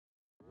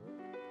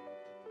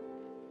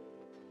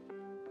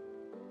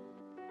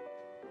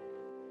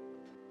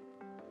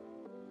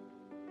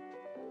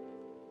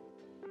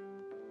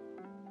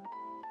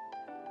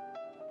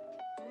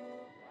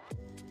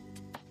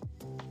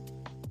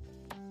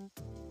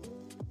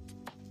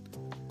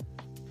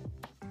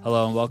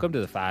Hello and welcome to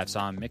the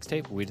 5-Song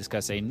Mixtape, where we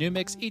discuss a new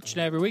mix each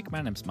and every week.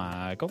 My name's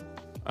Michael.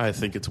 I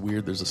think it's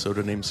weird there's a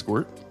soda named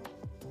Squirt.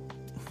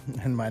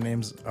 And my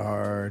name's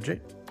RJ.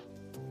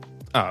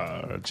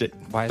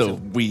 Why is The it-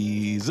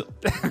 Weasel.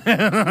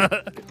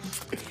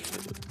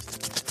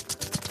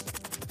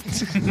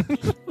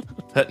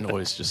 That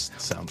noise just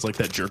sounds like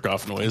that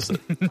jerk-off noise.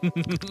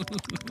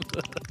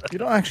 You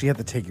don't actually have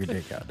to take your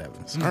dick out,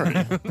 Devin. All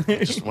right.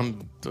 I just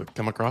wanted to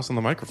come across on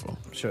the microphone.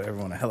 Show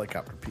everyone a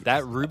helicopter piece.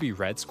 That Ruby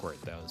Red Squirt,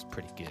 though, is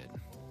pretty good.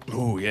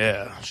 Oh,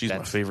 yeah. She's my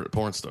That's- favorite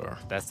porn star.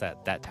 That's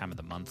that time of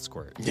the month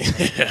squirt.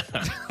 Yeah.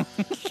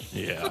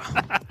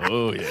 Yeah.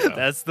 Oh, yeah.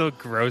 That's the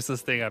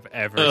grossest thing I've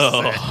ever said.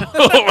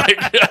 Oh,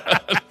 my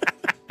God.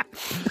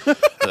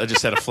 I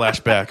just had a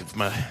flashback of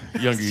my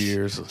younger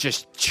years.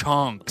 Just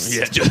chunks.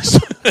 Yeah,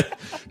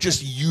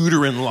 just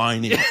uterine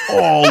lining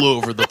all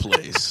over the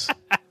place,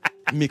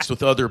 mixed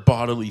with other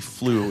bodily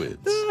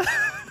fluids.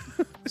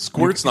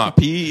 Squirt's not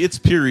pee; it's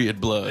period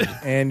blood.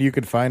 And you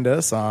could find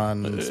us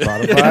on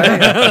Spotify,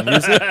 Apple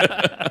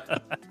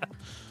Music.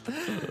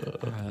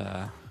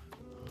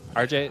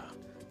 RJ,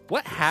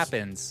 what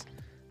happens?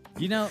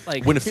 You know,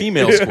 like When a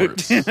female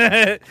squirts,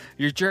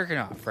 you're jerking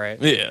off,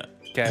 right? yeah,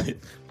 Okay.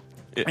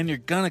 Yeah. And you're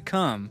gonna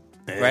come,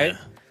 right?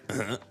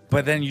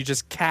 But then you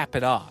just cap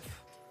it off.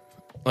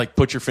 like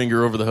put your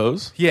finger over the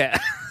hose. Yeah.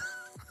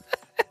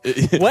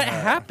 What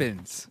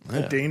happens?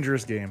 A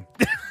dangerous game.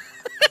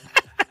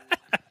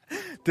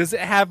 Does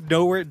it have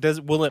nowhere?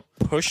 Will it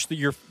push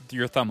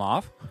your thumb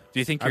off? Do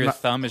you think your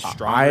thumb is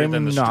stronger I'm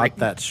than the not string?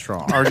 that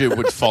strong. RJ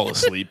would fall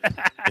asleep.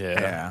 Yeah,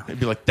 Yeah. It'd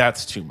be like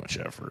that's too much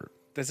effort.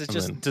 Does it And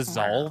just then-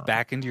 dissolve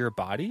back into your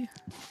body?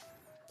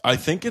 I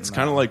think it's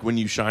kind of like when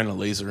you shine a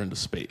laser into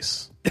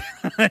space.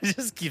 It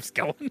just keeps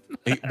going.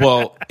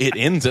 Well, it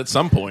ends at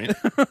some point,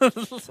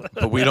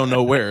 but we don't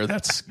know where.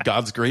 That's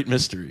God's great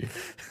mystery.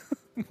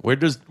 Where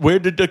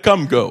did the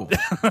cum go?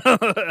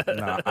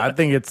 No, I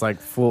think it's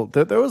like full.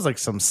 There was like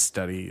some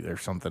study or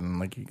something,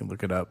 like you can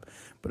look it up.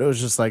 But it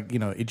was just like,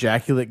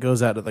 ejaculate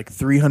goes out at like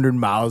 300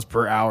 miles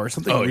per hour,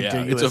 something Oh yeah,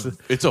 ridiculous.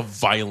 it's a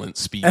violent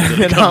speed that it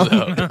And comes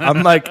out.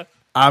 I'm like,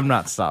 I'm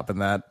not stopping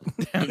that.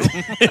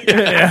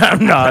 Yeah,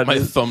 I'm not. My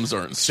thumbs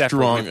aren't Except for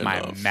strong with my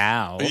enough.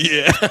 mouth.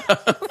 Yeah,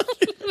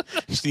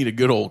 just need a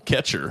good old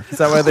catcher. Is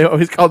that why they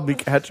always called me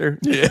catcher?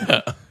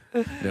 Yeah,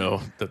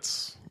 no,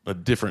 that's a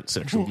different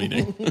sexual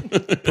meaning.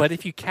 But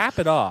if you cap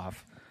it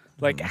off,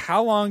 like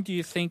how long do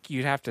you think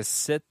you'd have to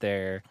sit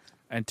there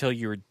until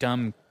you were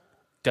done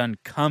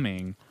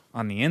coming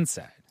on the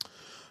inside?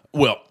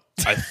 Well,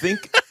 I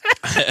think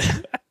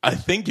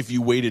if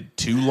you waited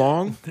too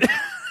long,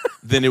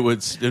 then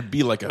it'd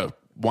be like a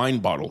wine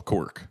bottle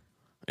cork,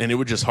 and it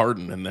would just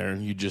harden in there,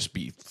 and you'd just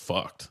be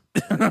fucked.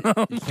 You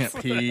can't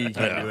pee. You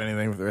can't do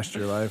anything for the rest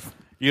of your life.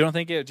 You don't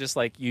think it just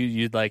like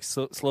you'd like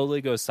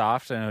slowly go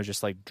soft and it would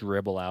just like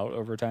dribble out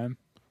over time?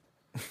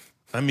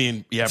 I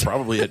mean, yeah,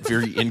 probably at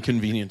very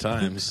inconvenient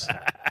times.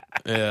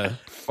 Yeah.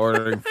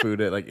 Ordering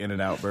food at like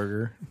In-N-Out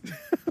Burger.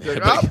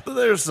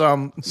 There's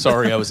some.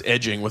 Sorry, I was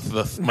edging with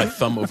my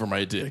thumb over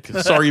my dick.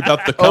 Sorry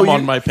about the cum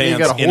on my You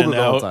pants. gotta In hold and it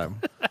the whole out.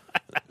 time.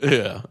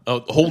 Yeah.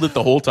 Hold it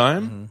the whole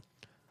time?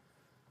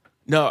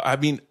 No, I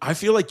mean, I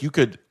feel like you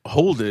could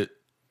hold it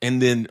and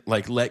then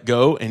like let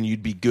go and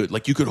you'd be good.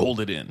 Like you could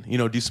hold it in,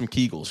 do some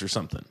Kegels or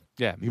something.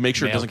 Yeah, You make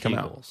sure it male doesn't come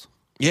out. Kegels.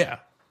 Yeah.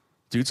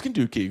 Dudes can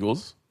do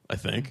Kegels, I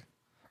think.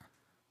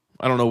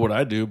 I don't know what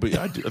I do, but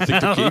I think the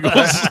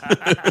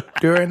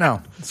Kegels. Do it right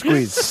now.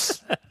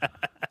 Squeeze.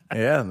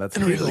 Yeah, that's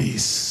And Kegel.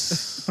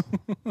 release.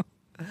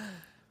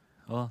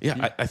 Well,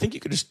 Yeah, I think you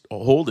could just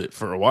hold it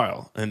for a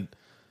while.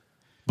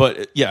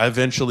 But yeah,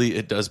 eventually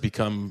it does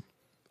become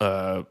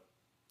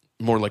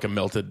more like a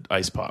melted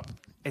ice pop.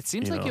 it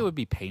seems like it would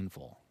be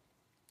painful.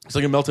 It's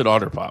like a melted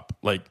otter pop.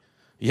 Like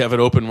you have it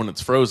open when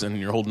it's frozen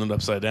and you're holding it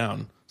upside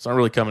down. It's not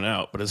really coming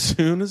out, but as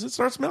soon as it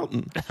starts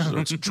melting, it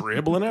starts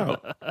dribbling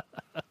out.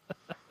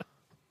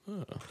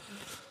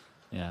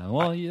 Yeah,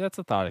 well, that's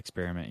a thought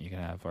experiment you can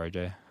have,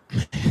 RJ.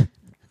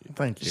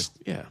 Thank you.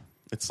 Yeah,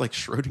 it's like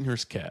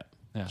Schrodinger's cat.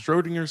 Yeah.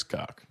 Schrodinger's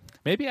cock.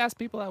 Maybe ask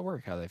people at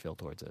work how they feel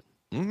towards it.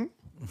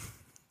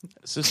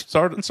 Let's just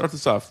start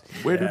this off.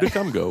 Where did it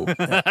come go?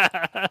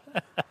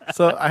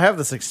 So I have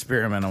this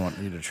experiment I want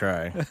you to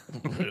try.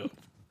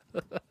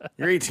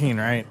 You're 18,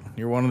 right?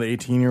 You're one of the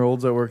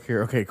 18-year-olds that work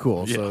here. Okay,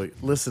 cool. So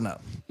listen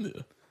up.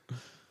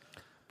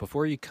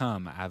 Before you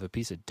come, I have a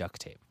piece of duct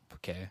tape,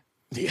 okay?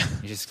 Yeah.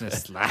 You're just going to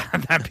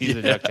slap that piece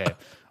of duct tape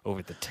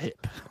over the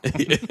tip.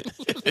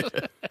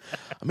 I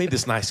made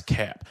this nice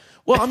cap.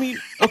 Well, I mean,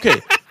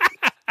 okay.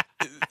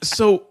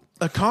 So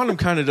a condom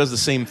kind of does the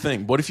same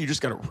thing. What if you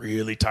just got a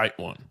really tight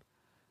one?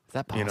 Is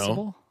that You know?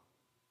 possible?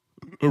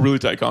 A really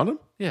tight condom?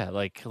 Yeah,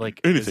 like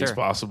Anything's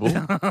possible. It's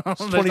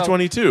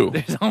 2022.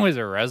 There's always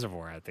a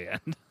reservoir at the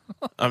end.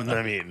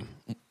 I mean,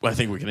 I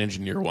think we can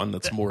engineer one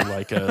that's more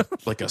like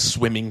a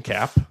swimming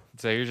cap.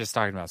 So you're just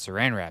talking about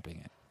saran wrapping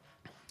it.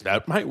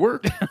 That might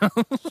work.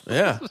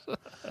 Yeah.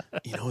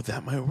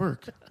 That might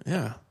work.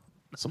 Yeah.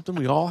 Something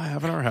we all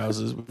have in our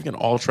houses. We can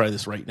all try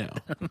this right now.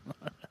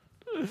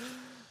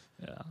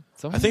 Yeah.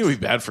 I think it would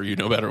be bad for you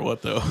no matter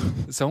what, though.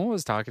 Someone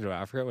was talking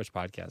about, I forget which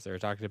podcast, they were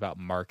talking about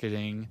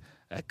marketing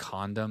a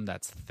condom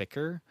that's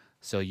thicker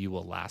so you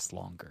will last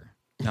longer.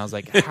 And I was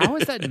like, how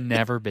has that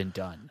never been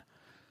done?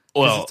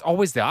 Well, it's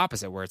always the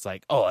opposite where it's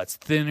like, oh, it's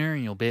thinner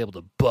and you'll be able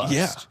to bust.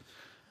 Yeah.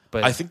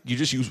 But I think you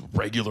just use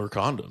regular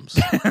condoms.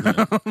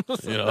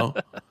 You know?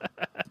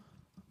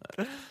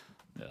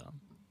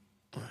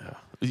 yeah.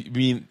 You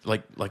mean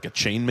like a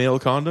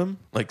chainmail condom?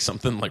 Like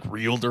something like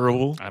real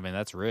durable? I mean,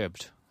 that's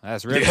ribbed.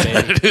 That's ribbed,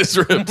 Yeah, baby. it is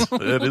ribbed.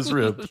 It is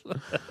ribbed.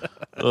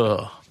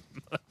 Ugh.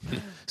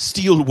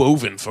 Steel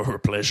woven for her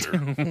pleasure.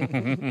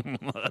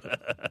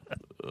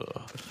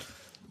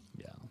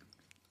 Yeah.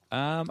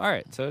 All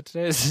right. So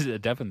today is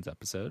Devin's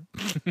episode.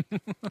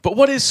 But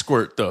what is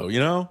squirt, though? You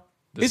know,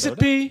 is soda? it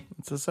pee?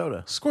 It's a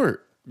soda.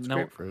 Squirt. No,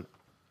 Grapefruit.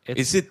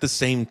 Is it the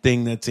same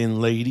thing that's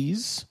in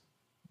ladies?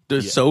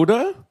 The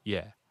soda?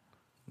 yeah.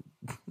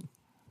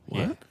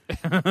 What?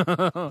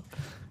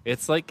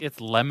 It's like it's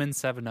lemon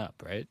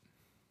 7-Up, right?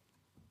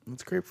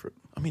 It's grapefruit.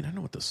 I mean, I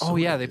know what the soda Oh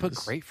yeah, they put is.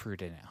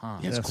 grapefruit in it, huh?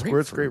 Yeah, Yeah, it's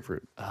squirt's grapefruit.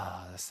 grapefruit.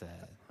 Oh, that's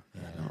sad.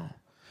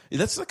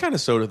 That's the kind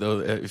of soda, though,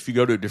 that if you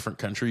go to a different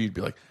country, you'd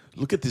be like,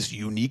 look at this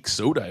unique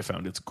soda I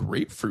found. It's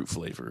grapefruit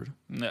flavored.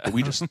 But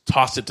we just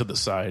toss it to the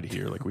side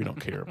here. Like, we don't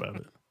care about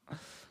it.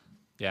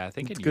 Yeah, I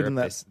think in good in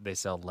Europe that- they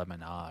sell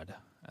lemonade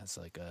as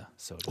like a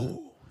soda.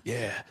 Oh,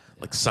 yeah.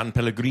 Like San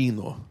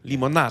Pellegrino,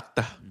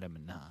 limonata.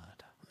 Lemonade.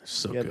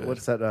 So Yeah, good.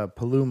 what's that?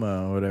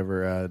 Paloma or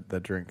whatever,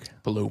 that drink.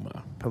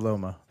 Paloma.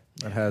 Paloma.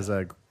 That has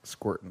a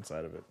squirt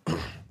inside of it.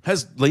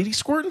 Has lady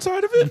squirt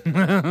inside of it?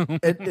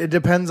 It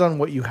depends on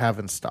what you have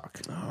in stock.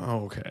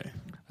 Oh, okay.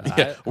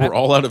 Yeah, we're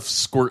all out of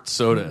squirt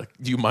soda.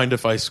 Do you mind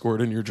if I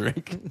squirt in your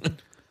drink?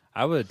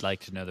 I would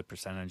like to know the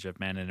percentage of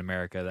men in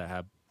America that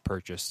have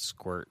purchased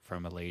squirt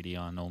from a lady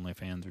on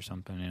OnlyFans or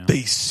something. You know,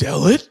 They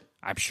sell it?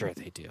 I'm sure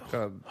they do.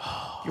 You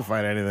can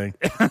find anything.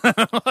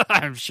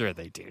 I'm sure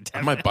they do. I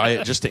might buy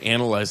it just to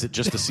analyze it,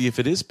 just to see if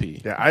it is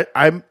pee. Yeah,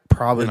 I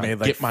probably Then I made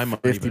like get my money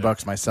 $50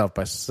 back. myself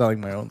by selling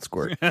my own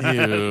squirt.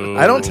 Ew.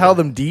 I don't tell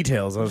them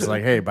details. I was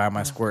like, hey, buy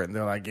my squirt. And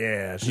they're like,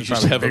 yeah, she's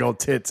just probably have big a- old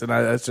tits. And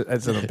I sent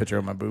them a picture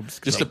of my boobs.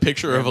 Just a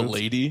picture of a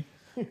lady,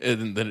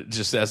 and then it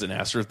just has an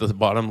asterisk at the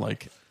bottom,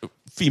 like,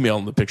 female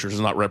in the picture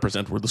does not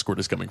represent where the squirt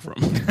is coming from.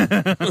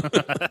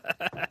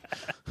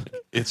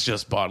 It's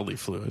just bodily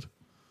fluid.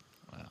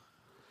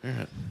 All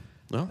right.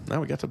 Well,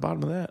 now we got to the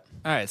bottom of that.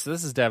 All right, so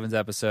this is Devin's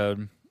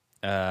episode.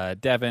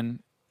 Devin,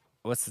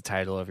 what's the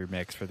title of your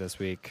mix for this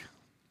week?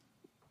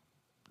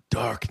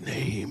 Dark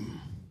name,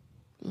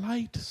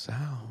 light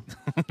sound.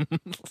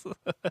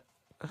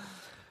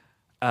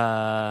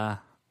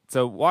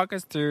 So walk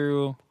us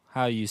through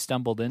how you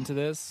stumbled into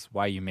this,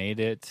 why you made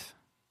it,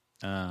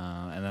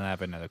 and then I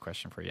have another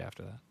question for you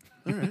after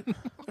that.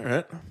 All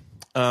right.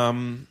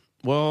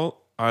 Well,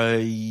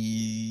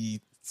 I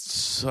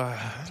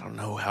don't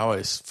know how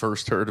I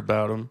first heard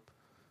about them,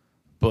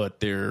 but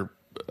their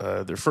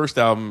first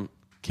album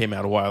came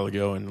out a while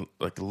ago, and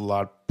like a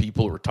lot of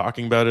people were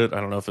talking about it. I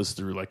don't know if it's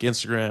through like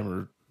Instagram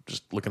or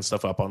just looking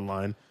stuff up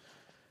online.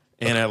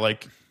 And I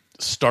like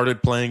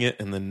started playing it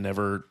and then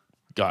never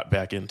got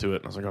back into it.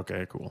 And I was like,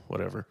 okay, cool,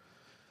 whatever.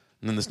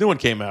 And then this new one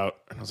came out,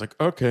 and I was like,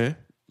 okay,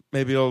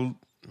 maybe I'll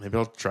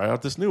try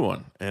out this new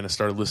one. And I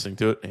started listening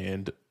to it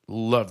and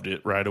loved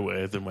it right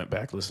away. Then went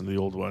back, listened to the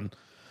old one.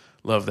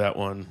 Love that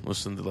one.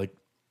 Listen to like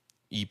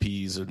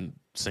EPs and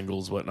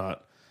singles,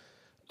 whatnot.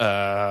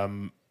 Yeah,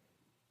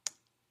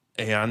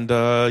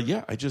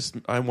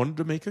 I wanted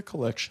to make a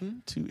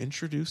collection to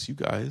introduce you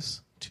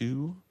guys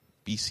to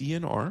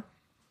BCNR.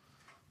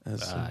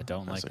 I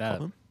don't like I that. call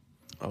them.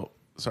 Oh,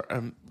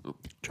 sorry.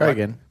 Try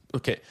again.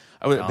 Okay,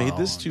 I made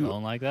this to.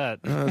 Don't like that.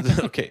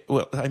 Okay,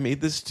 well, I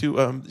made this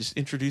to just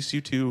introduce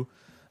you to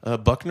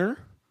Buckner.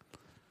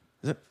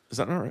 Is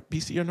that not right?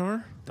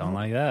 BCNR? Don't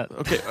like that.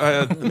 Okay,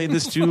 I made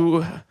this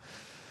to.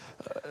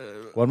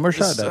 One more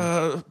shot, This,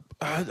 Devin.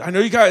 I know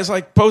you guys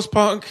like post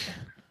punk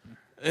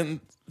and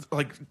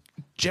like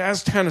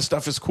jazz kind of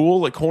stuff is cool,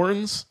 like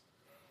horns.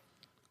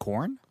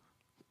 Corn?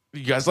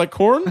 You guys like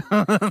corn?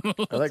 I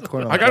like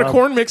corn. On I the got a cob.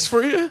 corn mix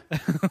for you.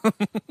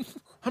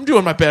 I'm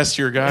doing my best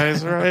here,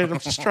 guys. All right, I'm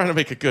just trying to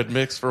make a good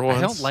mix for once.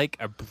 I don't like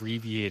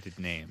abbreviated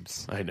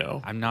names. I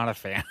know. I'm not a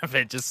fan of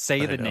it. Just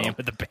say the know. name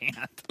of the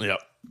band. Yep.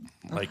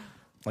 Like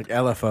Like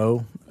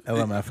LFO,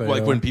 LMFAO.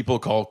 like when people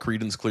call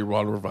Creedence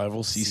Clearwater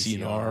Revival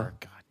CCNR.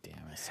 God damn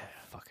it. So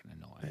fucking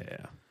annoying.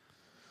 Yeah.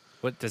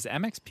 What does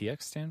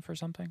MXPX stand for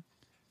something?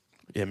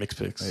 Yeah, mix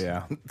picks.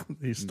 Yeah,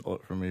 he stole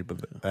it from me, but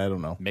I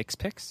don't know. Mix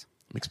picks?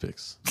 Mix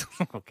picks.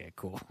 Okay,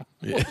 cool.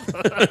 Yeah.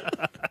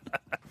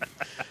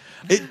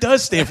 It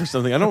does stand for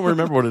something. I don't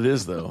remember what it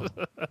is though.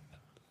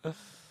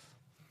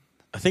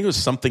 I think it was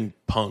something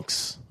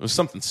punks. It was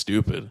something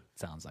stupid.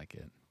 Sounds like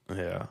it.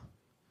 Yeah.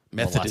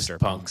 Methodist Molester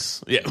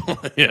punks. Yeah.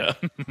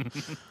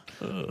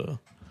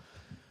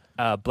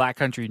 Yeah. Black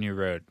Country New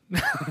Road.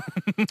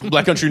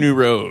 Black Country New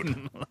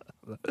Road.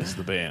 That's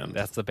the band.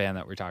 That's the band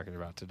that we're talking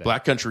about today.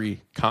 Black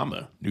Country,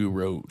 New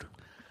Road.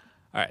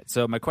 All right.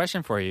 So my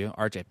question for you,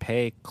 RJ,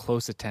 pay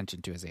close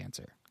attention to his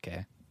answer.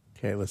 Okay.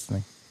 Okay,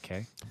 listening.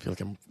 Okay. I feel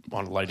like I'm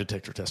on a lie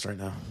detector test right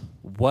now.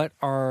 What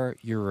are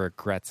your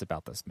regrets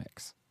about this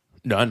mix?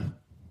 None.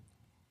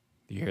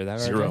 You hear that,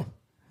 RJ? 0.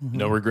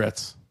 No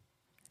regrets.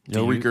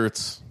 No you-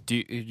 regrets.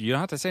 You don't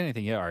have to say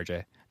anything yet,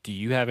 RJ. Do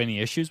you have any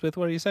issues with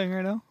what he's saying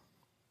right now?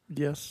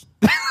 Yes.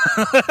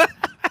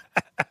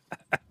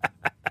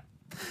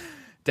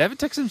 Devin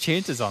took some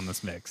chances on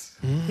this mix.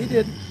 He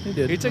did. He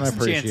did. He took I some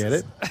appreciate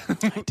chances.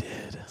 it. I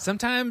did.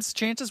 Sometimes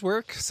chances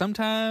work.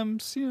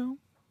 Sometimes,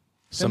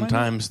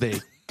 Sometimes they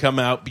come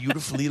out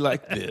beautifully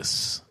like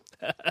this.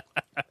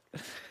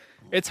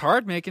 it's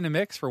hard making a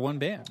mix for one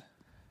band.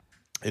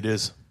 It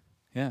is.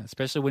 Yeah,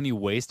 especially when you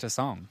waste a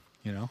song,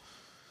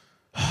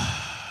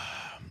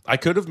 I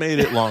could have made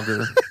it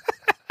longer,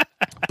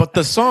 but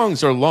the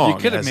songs are long. You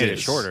could have as made it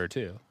is. shorter,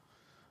 too.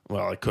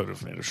 Well, I could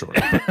have made it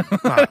shorter.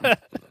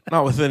 But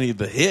not with any of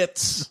the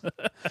hits.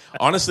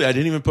 Honestly, I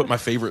didn't even put my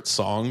favorite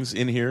songs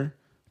in here.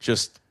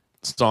 Just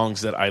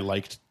songs that I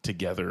liked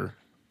together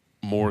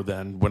more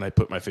than when I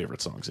put my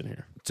favorite songs in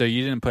here. So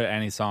you didn't put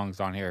any songs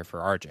on here for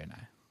RJ and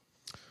I?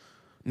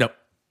 Nope.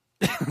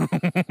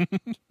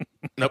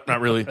 Nope,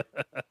 not really.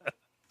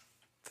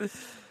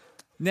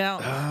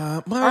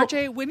 Now, well,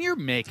 RJ, when you're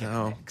making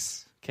No. a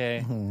mix,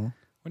 okay?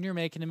 When you're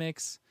making a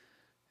mix,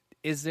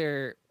 is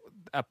there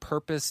a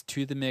purpose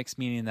to the mix,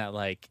 meaning that,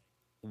 like,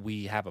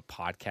 we have a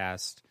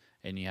podcast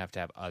and you have to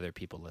have other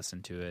people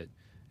listen to it,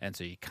 and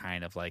so you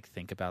kind of, like,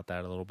 think about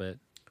that a little bit?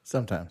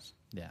 Sometimes.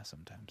 Yeah,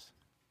 sometimes.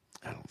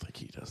 I don't think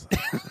he does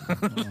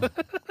that.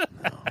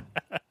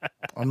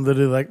 I'm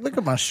literally like, look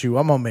at my shoe.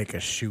 I'm gonna make a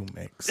shoe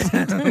mix. I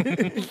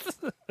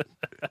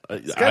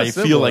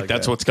simple feel like like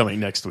that's that. what's coming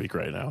next week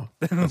right now.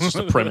 That's just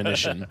a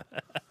premonition.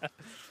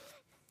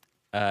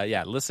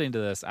 Yeah, listening to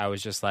this, I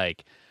was just,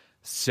 like,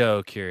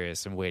 so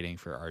curious and waiting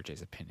for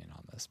RJ's opinion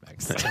on this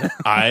mix.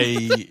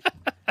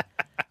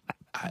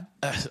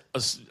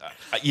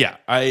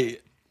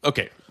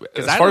 Okay.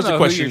 As I far don't as know the who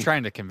question, you're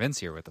trying to convince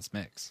here with this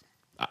mix.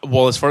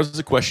 well, as far as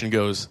the question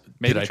goes,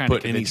 Maybe did I trying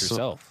put to any convince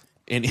yourself.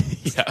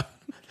 Yeah,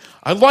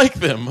 I like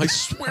them. I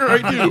swear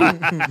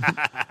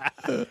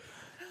I do.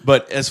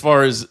 But as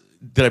far as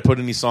did I put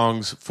any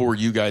songs for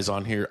you guys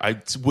on here, I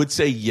would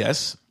say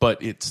yes,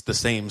 but it's the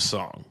same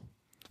song.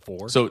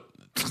 4? So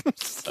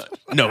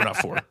no, not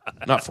 4,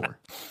 not 4.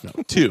 No,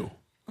 2.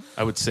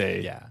 I would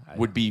say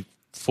would be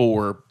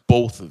for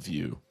both of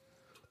you,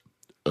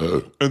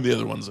 and the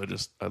other ones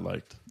I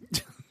liked.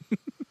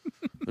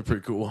 They're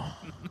pretty cool.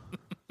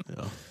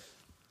 Yeah.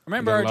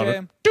 Remember, You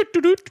gotta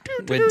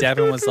RJ, when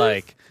Devin was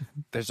like,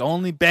 there's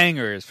only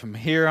bangers from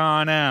here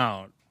on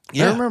out.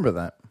 I remember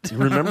that.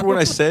 Remember when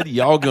I said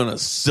y'all gonna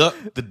suck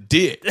the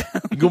dick?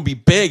 You're gonna be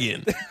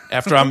begging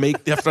after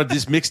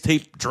this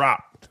mixtape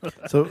drop.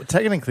 So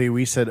technically,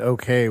 we said,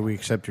 okay, we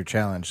accept your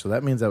challenge. So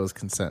that means that was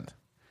consent.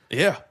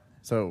 Yeah,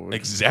 So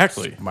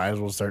exactly. might as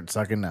well start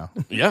sucking now.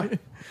 Yeah,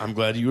 I'm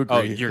glad you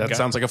agree. you're That go-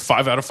 sounds like a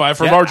 5 out of 5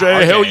 from Yeah, RJ.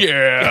 RJ. Hell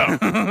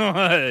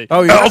yeah,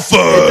 Oh, yeah. Alpha.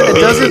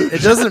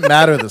 It doesn't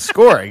matter the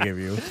score I give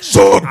you.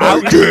 Suck my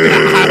dick.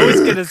 I was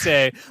going to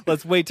say,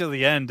 let's wait till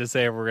the end to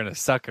say if we're going to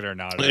suck it or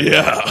not.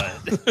 Yeah,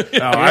 Oh,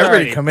 I already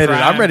already committed.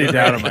 I'm primed. ready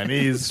down on my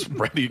knees.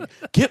 ready.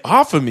 Get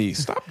off of me.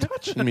 Stop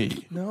touching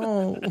me.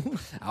 No.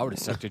 I would have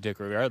sucked your dick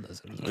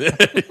regardless. I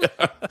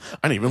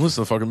didn't even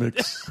listen to the fucking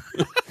mix.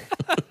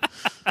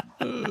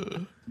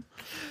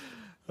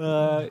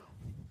 All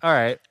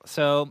right.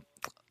 So,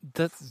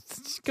 go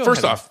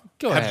First ahead. off,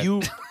 Go have ahead.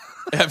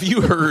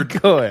 you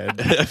heard? Go ahead.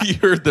 Have you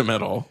heard them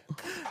at all?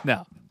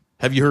 No.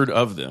 Have you heard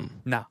of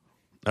them? No.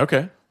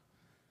 Okay.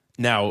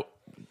 Now,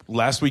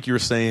 last week you were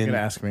saying You're gonna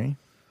ask me?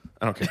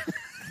 I don't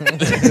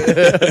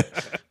care.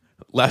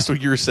 Last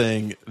week you were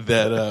saying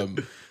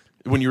that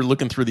when you were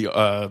looking through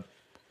the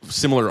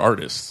similar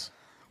artists,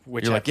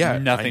 Which You're have like, yeah,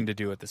 nothing I- to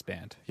do with this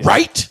band.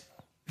 right?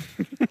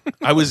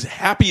 I was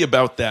happy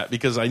about that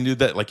because I knew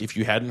that like if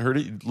you hadn't heard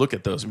it, you'd look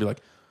at those and be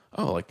like,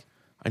 oh, like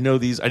I know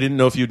these. I didn't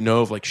know if you'd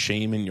know of like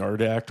Shame and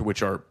Yard Act,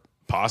 which are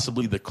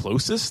possibly the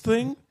closest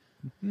thing.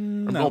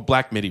 No. Well,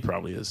 Black Midi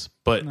probably is,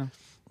 but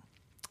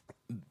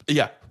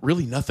yeah,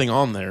 really nothing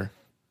on there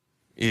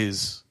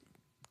is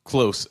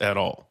close at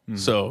all.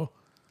 So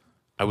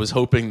I was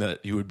hoping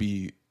that you would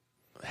be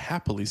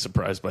happily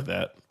surprised by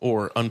that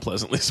or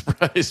unpleasantly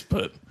surprised,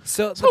 but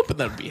So I was hoping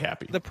that would be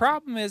happy. the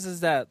problem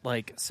is that,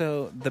 like,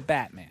 so the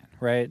Batman,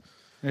 right?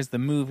 There's the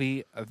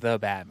movie The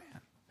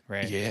Batman,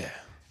 right? Yeah.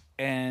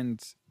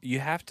 And you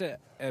have to,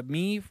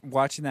 me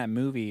watching that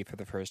movie for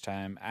the first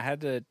time, I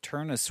had to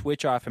turn a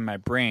switch off in my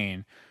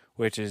brain,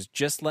 which is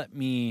just let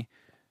me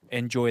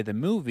enjoy the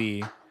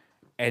movie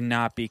and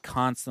not be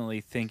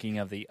constantly thinking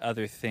of the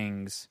other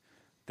things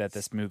that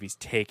this movie's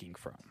taking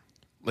from.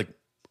 Like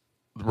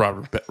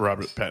Robert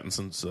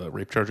Pattinson's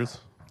rape charges.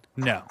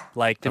 No,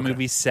 like the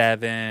movie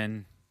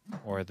Seven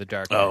or The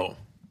Dark Knight. Oh.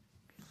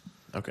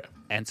 Okay.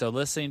 And so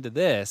listening to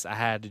this, I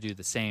had to do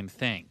the same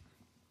thing.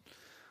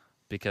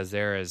 Because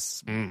there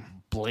is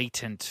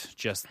blatant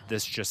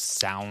this just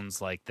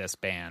sounds like this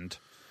band.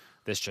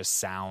 This just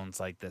sounds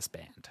like this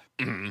band.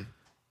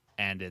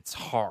 And it's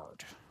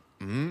hard.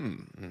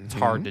 It's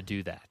hard to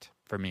do that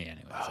for me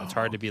anyways. It's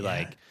hard to be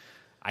like,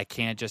 I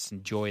can't just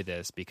enjoy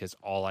this because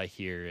all I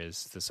hear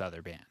is this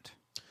other band.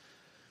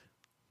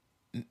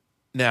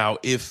 Now,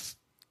 if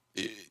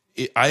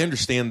I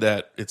understand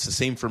that it's the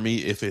same for me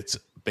if it's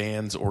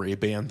bands or a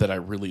band that I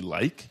really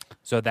like.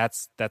 So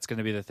that's going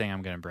to be the thing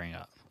I'm going to bring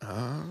up.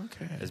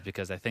 Okay. Is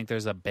because I think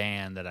there's a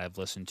band that I've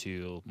listened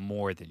to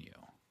more than you.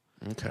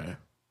 Okay.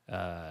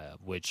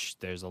 Which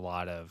there's a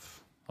lot.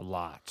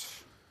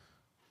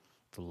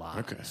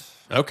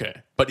 Okay.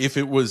 But if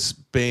it was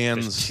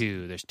bands...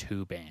 There's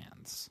two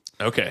bands.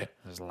 Okay.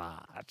 There's a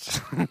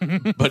lot.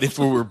 But if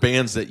it were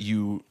bands that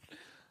you...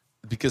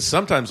 Because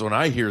sometimes when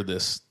I hear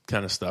this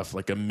kind of stuff,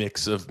 like a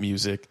mix of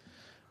music,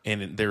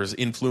 and there's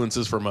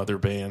influences from other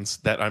bands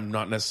that I'm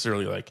not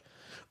necessarily like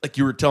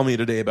you were telling me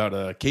today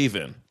about Cave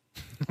In,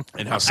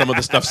 and how some of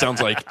the stuff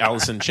sounds like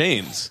Alice in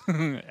Chains.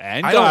 And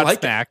I don't like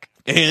Godsmack.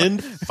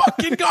 And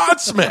fucking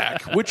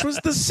Godsmack, which was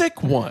the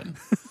sick one.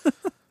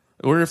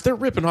 Or if they're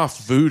ripping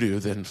off Voodoo,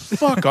 then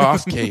fuck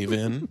off, Cave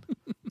In.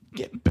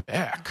 Get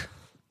back.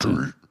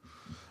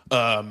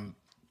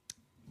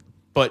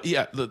 But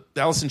yeah, the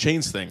Alice in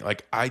Chains thing,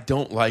 like, I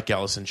don't like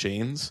Alice in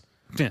Chains,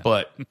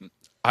 but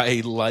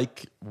I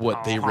like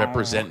what they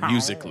represent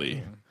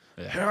musically.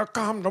 Here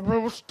come the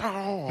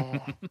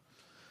rooster.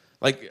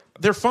 Like,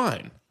 they're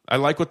fine. I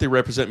like what they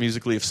represent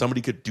musically. If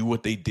somebody could do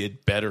what they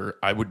did better,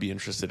 I would be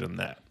interested in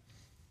that.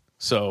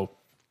 So,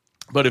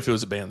 but if it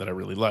was a band that I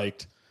really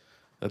liked,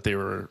 that they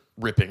were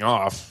ripping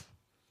off,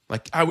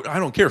 like, I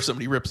don't care if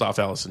somebody rips off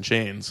Alice in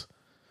Chains,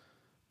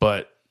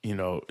 but... You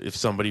know, if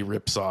somebody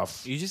rips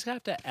off You just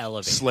have to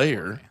elevate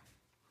Slayer.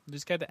 You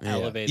just got to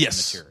elevate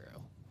Yes. the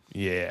material.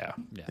 Yeah.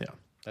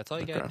 That's all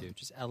you got to do.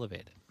 Just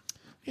elevate it.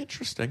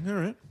 Interesting. All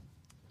right.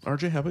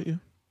 RJ, how about you?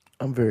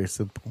 I'm very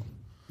simple.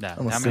 No,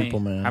 I'm a simple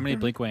man. How many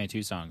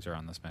Blink-182 songs are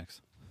on this mix?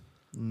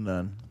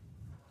 None.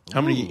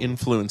 How many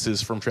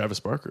influences from Travis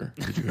Barker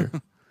did you hear?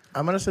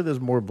 I'm going to say there's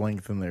more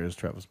Blink than there is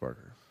Travis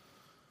Barker.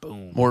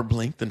 Boom. More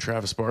Blink than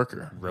Travis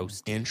Barker.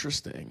 Roast.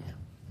 Interesting.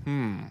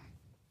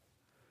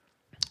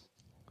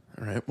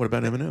 All right. What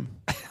about Eminem?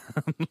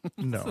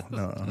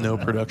 No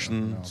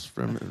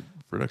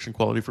production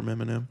quality from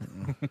Eminem.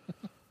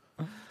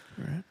 All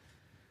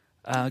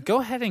right. Go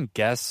ahead and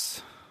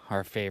guess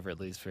our favorite,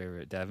 least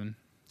favorite, Devin.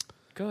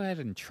 Go ahead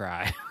and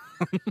try.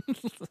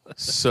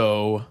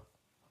 So,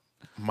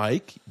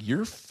 Mike,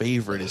 your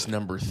favorite is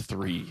number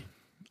 3.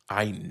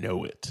 I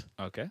know it.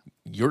 Okay.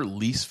 Your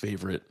least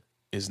favorite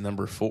is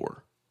number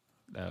 4.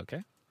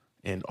 Okay.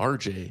 And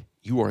RJ,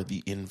 you are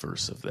the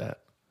inverse of that.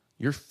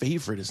 Your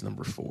favorite is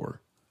number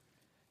 4.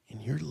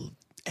 And your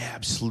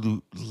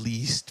absolute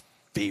least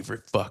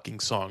favorite fucking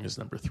song is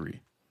number 3.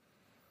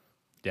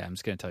 Yeah, I'm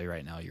just going to tell you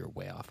right now, you're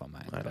way off on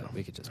mine. I know. But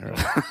we could just...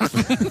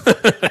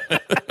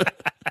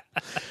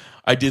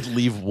 I did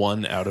leave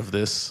one out of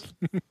this,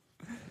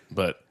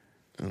 but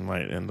it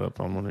might end up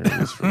on one of your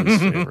least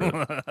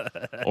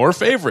favorite. Or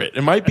favorite.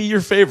 It might be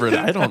your favorite.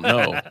 I don't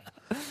know.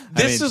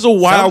 This is a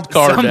wild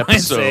card some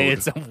episode. Might say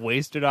it's a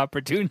wasted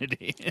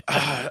opportunity.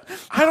 I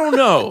don't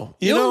know.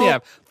 You only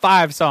have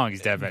 5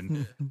 songs,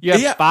 Devin. You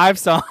have 5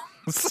 songs.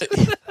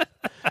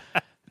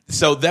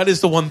 So that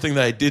is the one thing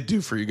that I did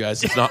do for you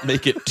guys, is not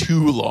make it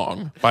too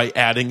long by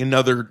adding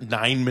another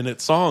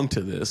 9-minute song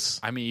to this.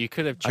 I mean, you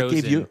could have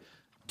chosen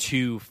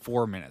 2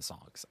 4-minute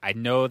songs. I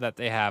know that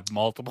they have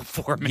multiple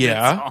 4-minute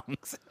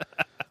songs.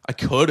 I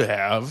could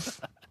have.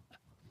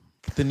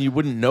 Then you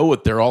wouldn't know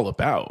what they're all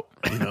about.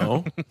 You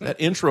know, that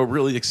intro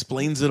really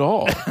explains it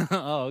all.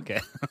 Oh,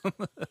 okay.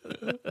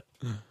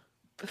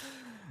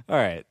 All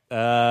right.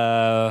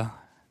 Or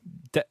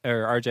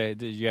RJ,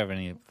 did you have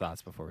any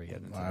thoughts before we get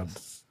into this?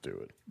 Let's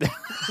do it.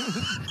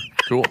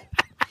 Cool.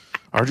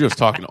 RJ was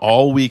talking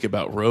all week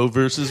about Roe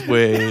versus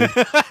Wade,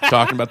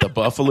 talking about the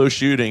Buffalo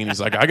shooting, and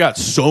he's like, I got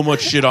so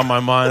much shit on my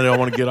mind that I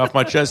want to get off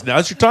my chest.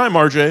 Now's your time,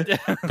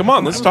 RJ. Come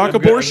on, let's talk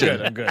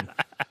abortion. I'm good.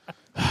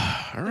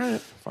 All right,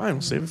 fine.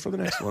 We'll save it for the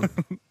next one.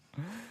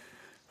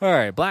 All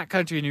right. Black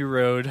Country New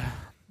Road,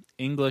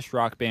 English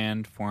rock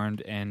band formed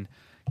in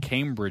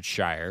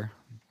Cambridgeshire.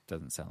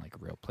 Doesn't sound like a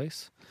real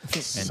place.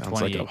 In Sounds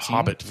like a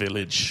hobbit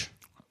village.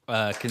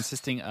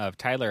 Consisting of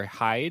Tyler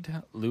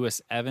Hyde,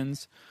 Lewis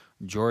Evans,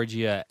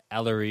 Georgia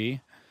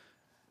Ellery,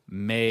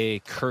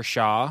 May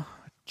Kershaw,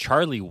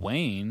 Charlie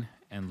Wayne,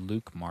 and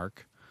Luke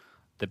Mark.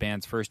 The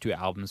band's first 2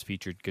 albums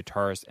featured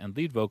guitarist and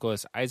lead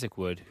vocalist Isaac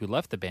Wood, who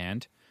left the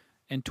band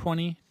in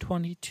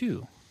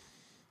 2022.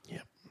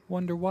 Yep.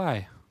 Wonder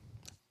why.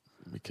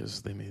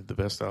 Because they made the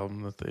best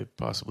album that they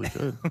possibly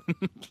could.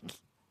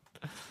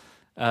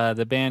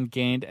 The band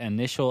gained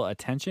initial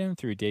attention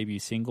through debut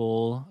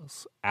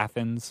singles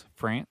Athens,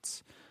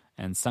 France,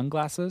 and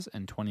Sunglasses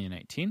in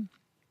 2019,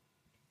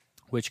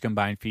 which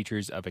combined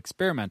features of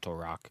experimental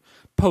rock,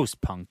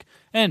 post-punk,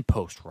 and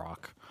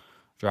post-rock,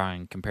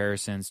 drawing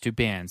comparisons to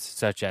bands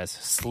such as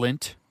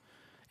Slint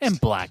and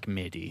Black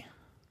Midi.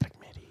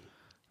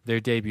 Their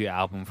debut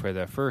album for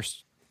their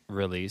first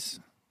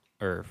release,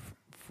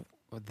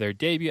 their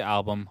debut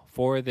album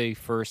for the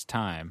first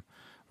time,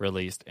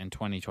 released in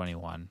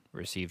 2021,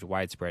 received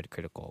widespread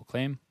critical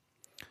acclaim.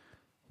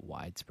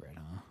 Widespread,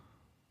 huh?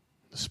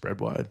 Spread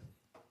wide.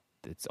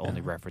 It's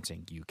only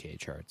referencing UK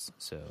charts,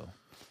 so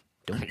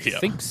don't Yeah.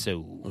 think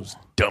so. Those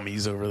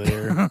dummies over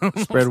there.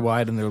 Spread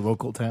wide in their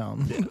local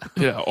town.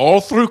 Yeah,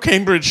 all through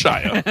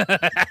Cambridgeshire.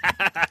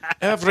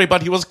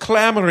 Everybody was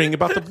clamoring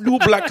about the new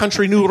Black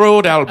Country New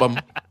Road album.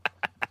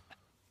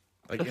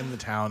 Like in the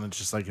town, it's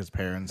just like his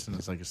parents and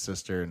it's like his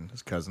sister and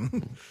his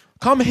cousin.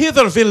 Come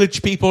hither,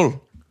 village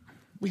people.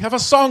 We have a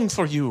song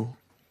for you.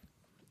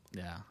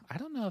 Yeah, I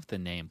don't know if the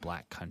name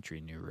Black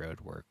Country New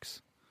Road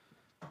works.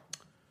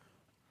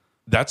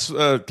 That's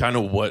kind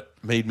of what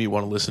made me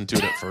want to listen to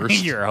it at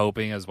first. You're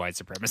hoping as white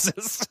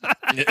supremacists.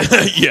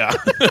 Yeah.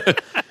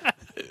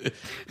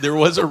 There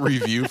was a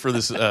review for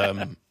this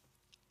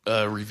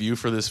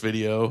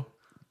video,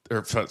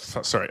 or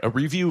sorry, a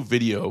review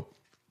video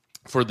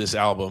for this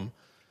album,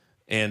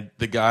 and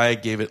the guy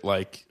gave it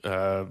like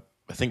I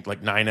think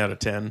like 9 out of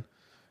 10,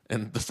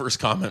 and the first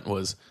comment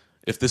was,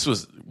 if this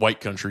was White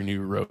Country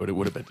New Road, it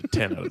would have been a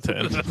 10 out of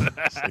 10.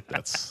 It's like,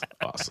 that's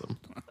awesome.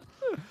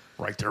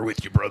 Right there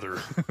with you, brother.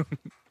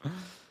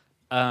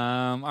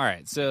 All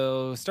right,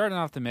 so starting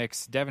off the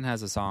mix, Devin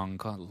has a song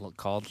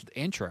called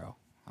Intro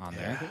on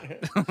there.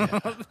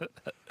 Yeah.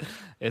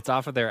 It's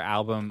off of their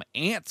album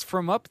Ants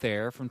From Up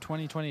There from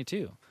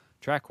 2022.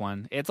 Track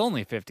 1. It's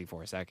only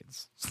 54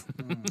 seconds.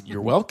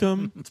 You're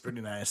welcome. It's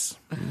pretty nice.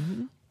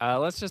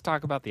 Let's just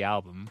talk about the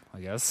album,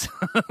 I guess.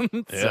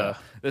 Yeah.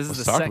 This is Let's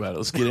the talk about it.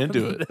 Let's get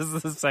into it. This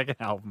is the second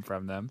album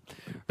from them.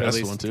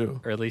 Best one, too.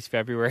 Or at least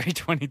February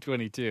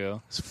 2022.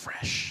 It's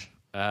fresh.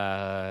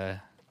 Let's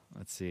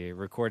see.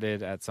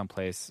 Recorded at some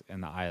place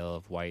in the Isle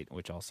of Wight,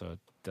 which also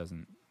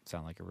doesn't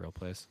sound like a real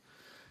place.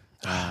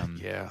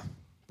 Yeah.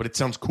 But it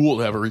sounds cool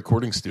to have a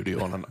recording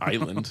studio on an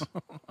island.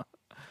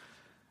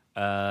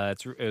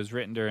 It was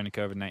written during the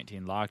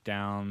COVID-19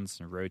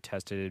 lockdowns and road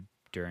tested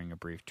during a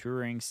brief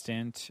touring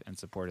stint and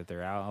supported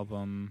their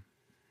album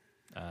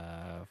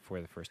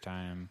for the first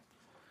time.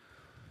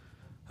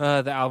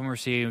 The album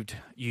received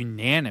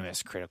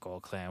unanimous critical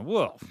acclaim.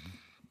 Whoa.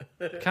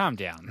 Calm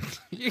down.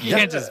 You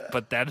can't just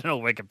put that in a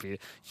Wikipedia.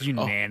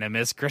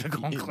 Unanimous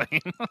critical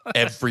acclaim.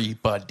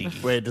 Everybody.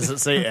 Wait, does it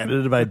say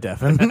edited by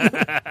Devin?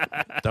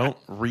 Don't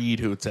read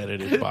who it's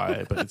edited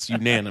by, but it's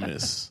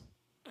unanimous.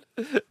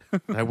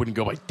 I wouldn't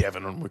go by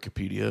Devin on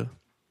Wikipedia.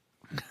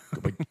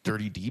 Go by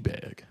Dirty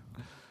D-Bag.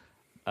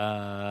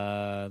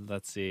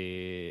 Let's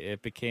see.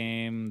 It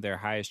became their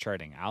highest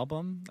charting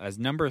album as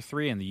number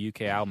 3 in the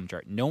UK album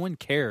chart. No one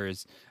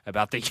cares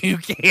about the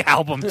UK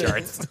album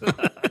charts.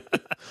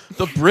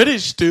 The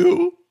British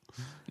do.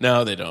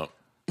 No, they don't.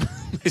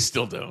 They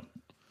still don't.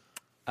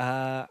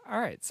 All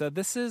right. So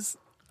this is...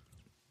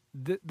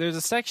 there's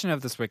a section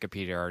of this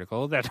Wikipedia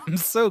article that I'm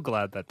so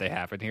glad that they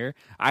have in here.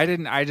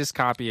 I just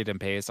copied and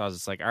pasted. I was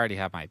just like, I already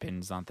have my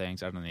opinions on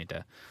things. I don't need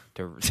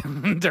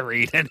to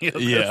read any of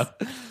this. Yeah.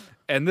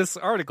 And this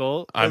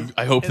article...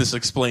 I hope this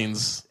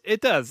explains.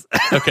 It does.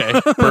 Okay,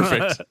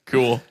 perfect.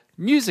 Cool.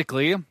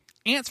 Musically,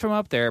 Ants From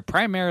Up There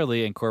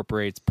primarily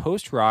incorporates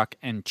post-rock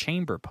and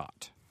chamber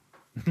pot.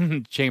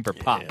 Chamber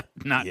pop,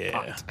 not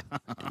pot.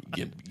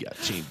 You got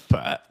chamber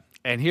pot.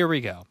 And here we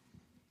go.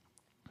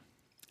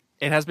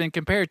 It has been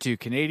compared to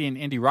Canadian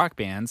indie rock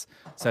bands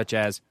such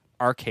as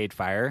Arcade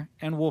Fire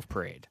and Wolf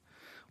Parade,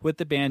 with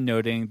the band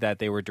noting that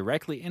they were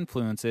directly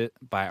influenced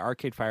by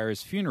Arcade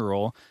Fire's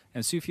Funeral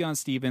and Sufjan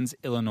Stevens'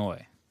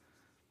 Illinois.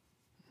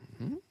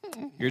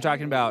 You're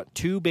talking about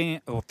 3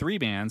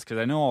 bands, because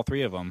I know all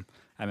 3 of them.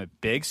 I'm a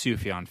big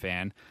Sufjan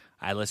fan.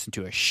 I listened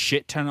to a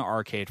shit ton of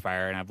Arcade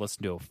Fire, and I've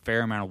listened to a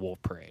fair amount of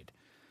Wolf Parade.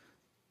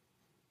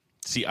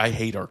 See, I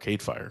hate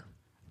Arcade Fire.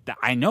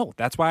 I know.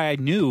 That's why I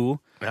knew.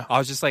 Yeah. I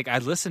was just like, I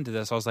listened to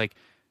this. I was like,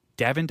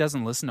 Devin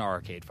doesn't listen to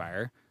Arcade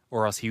Fire,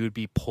 or else he would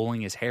be pulling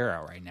his hair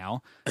out right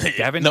now.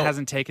 Devin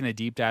hasn't taken a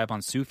deep dive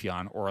on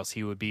Sufjan, or else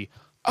he would be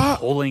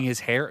pulling his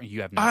hair.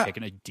 You have not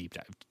taken a deep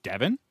dive.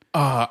 Devin? He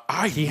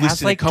has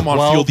listened like to Come 12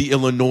 On Feel the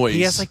Illinois.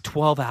 He has like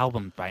 12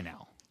 albums by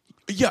now.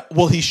 Yeah,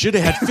 well, he should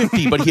have had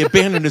 50, but he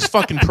abandoned his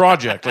fucking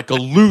project like a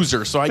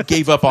loser, so I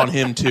gave up on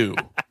him too.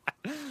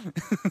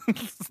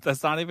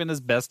 That's not even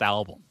his best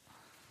album.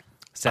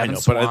 I Seven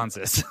know, but Swans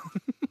is.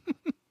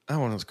 That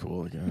one was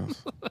cool, I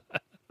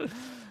guess.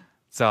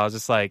 So I was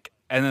just like,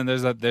 and then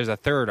there's a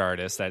third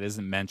artist that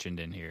isn't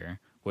mentioned in here,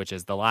 which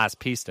is the last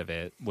piece of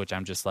it, which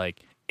I'm just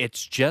like,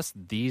 it's just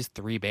these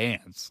 3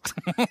 bands.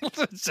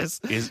 It's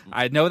just,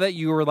 I know that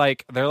you were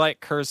like, they're like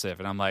cursive,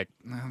 and I'm like,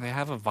 no, they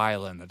have a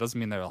violin. That doesn't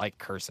mean they're like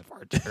cursive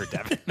or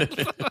Devin.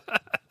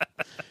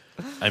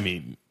 I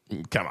mean,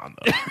 come on,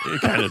 though.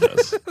 It kind of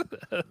does.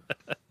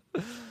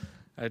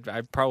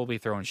 I'd probably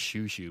throw in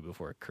shoo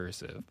before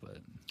cursive, but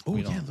Oh,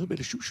 yeah, a little bit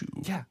of shoo-shoo.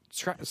 yeah,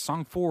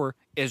 song 4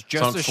 is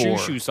just a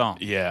shoo-shoo song.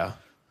 Yeah.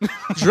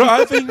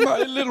 Driving my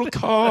little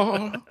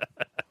car.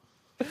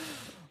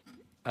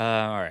 All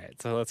right,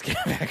 so let's get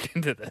back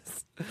into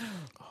this.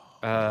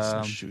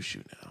 Some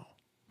shoo-shoo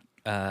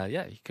now.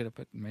 Yeah, you could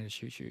have made a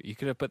shoo-shoo. You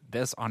could have put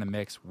this on a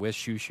mix with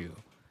shoo-shoo,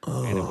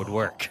 and it would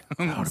work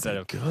instead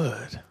of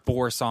Good.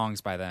 4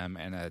 songs by them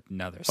and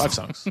another 5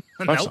 song. songs.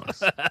 5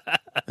 songs.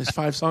 There's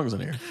 5 songs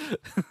in here.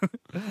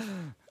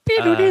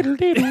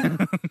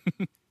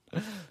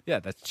 Yeah,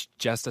 that's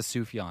just a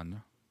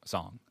Sufjan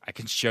song. I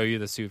can show you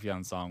the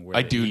Sufjan song where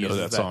I do he know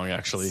uses that song,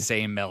 actually.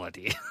 Same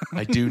melody.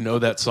 I do know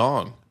that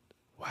song.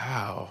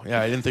 Wow.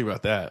 Yeah, I didn't think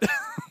about that.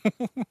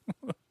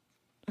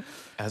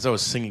 As I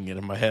was singing it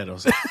in my head, I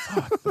was like,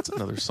 fuck, that's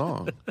another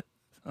song.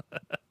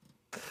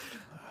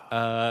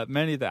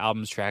 Many of the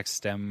album's tracks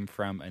stem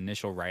from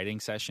initial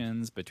writing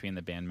sessions between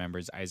the band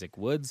members Isaac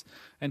Woods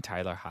and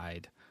Tyler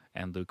Hyde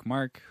and Luke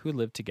Mark, who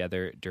lived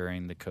together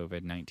during the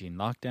COVID-19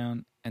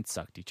 lockdown and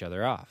sucked each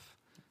other off.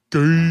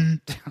 Gay.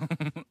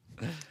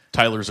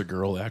 Tyler's a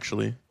girl,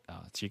 actually. Oh,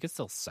 so you could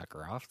still suck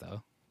her off,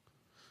 though.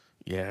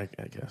 Yeah,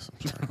 I guess.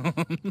 I'm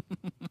sorry.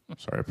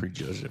 Sorry, I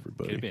prejudged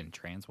everybody. Could have been a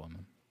trans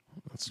woman.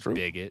 That's true.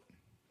 Bigot.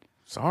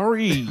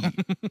 Sorry.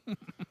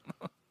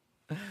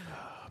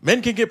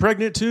 Men can get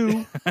pregnant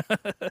too.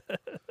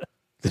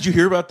 Did you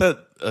hear about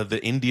that? The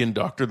Indian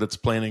doctor that's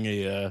planning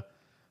a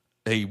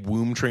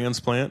womb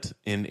transplant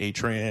in a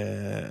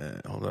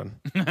Hold on.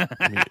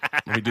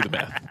 Let me do the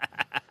math.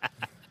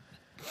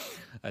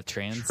 A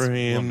trans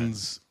woman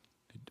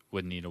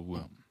would need a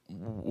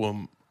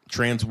womb.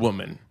 Trans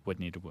woman Would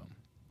need a womb.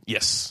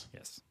 Yes.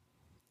 Yes.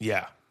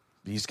 Yeah.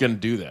 He's gonna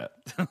do that.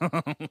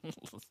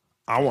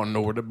 I want to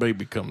know where the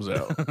baby comes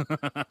out.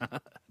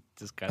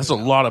 Just cut That's it a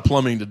out. lot of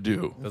plumbing to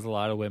do. There's a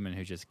lot of women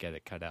who just get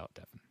it cut out,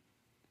 Devin.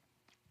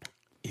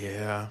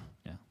 Yeah.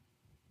 Yeah.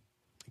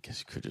 I guess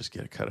you could just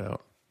get it cut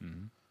out.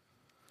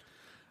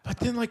 But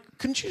then, like,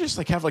 couldn't you just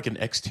like have like an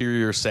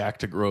exterior sac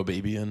to grow a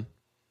baby in?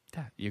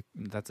 Yeah,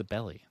 that's a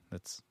belly.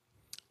 That's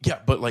Yeah,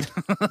 but like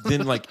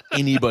then like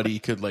anybody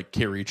could like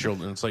carry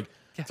children. It's like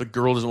if a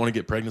girl doesn't want to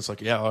get pregnant, it's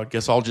like, yeah, I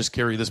guess I'll just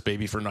carry this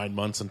baby for 9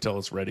 months until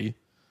it's ready.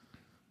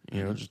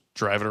 You know, just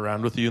drive it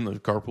around with you in the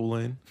carpool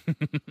lane.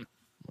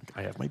 Like,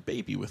 I have my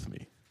baby with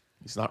me.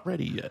 He's not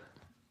ready yet.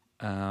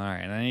 all right.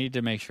 And I need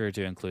to make sure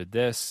to include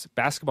this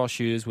Basketball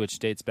Shoes, which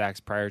dates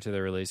back prior to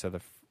the release of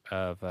the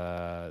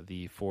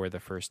For the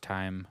First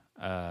Time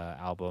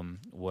album,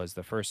 was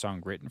the first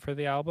song written for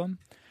the album.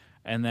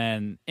 And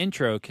then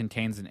Intro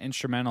contains an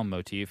instrumental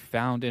motif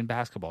found in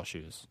Basketball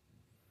Shoes.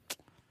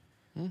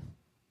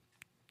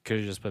 Could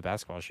have just put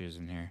Basketball Shoes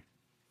in here.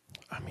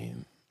 I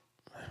mean,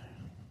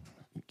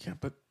 yeah,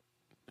 but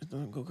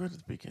go to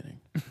the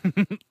beginning.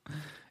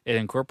 It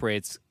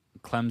incorporates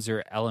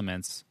Clemser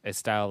elements, a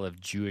style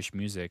of Jewish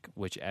music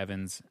which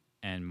Evans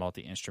and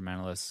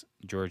multi-instrumentalist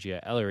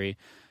Georgia Ellery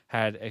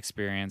had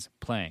experience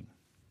playing.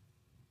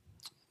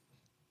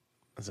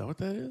 Is that what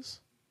that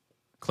is?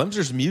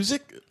 Clemser's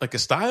music? Like a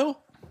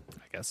style?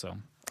 I guess so.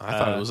 I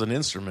thought it was an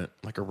instrument,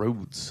 like a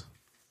Rhodes.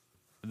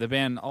 The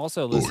band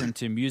also listened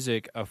to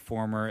music of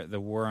former The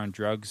War on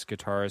Drugs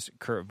guitarist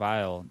Kurt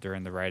Vile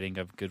during the writing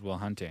of Good Will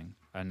Hunting,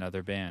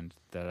 another band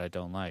that I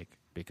don't like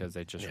because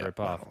they just rip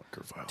I off don't like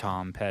Kurt Vile.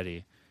 Tom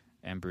Petty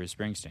and Bruce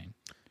Springsteen.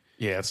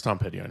 Yeah, it's Tom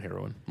Petty on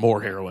heroin.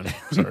 More heroin.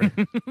 Sorry.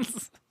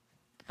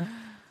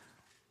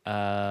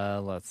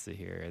 Let's see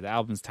here. The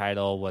album's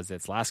title was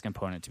its last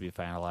component to be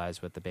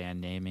finalized, with the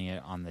band naming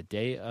it on the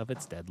day of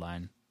its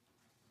deadline.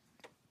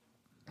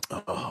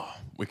 Oh,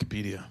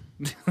 Wikipedia.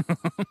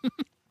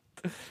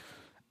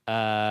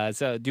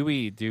 So do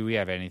we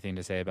have anything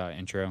to say about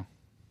Intro,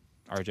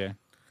 RJ?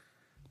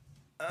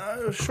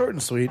 It was short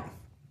and sweet.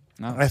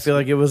 No, I feel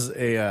like it was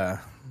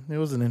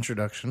an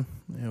introduction.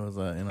 It was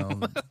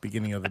the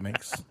beginning of the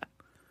mix.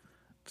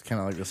 It's kind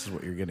of like this is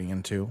what you're getting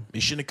into.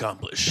 Mission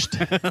accomplished.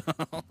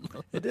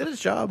 It did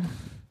its job.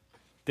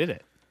 did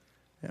it.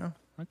 Yeah.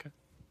 Okay.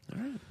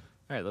 All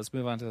right. Let's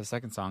move on to the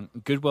second song,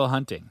 Good Will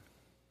Hunting.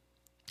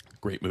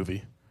 Great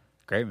movie.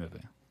 Great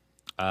movie.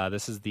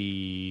 This is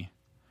the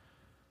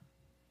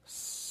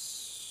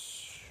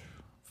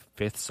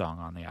fifth song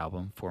on the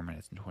album, 4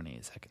 minutes and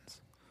 28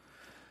 seconds.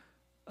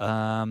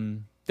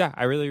 Yeah,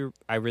 I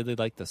really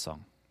like this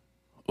song.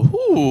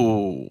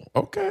 Ooh,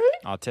 okay.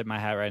 I'll tip my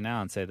hat right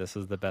now and say this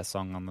is the best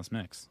song on this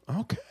mix.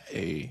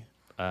 Okay.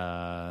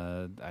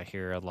 I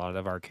hear a lot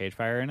of Arcade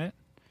Fire in it.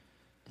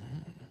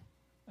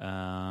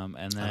 And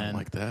I then don't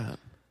like that.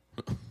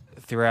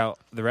 throughout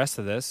the rest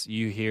of this,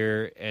 you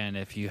hear, and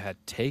if you had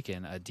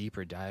taken a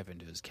deeper dive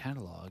into his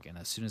catalog, and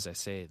as soon as I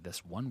say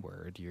this one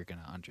word, you're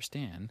going to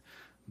understand.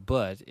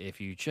 But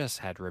if you just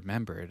had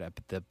remembered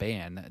the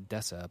band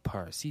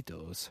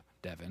Desaparecidos,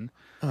 Devin,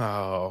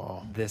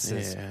 this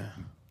is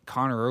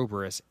Conor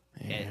Oberst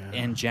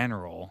in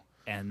general,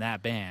 and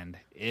that band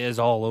is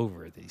all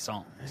over these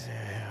songs.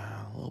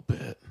 Yeah, a little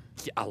bit.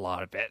 Yeah, a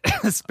lot of it,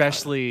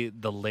 especially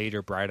the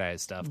later Bright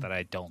Eyes stuff that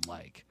I don't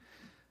like.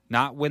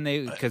 Not when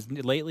because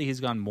lately he's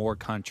gone more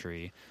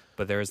country,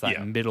 but there's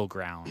that middle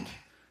ground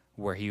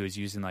where he was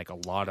using like a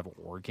lot of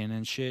organ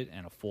and shit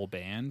and a full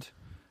band.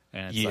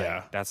 And it's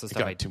like, that's the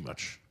stuff too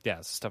much. Yeah,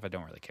 it's the stuff I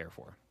don't really care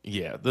for.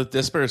 Yeah, the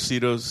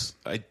Desperacidos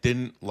I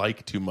didn't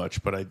like too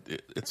much, but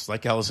it's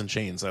like Alice in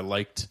Chains. I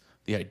liked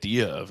the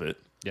idea of it.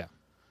 Yeah.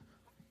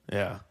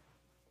 Yeah.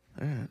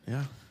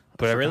 Yeah.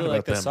 But I really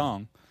like this this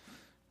song.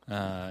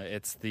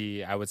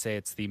 I would say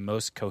it's the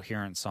most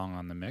coherent song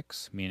on the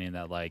mix, meaning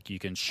that like you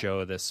can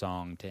show this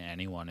song to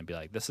anyone and be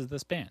like, this is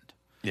this band.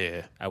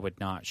 Yeah. I would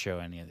not show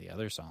any of the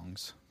other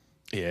songs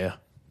Yeah.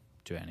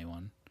 to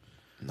anyone.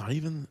 Not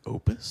even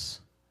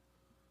Opus?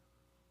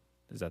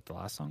 Is that the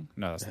last song?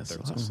 No, that's That's the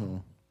the third last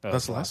song. Oh,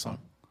 That's the last song.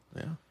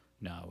 Yeah.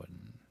 No, I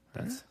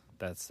wouldn't.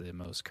 That's the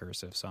most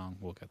cursive song.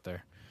 We'll get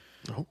there.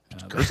 Oh,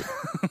 cursive.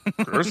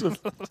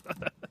 Cursive.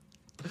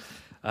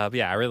 But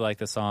yeah, I really like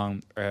the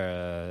song.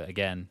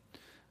 Again,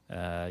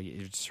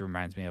 it just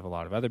reminds me of a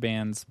lot of other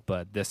bands,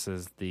 but this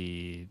is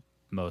the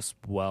most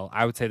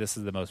I would say this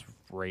is the most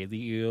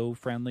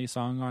radio-friendly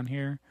song on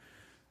here.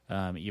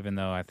 Even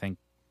though I think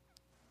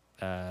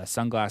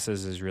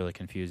Sunglasses is really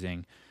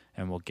confusing,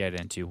 and we'll get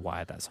into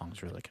why that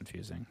song's really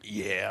confusing.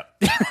 Yeah.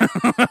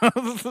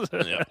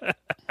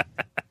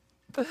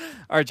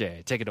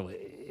 RJ, take it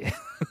away.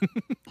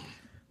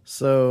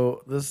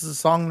 So this is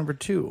song number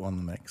 2 on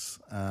the mix.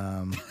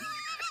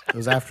 It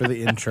was after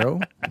the intro.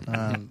 It's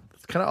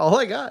kind of all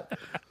I got.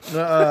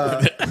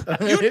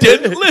 You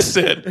didn't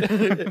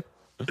listen.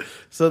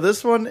 So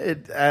this one,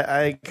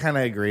 I kind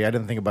of agree. I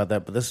didn't think about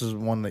that, but this is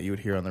one that you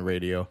would hear on the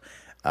radio.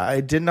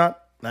 I did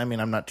not. I mean,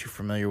 I'm not too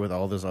familiar with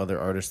all those other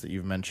artists that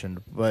you've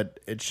mentioned, but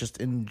it's just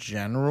in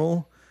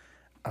general.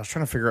 I was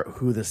trying to figure out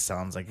who this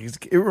sounds like.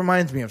 It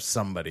reminds me of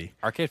somebody.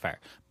 Arcade Fire.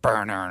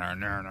 RJ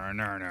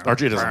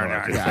doesn't know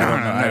Arcade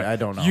Yeah, Fire. I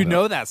don't know. You that.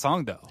 know that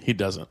song, though. He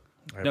doesn't.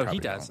 I No, probably he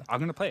does. don't. I'm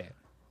going to play it.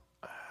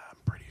 I'm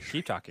pretty sure.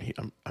 Keep talking.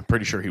 I'm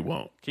pretty sure he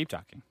won't. Keep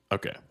talking.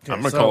 Okay. I'm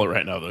going to so- call it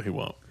right now, though. He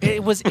won't.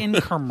 It was in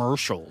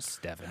commercials,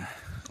 Devin.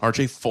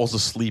 RJ falls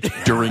asleep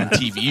during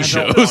TV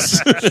shows.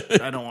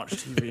 I don't watch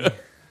TV.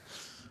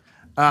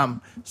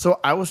 So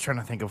I was trying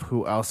to think of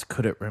who else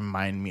could it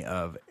remind me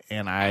of,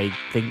 and I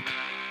think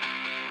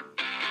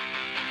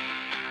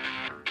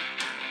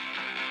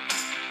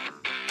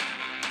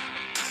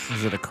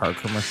is it a car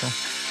commercial?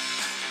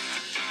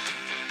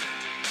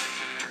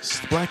 It's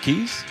the Black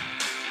Keys.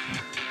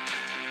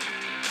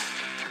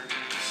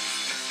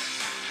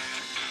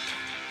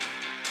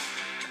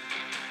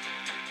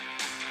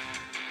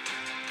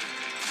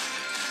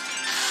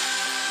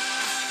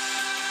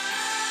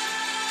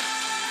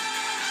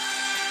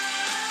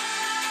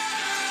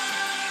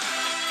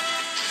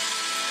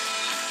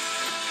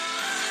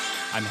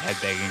 I'm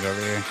headbanging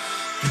over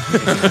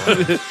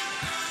here.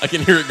 I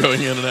can hear it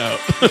going in and out.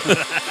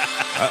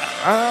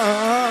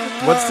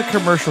 What's the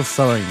commercial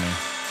selling me?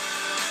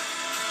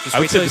 Just I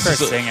would wait say till you this start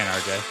is a- singing,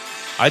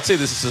 RJ. I'd say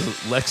this is a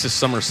Lexus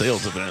summer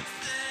sales event.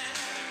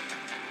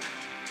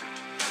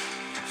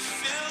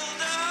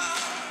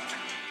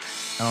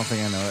 I don't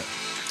think I know it.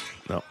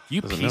 No.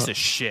 You doesn't piece know of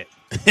shit.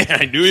 it.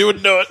 I knew he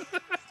would know it.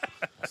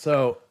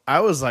 So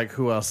I was like,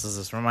 who else does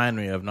this remind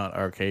me of? Not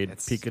Arcade.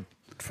 Pika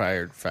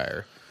Fire.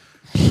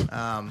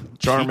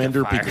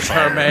 Charmander, Fire.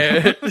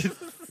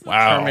 Pikachu.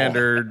 Wow.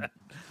 Charmander.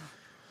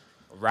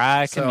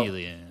 Rye So-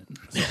 Chameleon.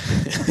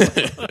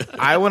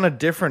 I went a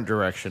different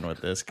direction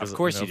with this. Of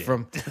course you did.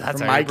 From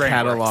That's how my your brain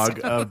catalog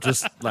of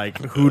just like,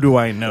 who do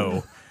I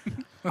know?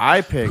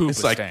 I picked.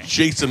 It's like Stang.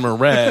 Jason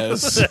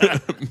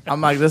Mraz. I'm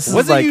like, this is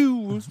Was like it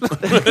you?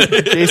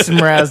 Jason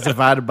Mraz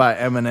divided by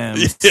Eminem,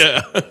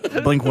 yeah.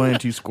 Blink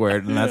 182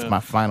 squared, and that's my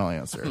final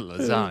answer.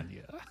 Lasagna.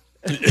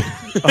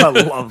 I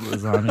love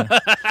lasagna.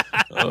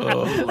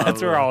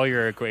 That's where all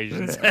your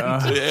equations end.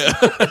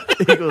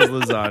 Equals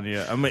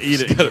lasagna. I'm gonna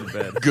eat it in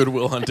bed.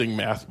 Goodwill Hunting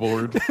math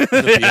board. At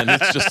the end,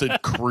 it's just a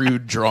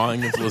crude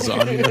drawing of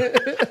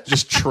lasagna,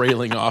 just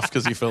trailing off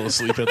because he fell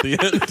asleep at the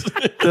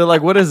end. They're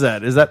like, "What is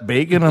that? Is that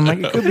bacon?" I'm like,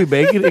 "It could be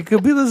bacon. It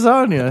could be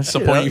lasagna." At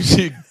some point, you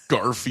see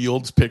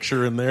Garfield's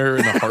picture in there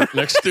and a heart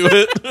next to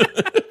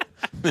it.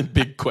 And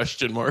big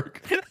question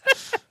mark.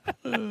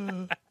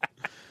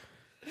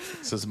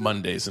 It says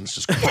Mondays and it's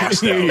just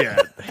crossed out. Yeah,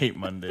 I hate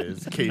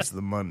Mondays. Case of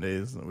the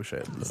Mondays. I wish I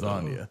had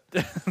lasagna.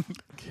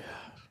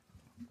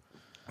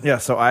 Yeah,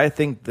 so I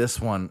think this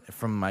one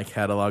from my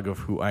catalog of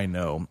who I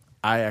know,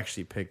 I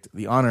actually picked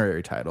the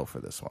honorary title for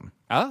this one.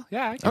 Oh,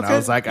 yeah. And I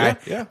was like,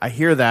 yeah. I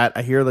hear that.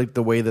 I hear like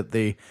the way that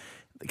they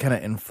kind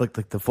of inflict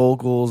like the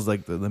vocals,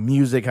 like the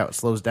music, how it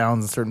slows down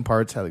in certain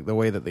parts, how like the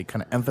way that they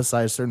kind of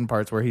emphasize certain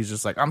parts where he's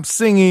just like, I'm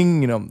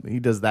singing, he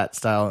does that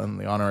style in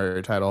the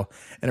honorary title.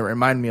 And it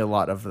reminded me a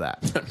lot of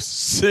that. I'm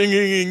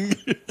singing.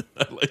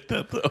 I like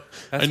that though.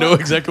 That's I know why-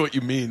 exactly what you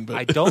mean, but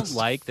I don't it's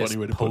like a this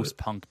funny way to put it.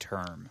 post-punk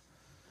term.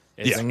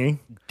 It's Yeah. Singing?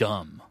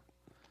 dumb.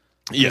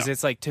 Yeah. Because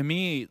it's like, to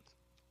me,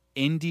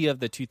 indie of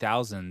the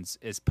 2000s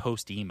is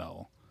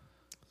post-emo.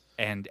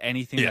 And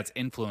anything Yeah. that's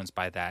influenced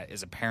by that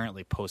is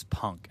apparently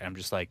post-punk. And I'm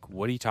just like,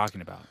 what are you talking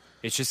about?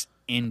 It's just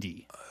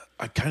indie.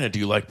 I kind of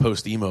do like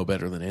post emo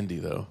better than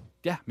indie though.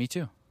 Yeah, me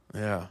too.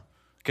 Yeah.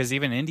 Because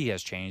even indie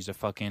has changed to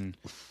fucking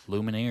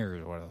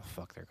Lumineers or whatever the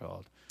fuck they're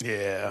called.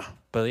 Yeah.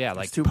 But yeah,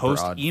 like too broad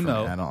for me.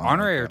 post-emo, I don't like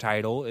honorary that.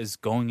 title is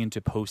going into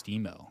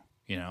post-emo,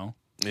 Yeah.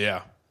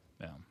 Yeah.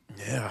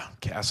 Yeah.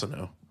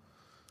 Casino.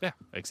 Yeah,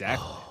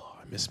 exactly. Oh,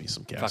 I miss me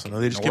some Casino. Fucking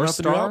They just came North out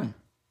the new Star? album.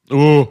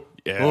 Oh.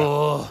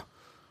 Yeah.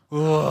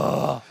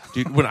 Oh,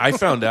 Dude, when I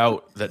found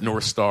out that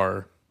North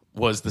Star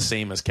was the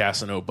same as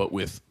Casino but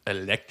with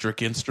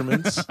electric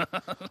instruments,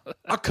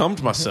 I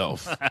cummed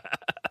myself.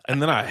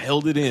 and then I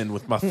held it in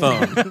with my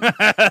thumb.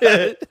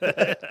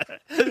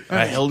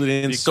 I held it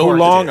in so corked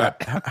long. it.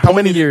 How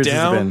many pointed it years has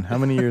down. it been? How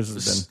many years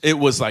has it been? It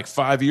was like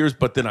 5 years,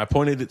 but then I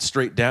pointed it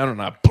straight down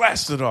and I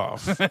blasted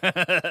off.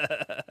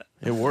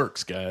 It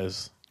works,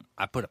 guys.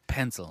 I put a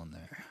pencil in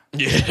there.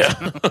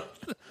 Yeah.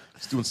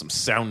 Just doing some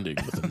sounding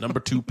with a number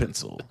 2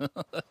 pencil.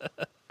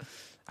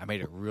 I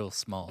made it real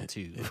small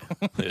too.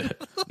 Yeah.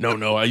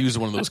 No, I used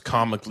one of those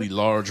comically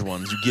large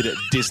ones you get at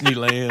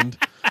Disneyland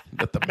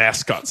that the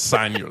mascots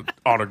sign your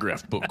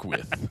autograph book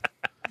with.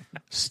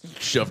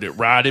 Shoved it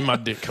right in my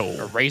dick hole.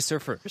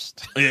 Eraser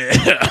first.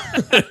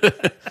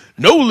 Yeah.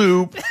 No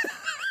lube.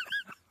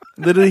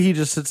 Literally, he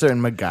just sits there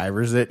and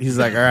MacGyvers it. He's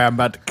like, all right, I'm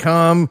about to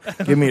come.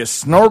 Give me a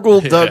snorkel,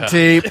 duct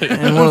tape,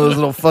 and one of those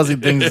little fuzzy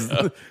things.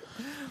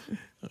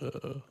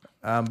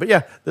 But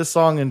yeah, this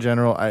song in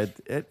general, I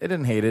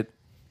didn't hate it.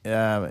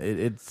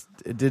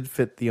 It did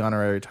fit the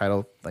honorary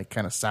title, like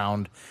kind of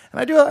sound, and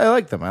I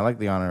like them. I like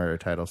the honorary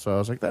title, so I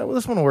was like,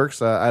 this one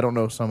works. I don't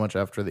know so much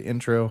after the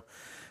intro,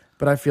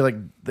 but I feel like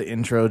the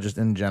intro, just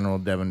in general,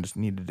 Devin just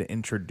needed to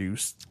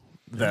introduce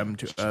them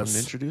to us.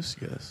 Introduce,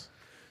 yes.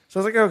 So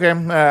I was like, okay,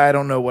 I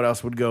don't know what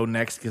else would go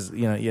next because,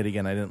 yet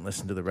again, I didn't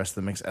listen to the rest of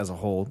the mix as a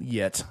whole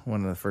yet.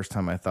 One of the first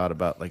time I thought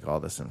about like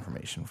all this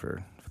information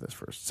for this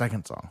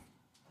second song.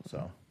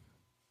 So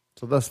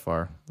thus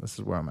far, this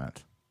is where I'm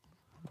at.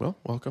 Well,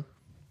 welcome.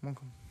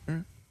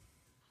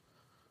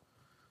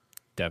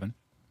 Devin.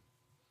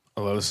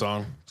 I love the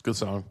song. It's a good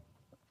song.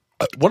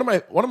 One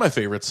of my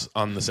favorites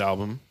on this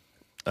album.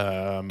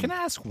 Can I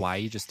ask why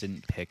you just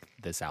didn't pick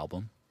this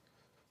album?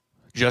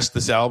 Just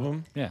this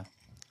album. Yeah.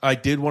 I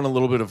did want a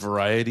little bit of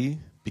variety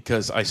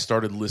because I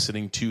started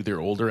listening to their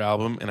older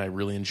album and I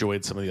really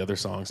enjoyed some of the other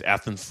songs.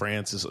 Athens,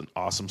 France is an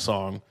awesome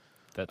song.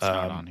 That's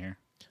not on here.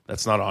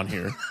 That's not on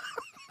here.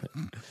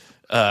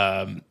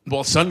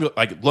 Well,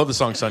 I love the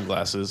song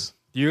Sunglasses.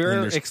 And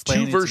You're there's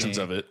explaining two to versions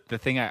me of it. the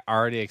thing I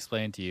already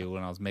explained to you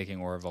when I was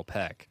making Orville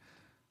Peck.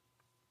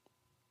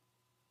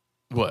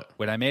 What?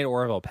 When I made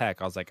Orville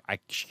Peck, I was like, I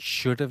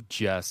should have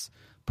just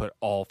put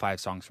all 5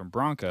 songs from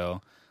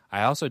Bronco.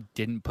 I also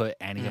didn't put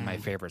any of my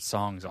favorite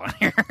songs on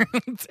here.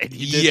 And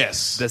you did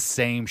Yes. the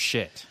same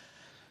shit.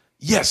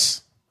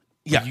 Yes.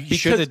 Yeah. You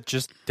should have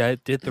just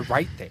did the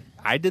right thing.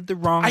 I did the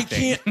wrong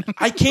thing.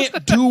 I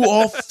can't do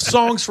all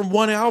songs from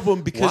one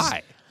album because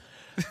Why?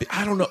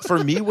 I don't know.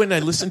 For me, when I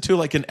listen to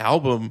like an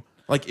album,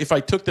 like if I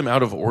took them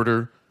out of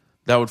order,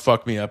 that would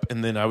fuck me up.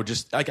 And then I would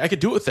just, I could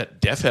do it with that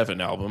Deaf Heaven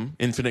album,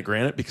 Infinite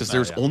Granite, because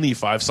there's only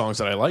 5 songs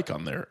that I like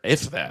on there,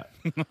 if that,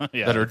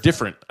 that are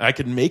different. I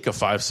could make a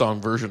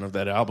 5-song version of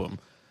that album.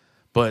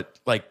 But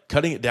like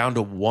cutting it down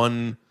to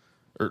 1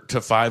 or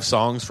to 5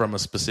 songs from a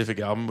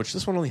specific album, which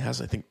this one only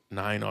has, I think,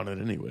 9 on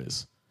it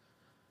anyways.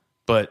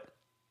 But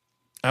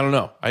I don't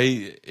know.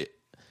 I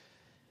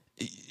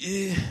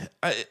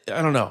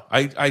don't know.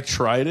 I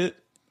tried it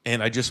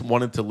and I just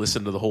wanted to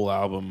listen to the whole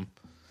album.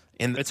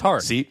 And it's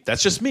hard. See,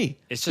 that's just me.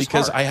 It's just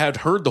because hard. I had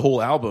heard the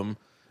whole album,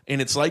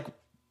 and it's like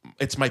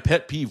it's my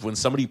pet peeve when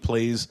somebody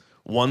plays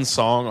one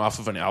song off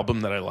of an album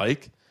that I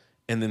like,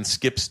 and then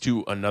skips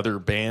to another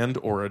band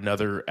or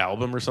another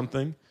album or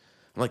something.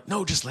 I'm like,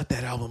 no, just let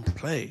that album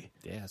play.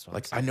 Yeah, that's what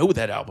Like I know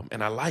that album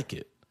and I like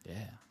it.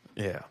 Yeah.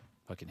 Yeah.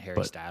 Fucking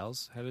Harry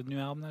Styles had a new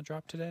album that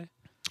dropped today.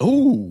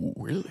 Oh,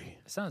 really?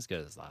 It's not as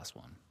good as the last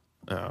one.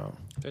 Oh,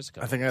 There's a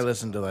couple. I think I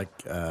listened to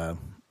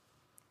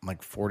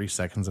like 40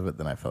 seconds of it,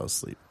 then I fell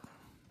asleep.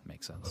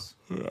 Makes sense.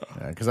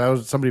 Yeah,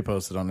 because somebody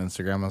posted on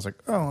Instagram. I was like,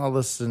 oh, I'll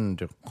listen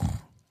to.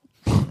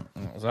 And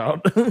it was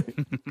out.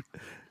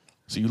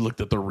 so you looked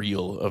at the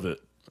reel of it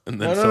and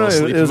then No, fell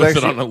asleep and left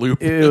it on a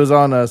loop. It was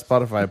on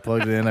Spotify. I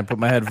plugged it in. I put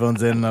my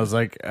headphones in, and I was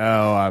like,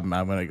 oh, I'm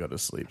gonna go to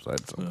sleep. So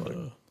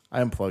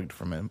I unplugged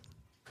from it.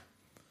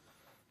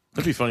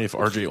 That'd be funny if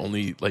RJ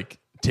only like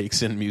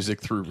takes in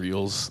music through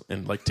reels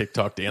and like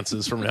TikTok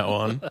dances from now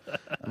on.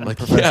 I'm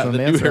like, yeah, the new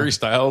dancer. Harry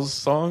Styles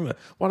song,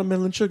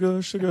 Watermelon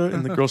Sugar, Sugar,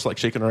 and the girl's like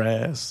shaking her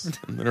ass,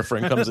 and then her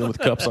friend comes in with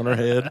cups on her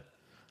head.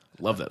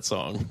 Love that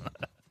song.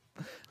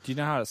 Do you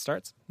know how it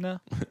starts? No.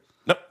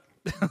 Nope.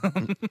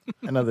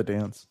 Another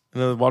dance.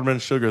 And then Watermelon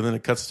Sugar, then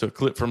it cuts to a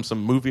clip from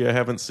some movie I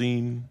haven't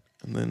seen,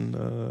 and then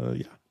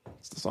yeah,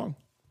 it's the song.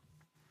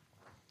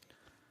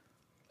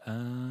 All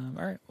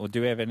right. Well,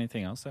 do we have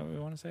anything else that we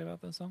want to say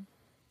about this song?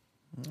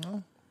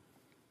 No.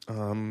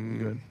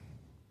 Good.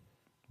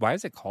 Why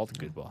is it called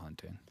Good Will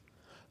Hunting?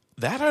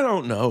 That I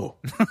don't know.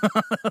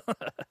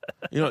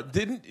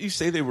 Didn't you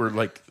say they were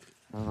like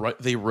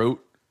they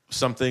wrote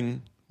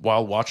something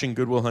while watching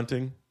Good Will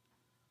Hunting?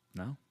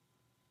 No.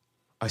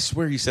 I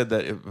swear you said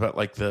that about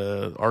like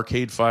the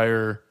Arcade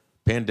Fire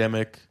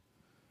pandemic.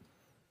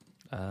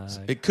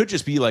 It could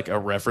just be like a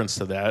reference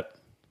to that.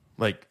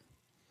 Like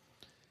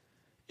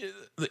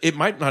it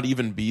might not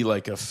even be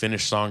like a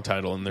finished song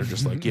title, and they're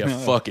just like, yeah,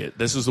 fuck it.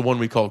 This is the one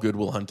we call Good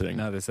Will Hunting.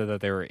 No, they said that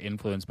they were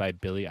influenced by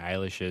Billie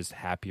Eilish's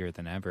Happier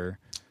Than Ever.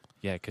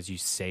 Yeah, because you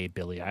say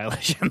Billie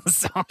Eilish in the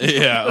song.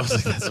 Yeah, I was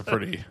like, that's a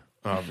pretty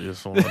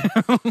obvious one.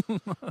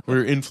 We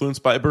were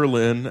influenced by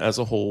Berlin as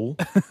a whole.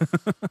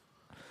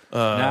 No,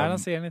 I don't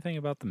see anything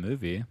about the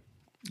movie.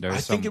 There's I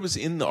think it was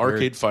in the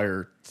Arcade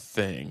Fire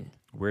thing.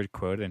 weird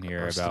quote in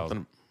here Or about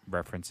something.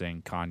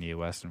 referencing Kanye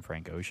West and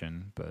Frank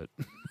Ocean, but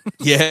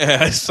Yeah,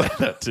 I saw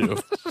that too.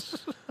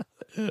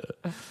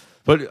 Yeah.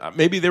 But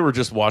maybe they were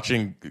just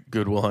watching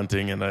Good Will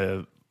Hunting and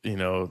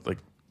like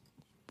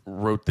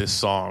wrote this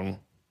song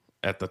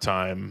at the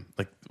time,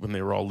 like when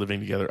they were all living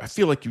together. I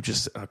feel like you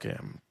just okay.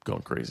 I'm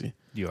going crazy.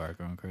 you are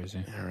going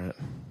crazy. All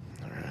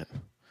right.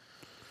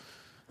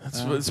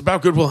 That's what it's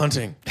about. Good Will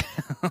Hunting.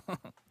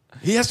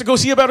 He has to go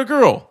see about a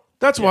girl.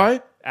 That's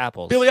why.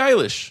 Apples. Billie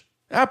Eilish.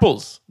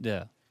 Apples.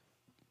 Yeah.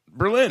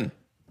 Berlin.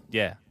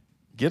 Yeah.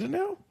 Get it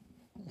now?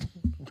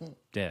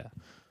 Yeah.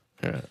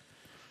 Yeah.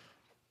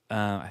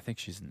 I think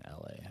she's in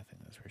LA. I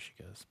think that's where she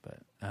goes. But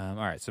all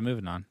right, so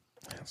moving on.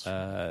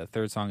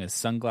 Third song is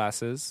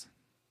Sunglasses,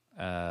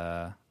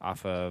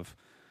 off of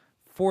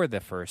For the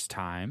First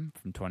Time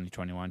from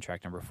 2021,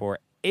 track number 4.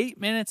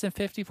 8 minutes and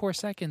 54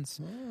 seconds.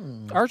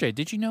 RJ,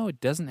 did you know it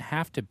doesn't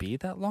have to be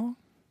that long?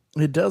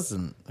 It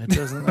doesn't. It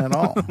doesn't at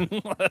all.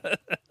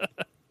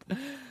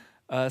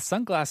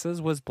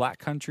 Sunglasses was Black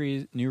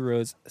Country New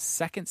Road's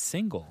second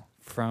single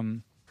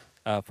from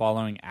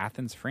following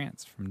Athens,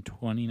 France from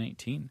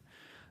 2019.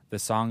 The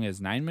song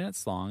is 9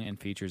 minutes long and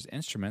features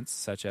instruments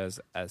such as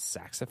a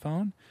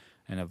saxophone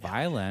and a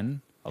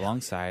violin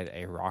alongside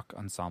a rock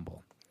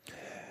ensemble.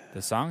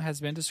 The song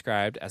has been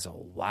described as a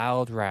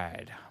wild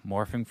ride,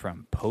 morphing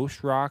from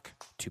post-rock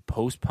to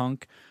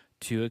post-punk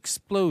to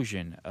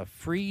explosion of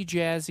free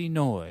jazzy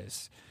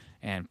noise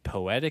and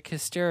poetic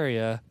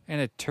hysteria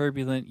and a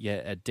turbulent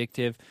yet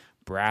addictive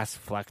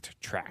brass-flecked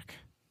track.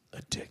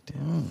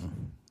 Addictive.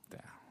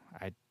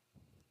 I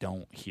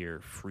don't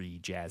hear free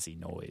jazzy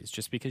noise.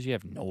 Just because you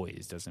have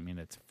noise doesn't mean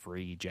it's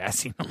free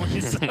jazzy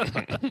noise.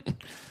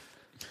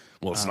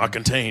 Well, it's not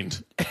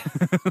contained.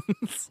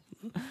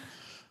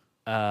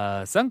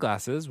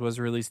 Sunglasses was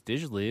released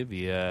digitally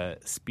via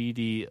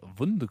Speedy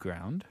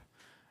Wunderground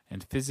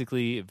and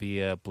physically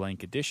via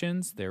Blank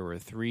Editions. There were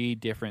 3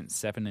 different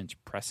 7-inch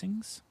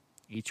pressings,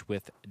 each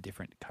with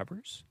different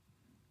covers.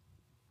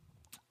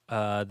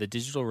 The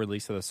digital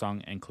release of the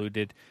song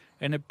included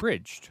an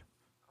abridged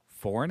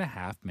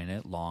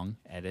 4.5-minute long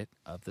edit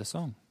of the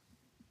song.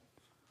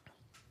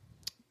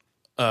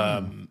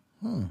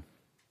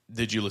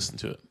 Did you listen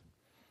to it?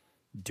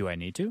 Do I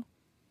need to?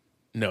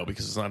 No,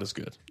 because it's not as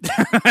good.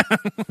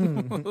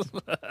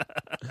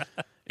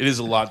 It is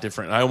a lot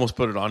different. I almost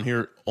put it on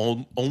here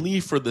only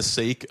for the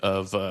sake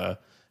of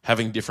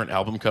having different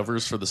album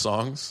covers for the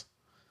songs.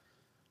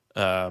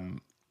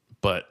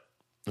 But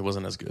it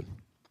wasn't as good.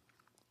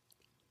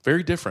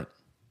 Very different.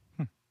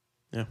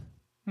 Yeah.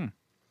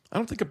 I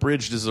don't think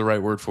abridged is the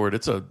right word for it.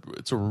 It's a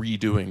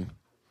redoing.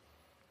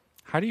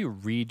 How do you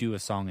redo a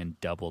song in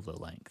double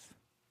the length?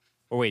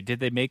 Or wait, did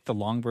they make the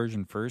long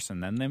version first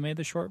and then they made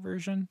the short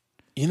version?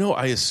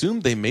 I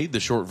assumed they made the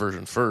short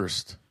version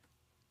first,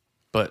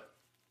 but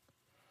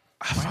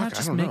Why not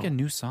just make a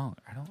new song?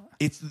 I don't.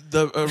 It's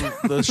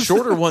the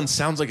shorter one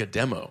sounds like a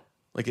demo.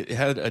 Like it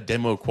had a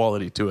demo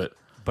quality to it.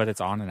 But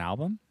it's on an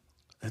album.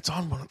 It's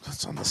on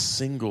the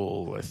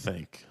single, I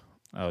think.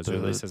 Oh, it's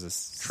released as a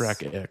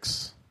track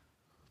X.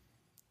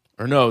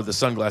 Or no, the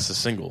Sunglasses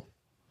single.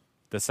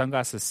 The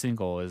Sunglasses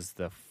single is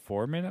the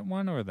 4-minute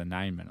one or the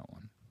 9-minute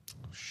one?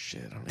 Oh,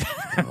 shit, I don't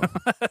even know.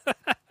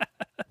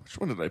 Which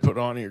one did I put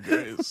on here,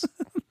 guys?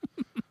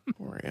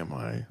 Where am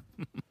I?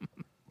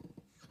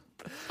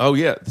 Oh,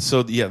 yeah.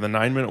 So, the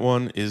 9-minute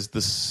one is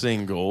the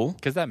single.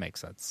 Because that makes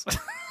sense.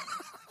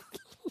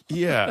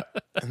 Yeah.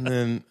 And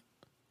then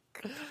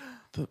I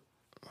don't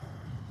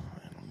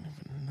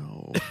even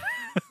know.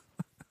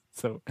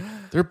 So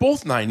they're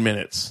both 9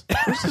 minutes.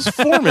 Where's this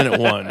 4-minute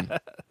one?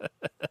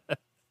 What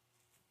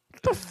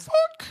the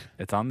fuck?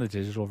 it's on the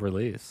digital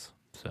release.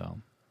 So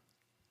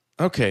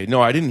Okay,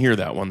 no, I didn't hear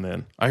that one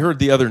then. I heard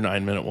the other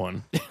 9-minute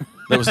one.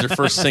 That was their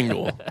first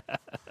single.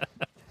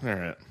 All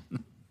right.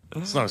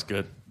 It's not as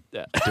good.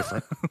 Yeah.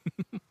 Different.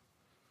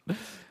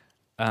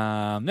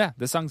 Yeah,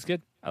 this song's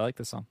good. I like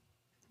this song.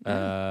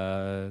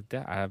 Yeah,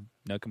 I have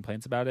no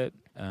complaints about it.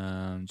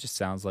 Just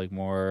sounds like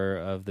more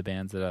of the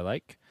bands that I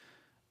like.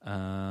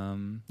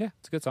 Yeah,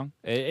 it's a good song.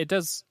 It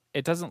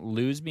doesn't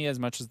lose me as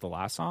much as the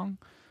last song,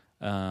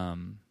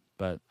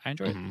 but I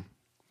enjoy it.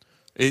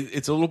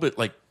 It's a little bit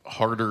like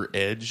harder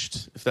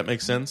edged, if that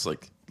makes sense.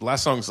 Like the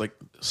last song's like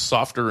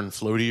softer and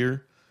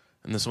floatier,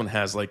 and this one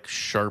has like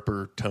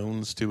sharper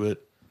tones to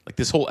it. Like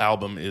this whole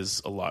album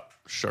is a lot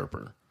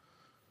sharper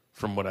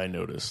from what I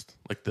noticed.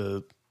 Like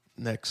the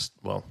next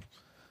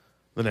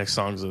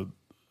songs are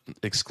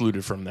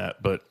excluded from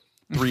that, but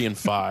 3 and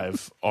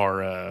 5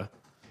 are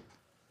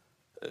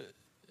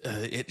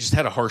it just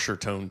had a harsher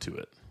tone to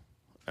it,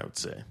 I would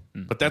say.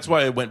 But that's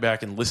why I went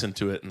back and listened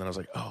to it, and then I was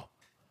like, oh,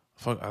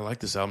 fuck, I like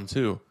this album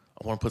too.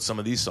 I want to put some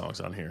of these songs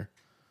on here.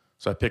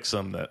 So I picked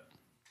some that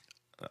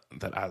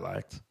I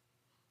liked,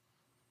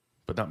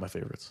 but not my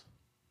favorites,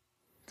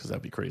 because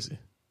that'd be crazy.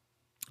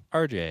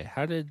 RJ,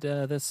 how did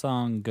this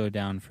song go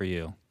down for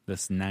you?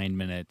 This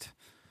 9-minute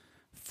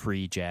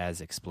free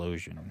jazz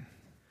explosion.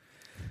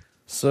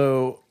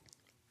 So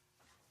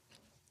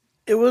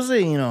It was a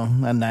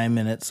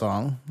 9-minute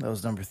song. That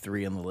was number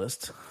 3 on the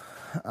list.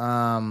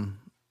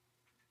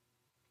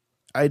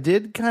 I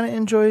did kind of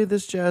enjoy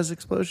this jazz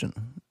explosion.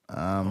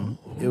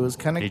 It was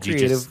kind of Did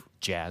creative. you just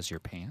jazz your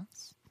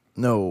pants?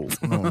 No.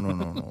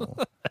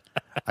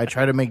 I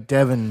try to make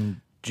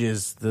Devin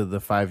jizz the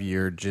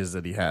 5-year jizz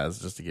that he has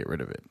just to get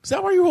rid of it. Is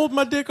that why you hold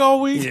my dick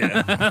all week?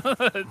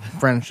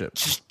 Friendship.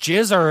 Just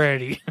jizz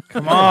already.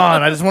 Come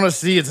on, I just want to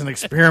see it's an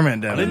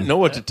experiment, I Devin. didn't know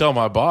what to tell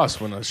my boss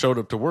when I showed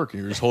up to work.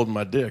 He was holding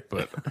my dick,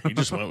 but he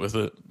just went with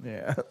it.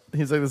 Yeah,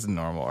 he's like, this is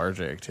normal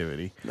RJ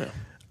activity. Yeah.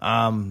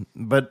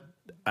 But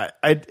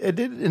I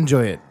did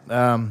enjoy it.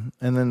 And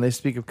then they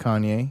speak of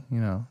Kanye.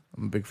 I'm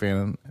a big fan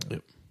of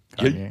Yep.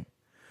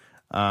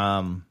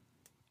 Kanye.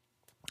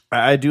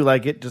 I do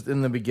like it just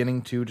in the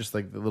beginning too, just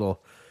like the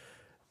little.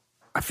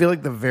 I feel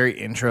like the very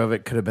intro of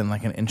it could have been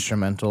like an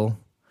instrumental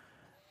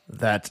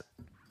that,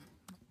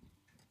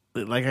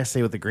 like I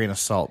say with a grain of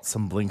salt,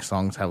 some Blink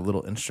songs have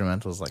little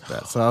instrumentals like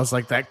that. So I was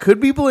like, that could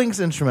be Blink's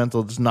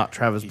instrumental, just not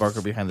Travis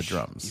Barker behind the He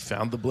drums.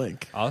 found the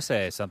blink. I'll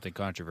say something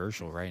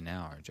controversial right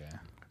now, RJ.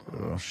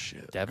 Oh,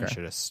 shit. Devin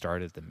should have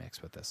started the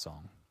mix with this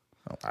song.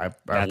 I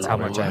That's how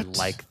much I What?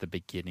 like the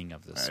beginning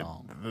of the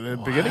song. The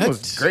beginning was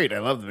What? great. I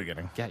love the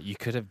beginning. Yeah, you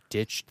could have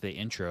ditched the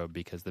intro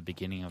because the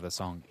beginning of the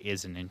song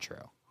is an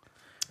intro.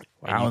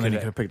 Wow, and then you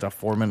could have picked a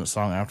 4-minute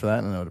song after that,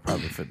 and it would have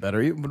probably fit better.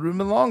 It would have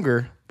been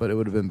longer, but it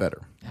would have been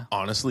better.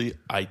 Honestly,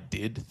 I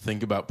did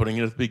think about putting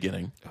it at the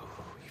beginning, Oh,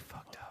 you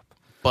fucked up.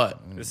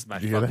 but This is my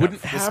you hear fuck that?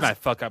 up. This is my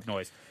fuck up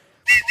noise.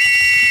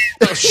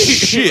 oh,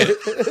 shit.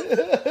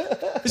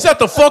 Is that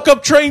the fuck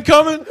up train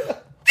coming?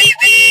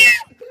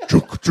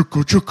 Chugga,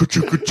 chugga, chugga,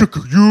 chugga,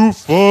 chugga, you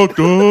fucked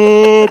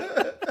up.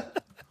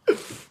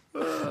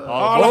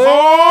 All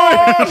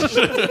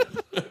aboard.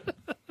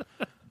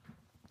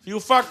 You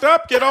fucked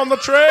up. Get on the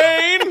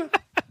train.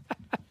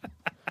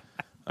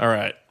 All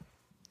right.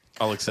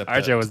 I'll accept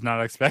that. RJ was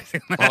not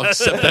expecting that. I'll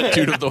accept that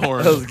toot of the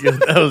horn. That was good.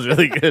 That was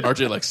really good.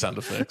 RJ likes sound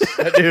effects.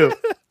 I do.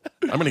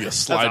 I'm going to get a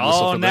slide That's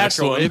whistle all for the next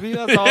natural, one. baby.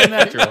 That's all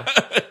natural.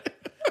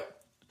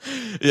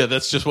 Yeah,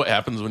 that's just what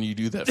happens when you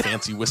do that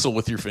fancy whistle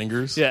with your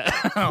fingers. Yeah.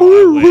 Oh,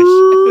 I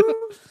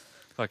wish.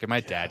 Fucking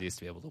my dad used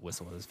to be able to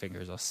whistle with his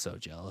fingers. I was so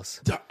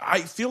jealous.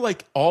 I feel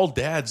like all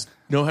dads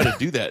know how to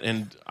do that,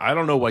 and I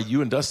don't know why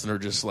you and Dustin are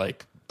just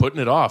like putting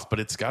it off,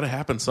 but it's got to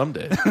happen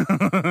someday.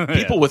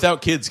 People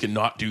without kids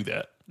cannot do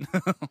that.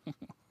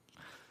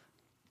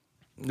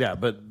 Yeah,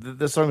 but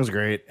this song was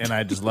great, and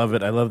I just love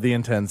it. I love the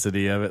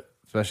intensity of it,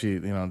 especially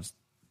just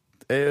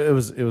it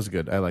was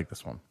good. I like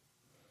this one.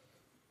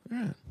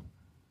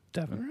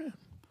 Devin.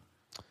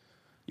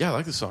 Yeah, I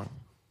like the song.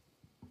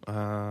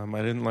 I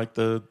didn't like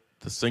the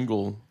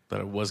single that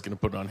I was going to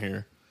put on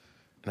here.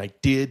 And I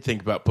did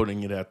think about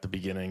putting it at the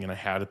beginning, and I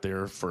had it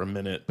there for a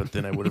minute, but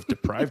then I would have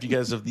deprived you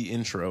guys of the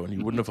intro, and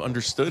you wouldn't have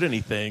understood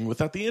anything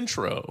without the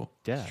intro.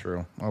 Yeah.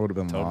 True. I would have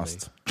been Totally.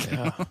 lost.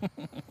 Yeah.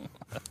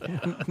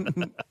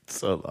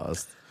 So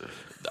lost.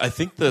 I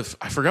think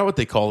I forgot what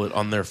they call it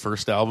on their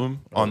first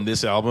album. On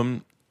this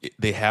album,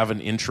 they have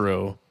an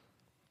intro.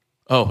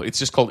 Oh, it's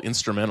just called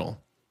instrumental.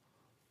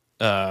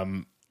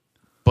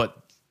 But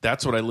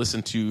that's what I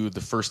listened to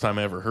the first time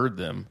I ever heard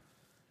them.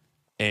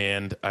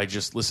 And I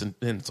just listened,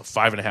 and it's a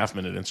 5.5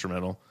 minute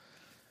instrumental.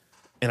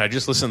 And I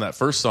just listened to that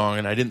first song,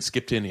 and I didn't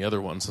skip to any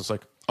other ones. So it's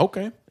like,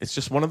 okay, it's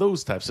just one of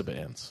those types of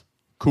bands.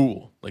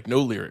 Cool. Like,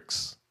 no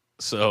lyrics.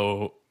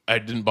 So I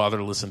didn't bother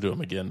to listen to them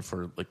again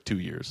for like 2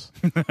 years.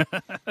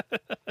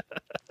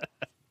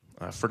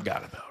 I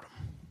forgot about them.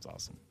 It's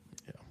awesome.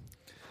 Yeah.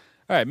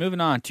 All right,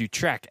 moving on to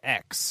track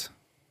X,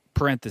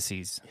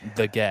 parentheses,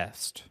 The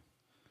Guest.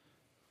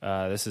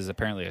 This is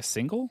apparently a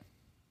single.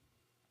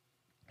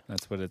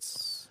 That's what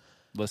it's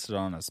listed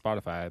on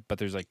Spotify, but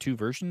there's like 2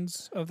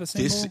 versions of the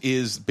single. This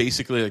is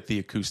basically like the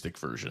acoustic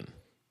version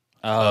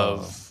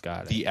of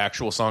got it. the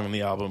actual song on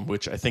the album,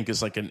 which I think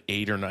is like an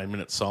 8 or 9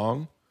 minute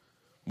song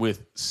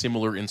with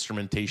similar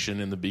instrumentation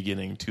in the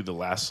beginning to the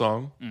last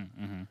song.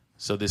 Mm-hmm.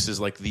 So this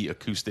is like the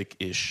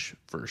acoustic-ish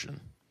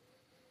version.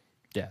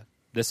 Yeah,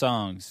 this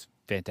song's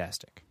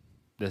fantastic.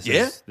 This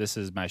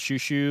is my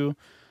shoo.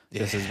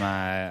 This is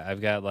my.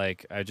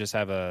 I just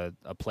have a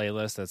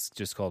playlist that's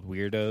just called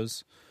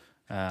Weirdos,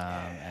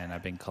 and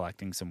I've been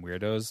collecting some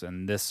weirdos,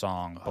 and this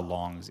song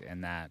belongs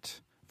in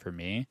that for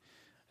me.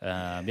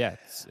 Yeah,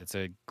 it's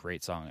a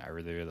great song. I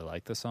really really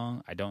like the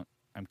song.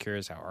 I'm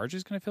curious how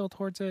RJ's going to feel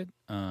towards it.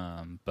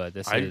 But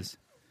this is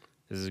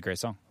a great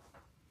song.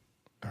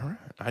 All right.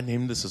 I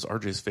named this as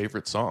RJ's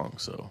favorite song,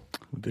 so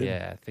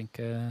Yeah, I think.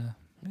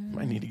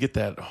 might need to get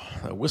that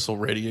whistle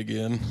ready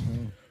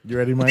again. You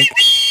ready, Mike?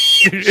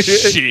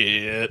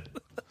 Shit.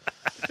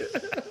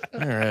 All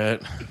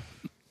right.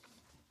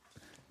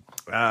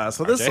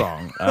 So this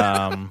song,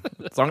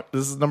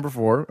 this is number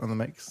 4 on the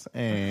mix,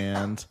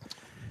 and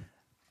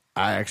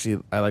I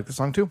like the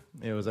song too.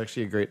 It was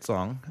actually a great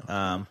song.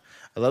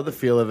 I love the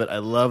feel of it. I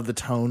love the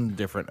tone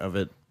different of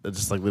it. It's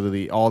just like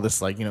literally all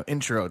this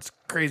intro. It's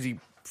crazy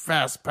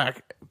fast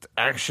pack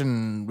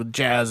action with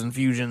jazz and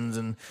fusions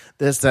and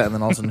this, that, and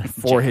then all of a sudden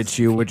 4 hits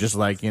you with just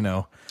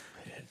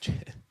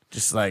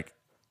just like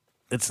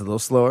it's a little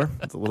slower.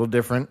 It's a little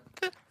different.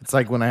 It's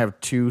like when I have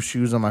two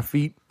shoes on my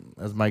feet,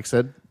 as Mike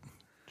said.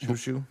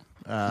 Shoo.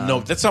 No,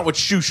 that's not what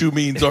shoo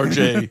means,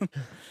 RJ.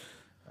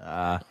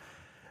 But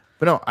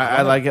no,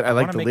 I like it. I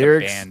like wanna the make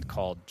lyrics. A band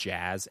called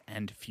Jazz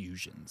and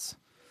Fusions.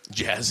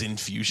 Jazz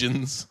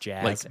infusions.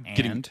 Jazz like and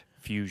getting,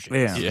 Fusions.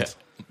 Yeah. yeah.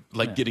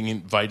 Like getting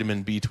in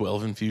vitamin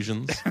B12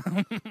 infusions.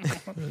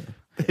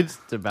 It's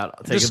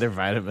about taking their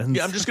vitamins.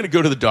 Yeah, I'm just going to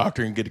go to the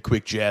doctor and get a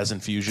quick jazz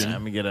infusion.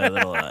 Let me get a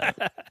little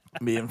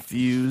be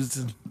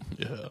infused.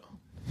 Yeah.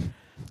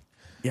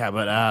 Yeah,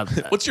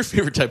 but What's your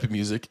favorite type of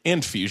music?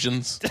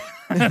 Infusions.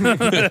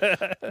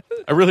 I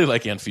really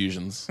like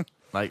infusions.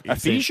 like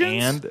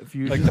Ephesians? and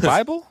fusions. Like the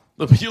Bible?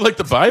 You like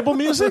the Bible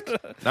music?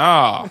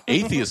 Nah,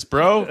 atheist,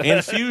 bro.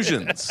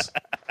 Infusions.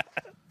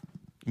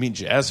 You mean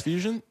jazz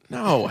fusion?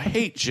 No, I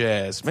hate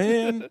jazz,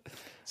 man.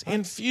 It's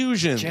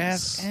infusions.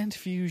 Jazz and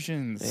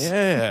Fusions.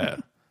 Yeah.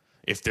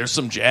 If there's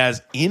some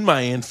jazz in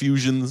my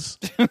infusions,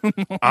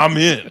 I'm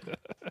in.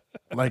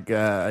 Like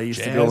I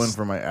used to go in Jazz.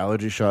 for my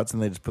allergy shots,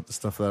 and they just put the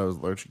stuff that I was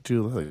allergic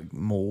to, like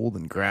mold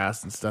and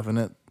grass and stuff in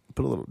it.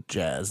 Put a little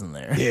jazz in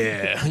there.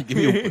 Yeah.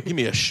 Give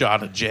me a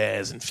shot of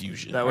jazz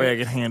infusion. That way I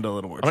can handle a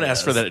little more. I'm going to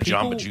ask for that at People-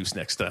 Jamba Juice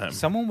next time.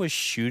 Someone was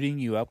shooting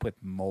you up with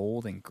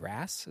mold and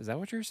grass? Is that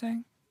what you're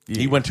saying?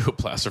 He went to a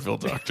Placerville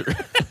doctor.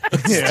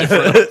 It's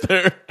different up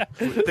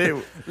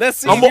there. Let's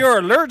see I'm if you're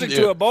allergic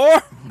to it, boy.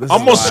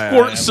 I'm going to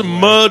squirt some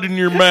mud in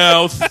your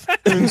mouth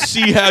and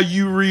see how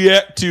you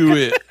react to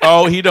it.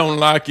 Oh, he don't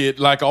like it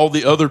like all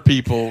the other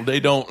people. They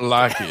don't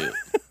like it.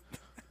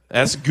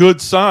 That's a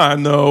good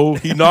sign, though.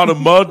 He's not a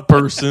mud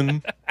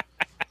person.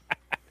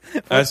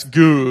 That's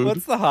good.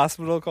 What's the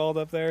hospital called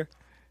up there?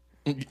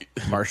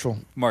 Marshall.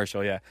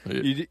 Marshall, yeah.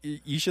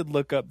 You should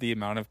look up the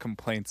amount of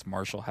complaints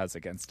Marshall has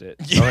against it.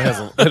 Oh, it has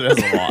a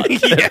lot.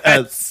 Yeah,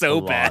 has it's so a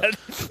lot. bad.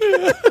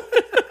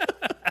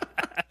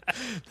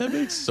 That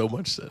makes so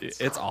much sense.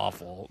 It's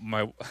awful.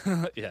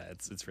 Yeah,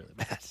 it's really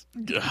bad.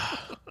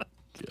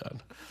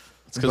 God.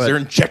 It's because they're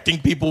injecting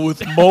people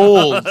with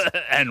mold.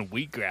 And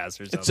wheatgrass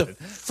or It's a something.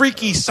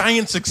 freaky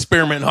science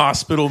experiment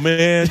hospital,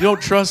 man. You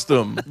don't trust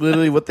them.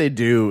 Literally, what they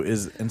do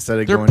is instead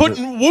of They're going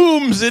putting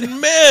wombs in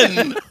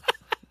men.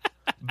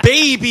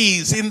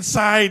 Babies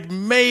inside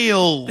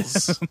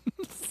males.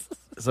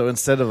 so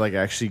instead of like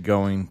actually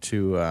going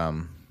to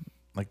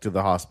like to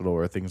the hospital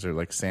where things are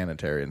like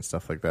sanitary and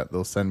stuff like that,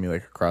 they'll send me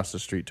like across the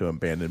street to an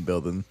abandoned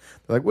building.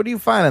 They're like, "What do you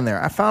find in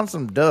there?" "I found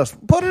some dust."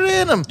 "Put it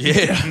in them."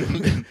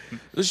 Yeah.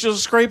 Let's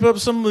just scrape up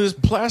some of this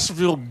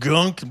Placerville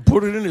gunk and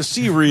put it in a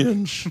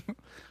syringe.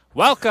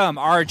 Welcome,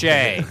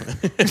 RJ.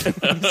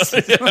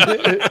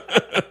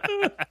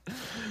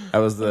 I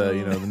was the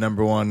the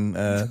number one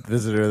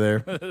visitor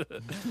there.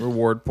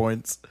 Reward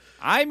points.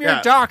 I'm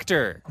your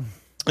doctor.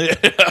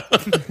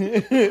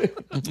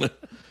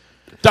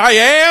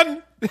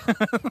 Diane!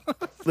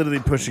 Literally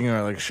pushing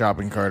our like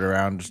shopping cart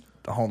around, just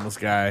a homeless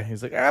guy.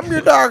 He's like, "I'm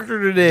your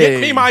doctor today."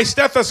 Get me my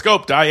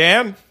stethoscope,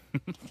 Diane.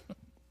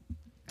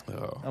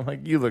 I'm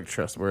like, "You look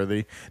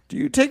trustworthy. Do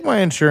you take my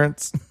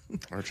insurance?"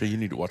 Archie, you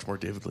need to watch more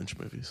David Lynch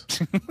movies.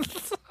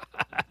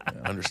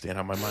 Understand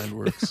how my mind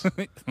works.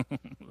 You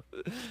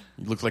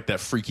look like that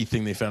freaky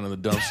thing they found in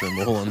the dumpster in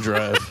Mulholland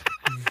Drive.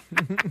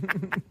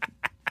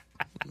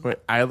 Wait,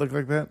 I look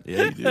like that?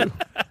 Yeah, you do.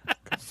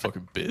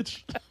 Fucking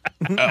bitch.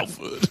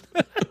 Alpha.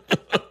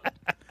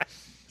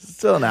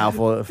 Still an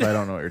alpha if I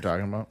don't know what you're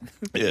talking about.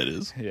 Yeah, it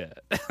is. Yeah.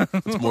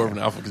 It's more of an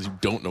alpha because you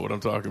don't know what I'm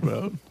talking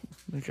about.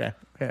 Okay,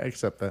 I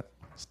accept that.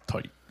 It's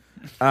tight.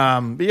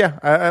 But yeah,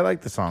 I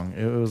like the song.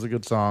 It was a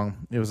good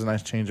song. It was a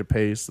nice change of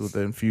pace with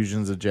the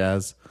infusions of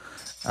jazz.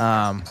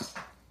 But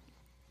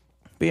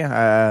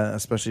yeah,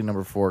 especially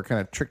number 4 kind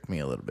of tricked me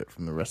a little bit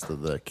from the rest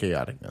of the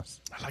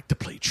chaoticness. I like to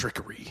play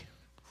trickery.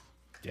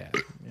 Yeah.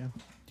 You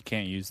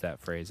can't use that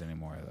phrase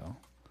anymore, though.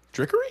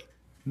 Trickery?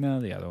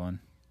 No, the other one.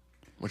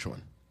 Which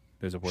one?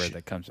 There's a word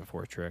that comes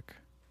before trick.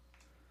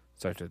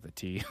 Starts with a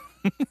T.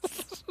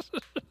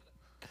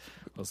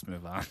 Let's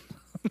move on.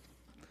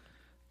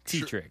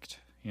 T-tricked,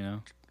 you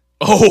know?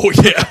 Oh,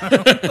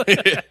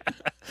 yeah.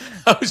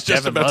 I was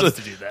just Devin about loves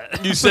to to do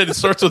that. You said it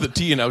starts with a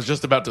T, and I was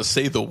just about to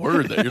say the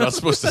word that you're not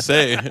supposed to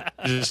say.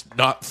 Just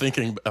not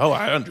thinking, oh,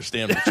 I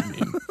understand what you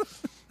mean.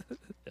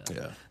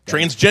 Yeah.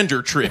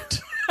 Transgender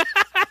tricked.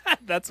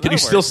 That's Can you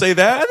still say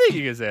that? I think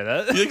you can say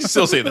that. You can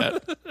still say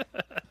that.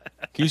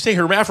 Can you say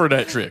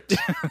hermaphrodite tricked?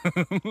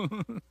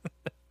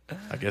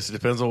 I guess it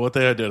depends on what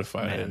they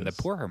identify Man, the as.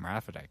 poor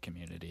hermaphrodite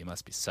community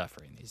must be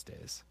suffering these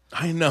days.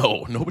 I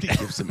know. Nobody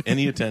gives them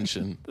any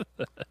attention.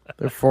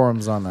 Their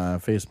forums on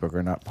Facebook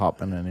are not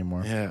popping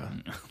anymore. Yeah.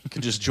 You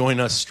can just join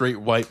us straight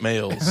white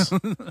males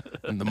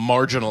and the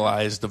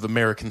marginalized of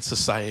American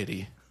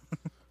society.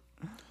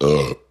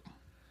 All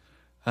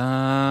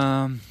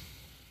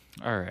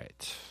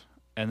right.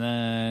 And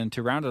then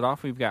to round it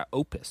off, we've got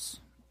Opus.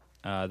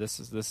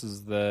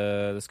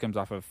 This comes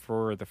off of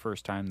For the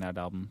First Time, that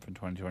album from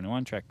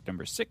 2021, track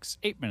number 6,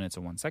 8 minutes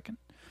and 1 second.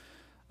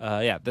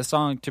 This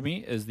song to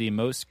me is the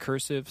most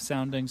cursive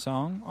sounding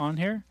song on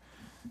here.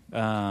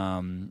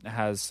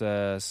 Has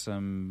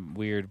some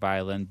weird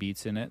violin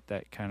beats in it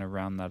that kind of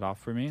round that off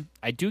for me.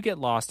 I do get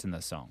lost in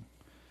the song.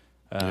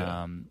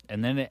 And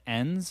then it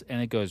ends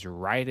and it goes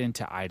right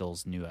into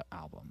Idol's new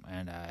album.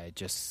 And I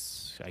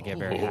get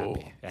very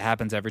happy. It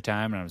happens every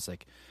time. And I was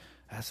like,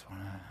 that's one.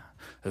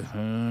 I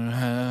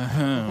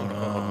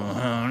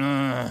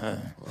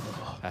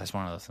just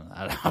want to listen to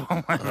that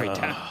album every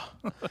time.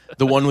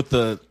 The one with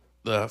the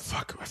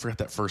fuck, I forgot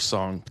that first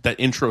song. That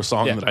intro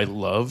song that I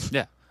love.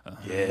 Yeah.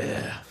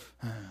 Yeah.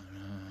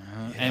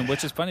 And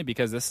which is funny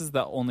because this is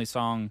the only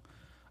song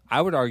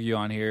I would argue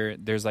on here.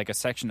 There's like a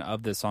section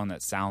of this song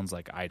that sounds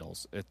like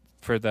Idols.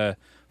 For the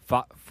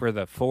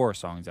 4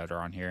 songs that are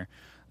on here,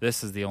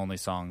 this is the only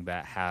song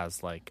that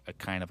has like a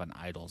kind of an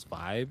Idols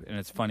vibe, and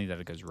it's funny that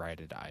it goes right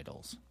into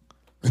Idols.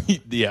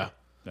 Yeah.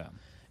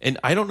 And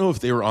I don't know if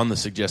they were on the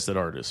suggested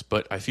artist,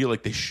 but I feel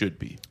like they should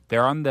be.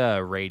 They're on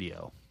the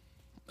radio.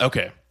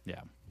 Okay.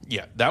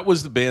 Yeah. That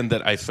was the band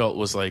that I felt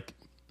was like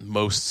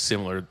most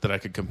similar that I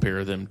could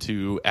compare them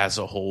to as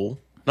a whole.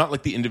 Not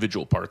like the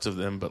individual parts of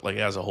them, but like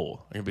as a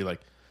whole. I could be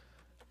like,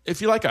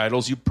 if you like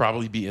Idols, you'd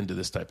probably be into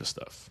this type of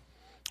stuff.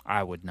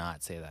 I would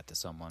not say that to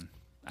someone.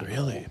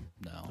 Really?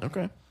 No.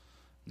 Okay.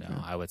 No,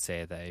 I would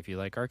say that if you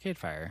like Arcade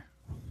Fire.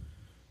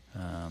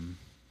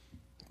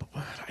 But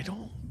what? I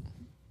don't.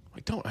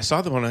 I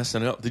saw them on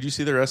SNL. Did you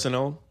see their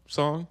SNL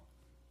song?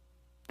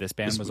 This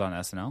band was on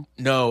SNL?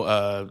 No,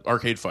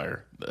 Arcade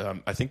Fire.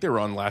 I think they were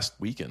on last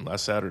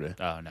Saturday.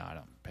 Oh, no, I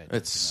don't pay attention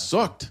It to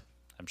sucked.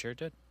 I'm sure it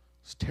did.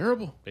 It's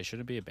terrible. They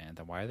shouldn't be a band.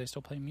 Then why are they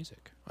still playing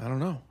music? I don't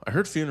know. I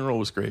heard Funeral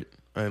was great.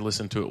 I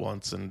listened to it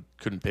once and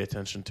couldn't pay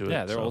attention to it.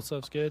 Yeah, their so old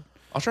stuff's good.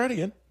 I'll try it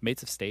again.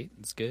 Mates of State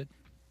is good.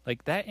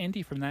 Like, that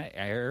indie from that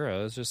era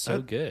is just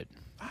so good.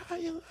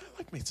 I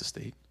like Mates of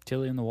State.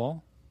 Tilly in the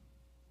Wall?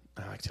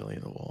 I like Tilly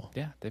in the Wall.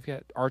 Yeah, they've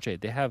got RJ.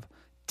 They have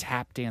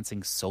tap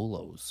dancing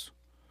solos.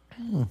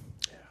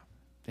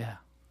 Yeah.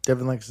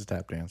 Devin likes his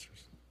tap dancers.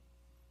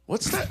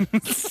 What's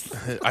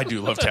that? I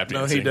do love tap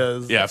dancing. he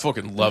does. Yeah, I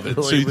fucking love it.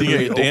 Like, So you think I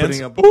literally can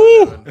dance? opening up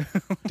Woo!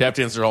 Tap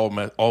dancers are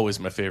always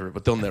my favorite,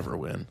 but they'll never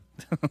win.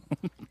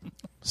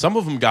 Some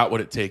of them got what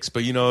it takes,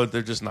 but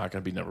they're just not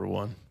going to be number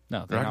one.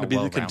 No, they're not going to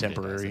be the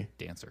contemporary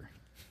dancer.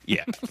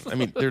 Yeah, I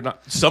mean they're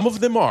not. Some of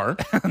them are.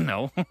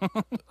 No.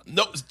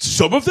 No,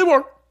 some of them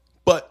are,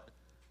 but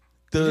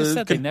You just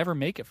said they never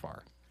make it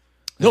far.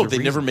 No, There's a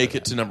they never reason make for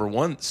it to number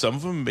one. Some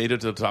of them made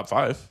it to the top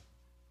 5.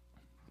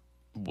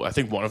 I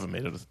think one of them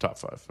made it to the top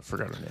 5. I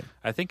forgot her name.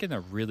 I think in the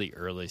really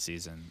early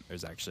season,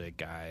 there's actually a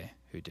guy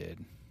who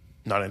did.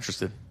 Not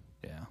interested.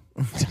 Yeah.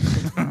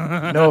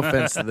 No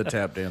offense to the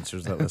tap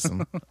dancers that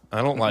listen.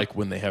 I don't like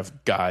when they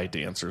have guy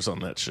dancers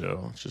on that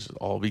show. It's just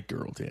all be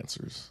girl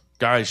dancers.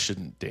 Guys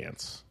shouldn't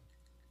dance.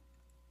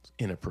 It's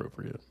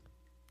inappropriate.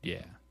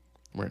 Yeah.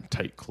 Wearing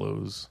tight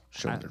clothes,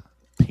 showing their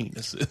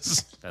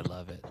penises. I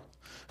love it.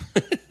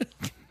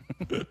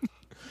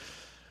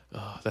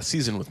 That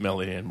season with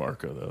Melanie and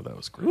Marco, though, that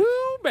was great. Woo,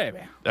 baby.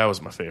 That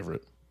was my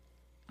favorite.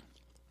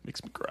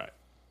 Makes me cry.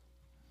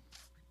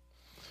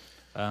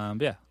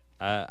 Yeah.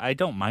 I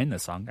don't mind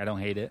this song. I don't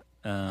hate it.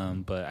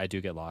 But I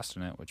do get lost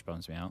in it, which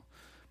bums me out.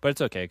 But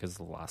it's okay because it's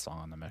the last song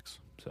on the mix.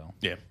 So,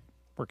 Yeah.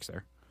 works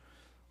there.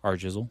 Our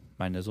jizzle,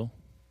 my nizzle,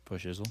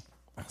 push jizzle,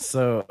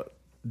 So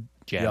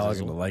jazz y'all are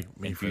jizzle, gonna like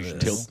me for infusion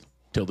this. jizzle.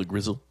 Tilda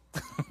Grizzle.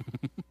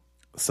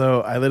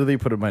 So I literally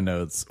put in my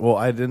notes. Well,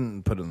 I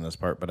didn't put it in this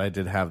part, but I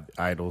did have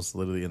Idols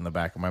literally in the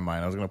back of my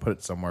mind. I was going to put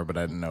it somewhere, but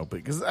I didn't know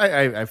because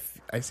I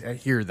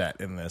hear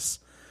that in this.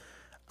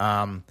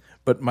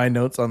 But my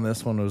notes on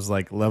this one was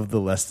like, love the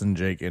Less Than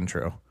Jake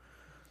intro.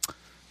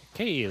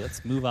 Okay,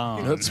 let's move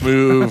on. Let's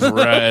move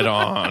right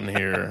on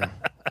here.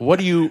 What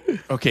do you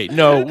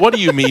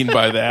mean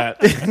by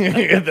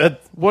that?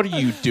 What are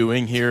you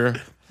doing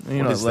here?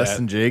 You know, is Less that?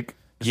 Than Jake.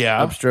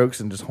 Yeah. Upstrokes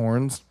and just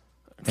horns.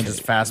 And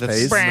just fast That's-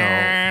 paced.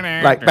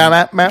 no. Like, It's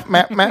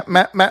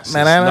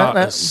not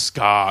a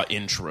ska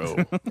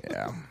intro.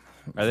 yeah.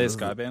 Are they a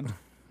ska band?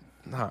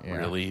 Not Yeah.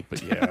 really,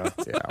 but yeah.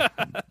 Yeah.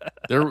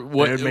 They're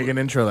what They'd make an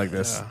intro like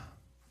this.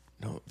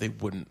 No, they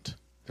wouldn't.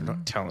 They're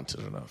not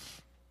talented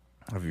enough.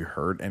 Have you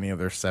heard any of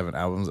their 7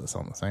 albums that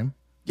sound the same?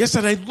 Yes,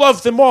 and I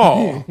love them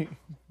all.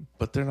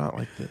 But they're not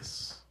like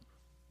this.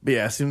 But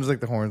yeah, as soon as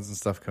like the horns and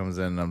stuff comes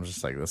in, I'm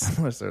just like, this.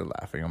 I start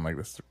laughing. I'm like,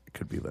 this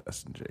could be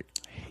Less Than Jake.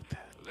 I hate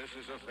that. This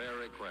is a fair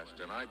request,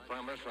 and I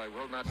promise I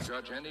will not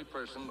judge any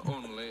person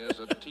only as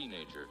a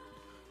teenager.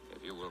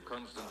 If you will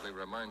constantly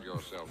remind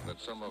yourself that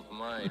some of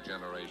my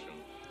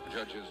generation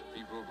judges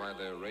people by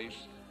their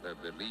race, their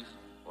belief,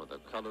 or the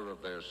color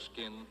of their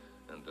skin,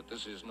 and that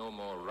this is no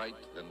more right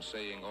than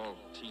saying all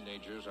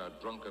teenagers are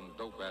drunken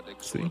dope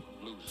addicts See? or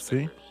blue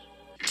See?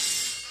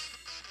 sniffers.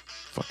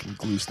 Fucking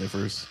glue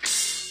sniffers.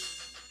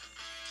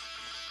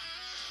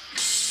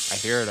 I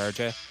hear it,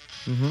 RJ.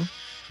 Mm-hmm.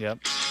 Yep.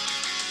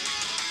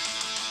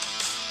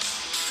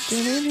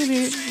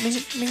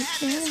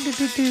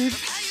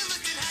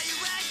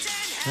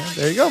 Yeah,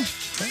 there you go.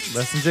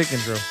 Less Than Jake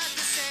intro.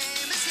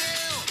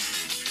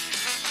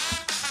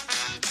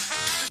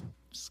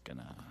 Just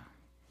gonna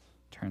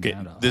turn Okay,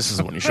 that off. this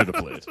is when you should have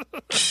played.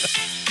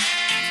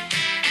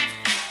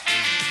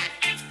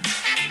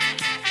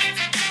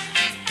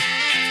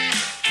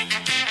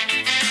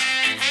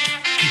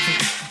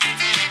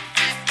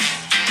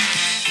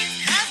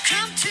 I've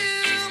come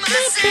to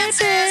my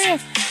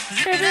senses,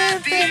 and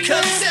I've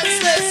become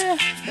senseless.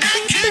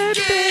 I could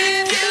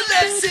give you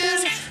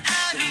lessons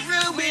how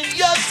to ruin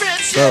your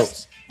So,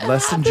 friendships.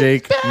 Less Than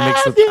Jake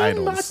mixed with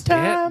Idols.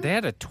 They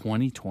had a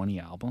 2020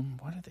 album.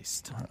 What are they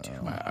still doing?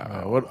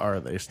 What are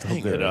they still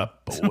Hang doing? it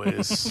up,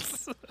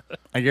 boys.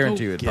 I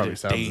guarantee you it Get probably a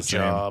sounds day the same.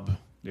 job.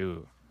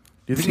 Ooh.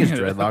 Do you think his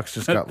dreadlocks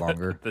just got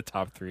longer? The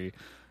top three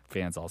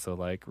fans also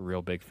like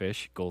Real Big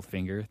Fish,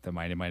 Goldfinger, The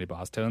Mighty Mighty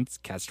Boss Tones,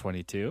 Catch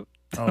 22.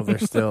 Oh, they're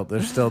still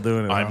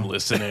doing it. I'm now.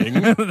 listening.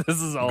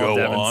 This is all Go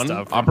Devin on.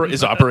 stuff.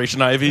 Is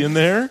Operation Ivy in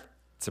there?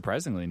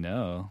 Surprisingly,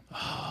 no.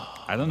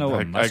 I don't know what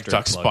I mustard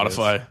talk plug is.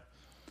 Spotify.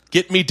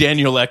 Get me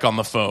Daniel Ek on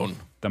the phone.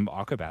 The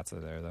Aquabats are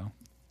there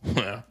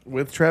though.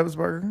 With Travis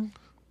Barker.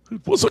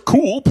 It was a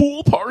cool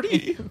pool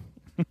party.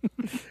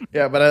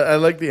 Yeah, but I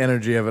like the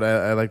energy of it.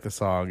 I like the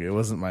song. It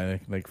wasn't my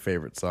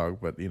favorite song,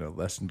 but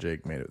Less Than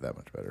Jake made it that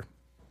much better.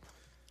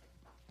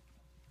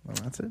 Well,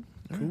 that's it.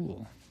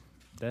 Cool.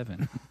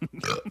 Devin.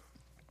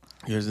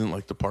 You guys didn't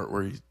like the part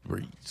where he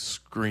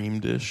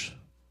screamed ish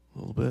a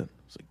little bit?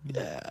 It's like,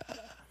 yeah,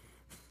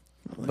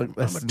 Like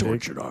Less I'm a Than Jake.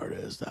 tortured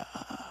artist.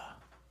 I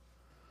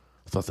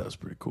thought that was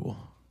pretty cool.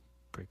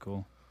 Pretty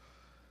cool.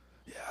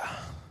 I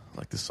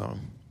like this song.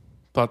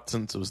 Thought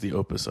since it was the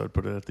opus, I'd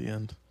put it at the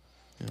end.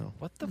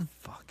 What the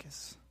fuck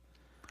is...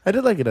 I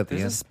did like it at the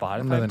There's a end.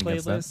 I'm Spotify nothing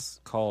against that.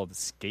 playlist called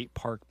Skate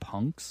Park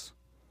Punks.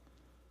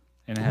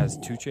 And it has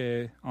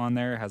Tucci on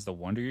there. It has the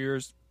Wonder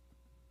Years.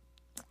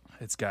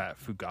 It's got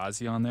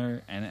Fugazi on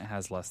there. And it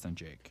has Less Than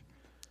Jake.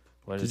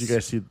 Did you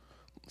guys see?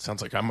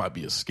 Sounds like I might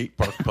be a skate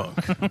park punk.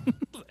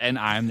 And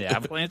I'm the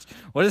Avalanche?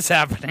 What is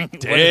happening?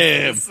 What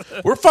Damn, is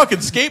this? we're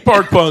fucking skate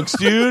park punks,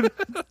 dude.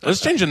 Let's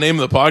change the name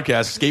of the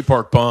podcast, Skate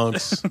Park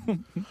Punks.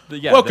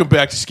 Yeah, Welcome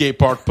back to Skate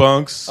Park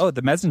Punks. Oh,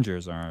 the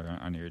Messengers are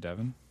on here,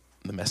 Devin.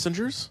 The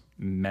Messengers?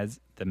 The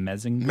Messengers? The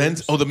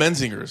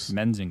Menzingers.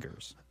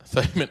 Menzingers. I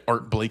thought you meant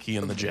Art Blakey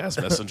and the Jazz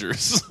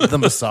Messengers. The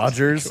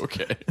Massagers.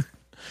 Okay.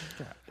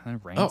 And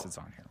then Reigns Oh. is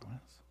on here. What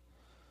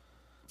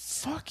is...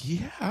 Fuck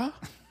yeah.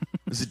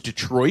 Is it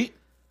Detroit?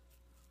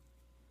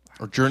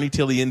 Or Journey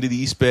Till the End of the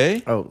East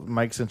Bay? Oh,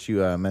 Mike, since you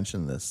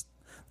mentioned this,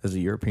 there's a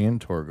European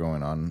tour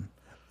going on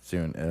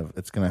soon.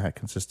 It's going to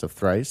consist of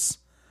Thrice,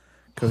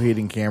 Coheed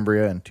and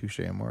Cambria, and Touche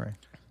Amore.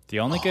 The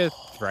only good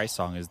Thrice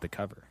song is the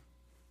cover.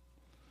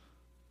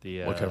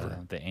 What cover?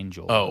 The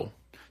Angel. Oh.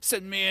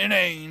 Send me an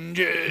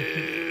angel.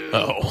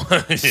 Oh.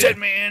 Send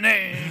me an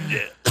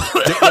angel.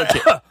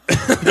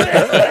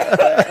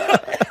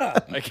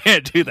 I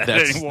can't do that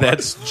anymore.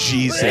 That's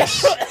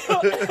Jesus.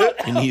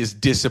 And he is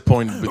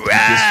disappointed with you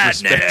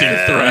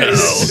disrespecting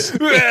Thrice.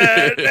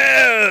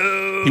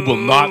 He will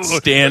not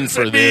stand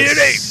for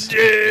this. He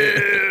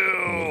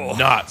will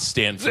not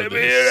stand for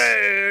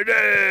this.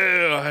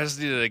 I just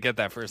needed to get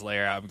that first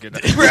layer out. I'm good.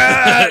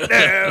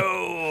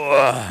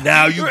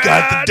 Now you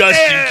got the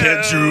Dustin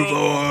Kensrue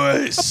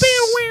voice.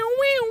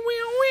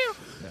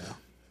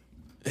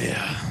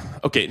 Yeah.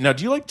 Okay, now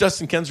do you like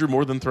Dustin Kensrue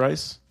more than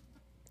Thrice?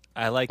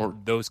 I like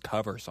those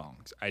cover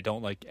songs. I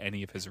don't like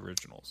any of his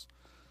originals.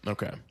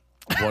 Okay.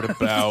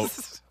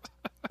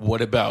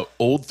 What about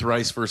old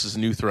Thrice versus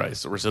new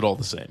Thrice, or is it all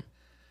the same?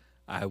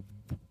 I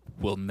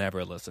will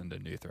never listen to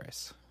New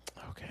Thrice.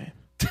 Okay.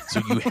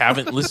 So you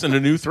haven't listened to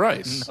new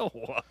Thrice? No.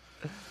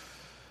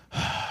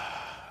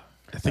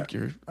 I think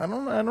you're. I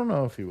don't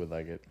know if he would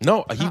like it.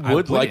 No, he I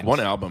would like wouldn't. one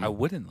album. I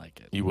wouldn't like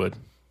it. You would.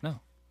 No.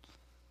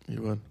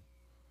 You would.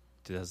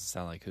 Does it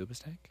sound like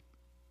Hoobastank?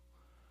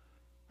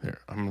 Here,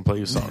 I'm gonna play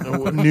you a song.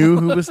 New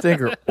Hoobastank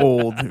or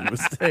old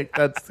Hoobastank?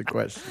 That's the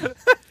question.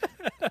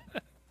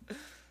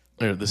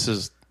 Here, this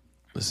is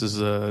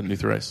new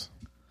Thrice.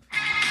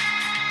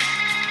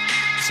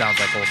 Sounds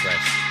like Old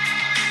Thrice.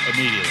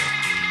 Immediately.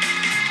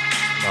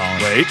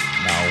 Wait.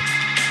 No.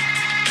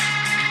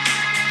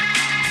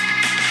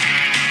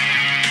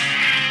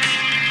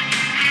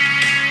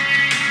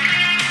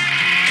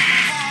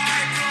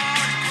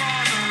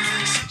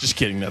 Just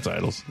kidding. That's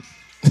Idols.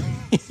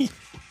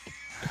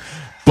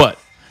 But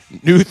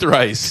new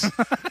Thrice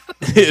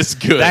is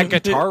good. That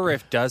guitar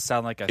riff does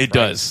sound like a It Thrice.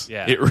 does.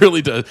 Yeah. It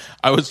really does.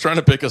 I was trying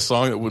to pick a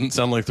song that wouldn't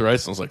sound like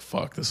Thrice, and I was like,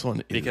 "Fuck, this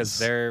one."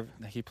 because is.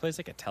 he plays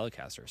like a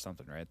Telecaster or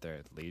something, right?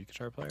 Their lead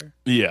guitar player.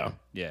 Yeah,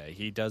 Yeah,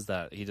 he does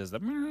that. He does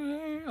that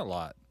a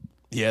lot.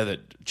 yeah.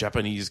 That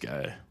Japanese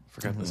guy.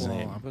 Forgot his Well,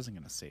 name. I wasn't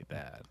gonna say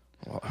that.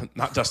 Well,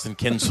 not Dustin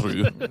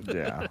Kensrue.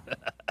 Yeah.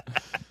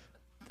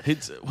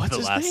 What's The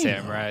his Last name?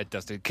 Samurai,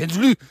 Dustin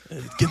Kensrue.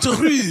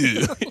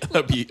 Kensrue.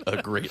 That'd be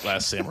a great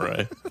Last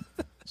Samurai.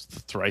 It's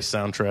the Thrice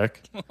soundtrack.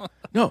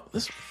 No,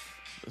 this.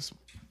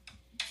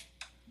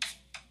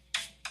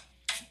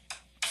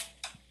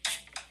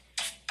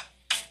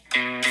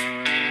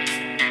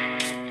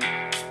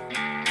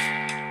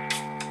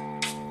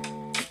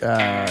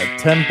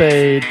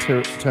 Tempeh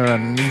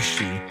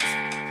Teranishi.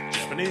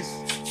 Japanese.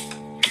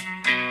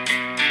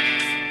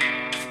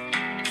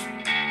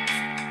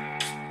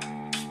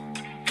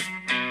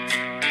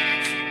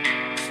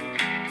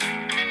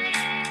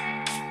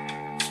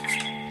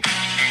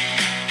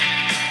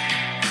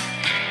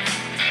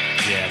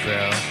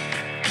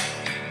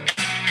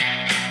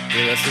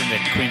 You listen to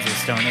Queens of the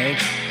Stone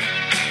Age?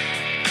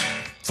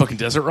 Fucking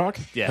Desert Rock?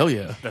 Yeah. Hell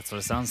yeah. That's what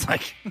it sounds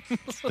like.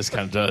 This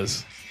kind of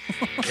does.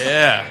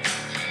 Yeah.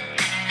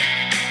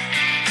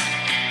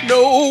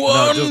 No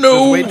one Just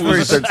knows. wait till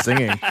he starts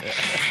singing.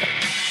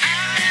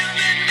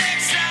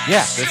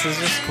 Yeah, this is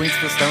just Queens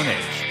of the Stone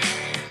Age.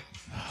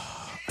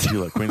 I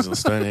do like Queens of the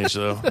Stone Age,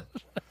 though.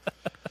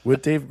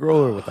 With Dave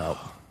Grohl or without?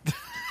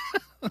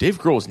 Dave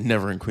Grohl was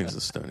never in Queens of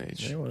the Stone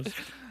Age. It was.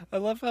 I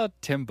love how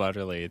Tim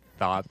Butterly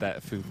thought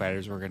that Foo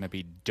Fighters were going to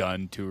be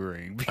done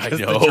touring I because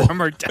know. the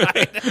drummer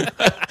died.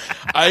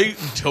 I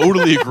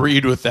totally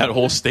agreed with that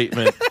whole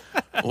statement.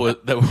 Where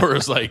it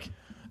was like,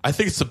 I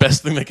think it's the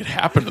best thing that could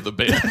happen to the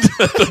band.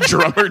 That the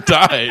drummer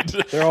died.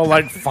 They're all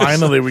like,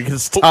 finally, we can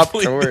stop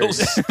Hopefully touring. they'll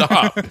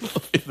stop.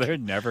 They're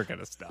never going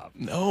to stop.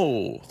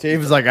 No.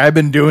 Dave's like, I've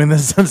been doing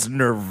this since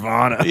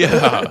Nirvana.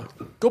 Yeah.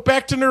 Go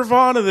back to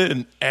Nirvana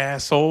then,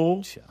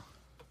 asshole.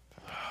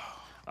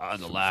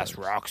 The last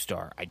rock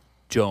star. I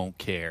don't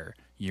care.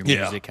 Your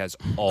Yeah. music has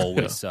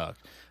always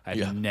sucked. I've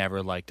Yeah.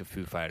 never liked a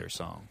Foo Fighters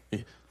song.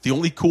 The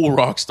only cool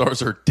rock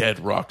stars are dead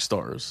rock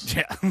stars.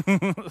 Yeah.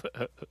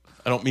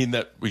 I don't mean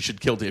that we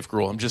should kill Dave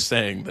Grohl. I'm just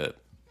saying that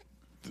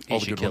all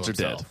the should good kill ones are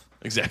dead. himself.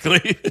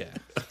 Exactly. Yeah.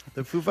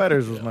 The Foo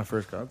Fighters was my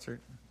first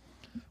concert.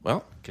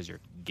 Well, Because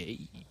you're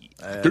gay.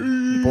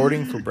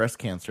 Boarding for breast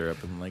cancer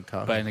up in Lake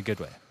Tahoe. But in a good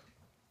way.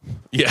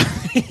 yeah.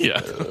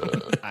 Yeah.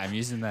 I'm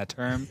using that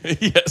term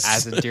Yes.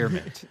 as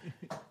endearment.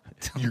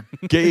 You're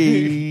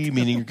gay,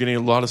 meaning you're getting a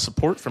lot of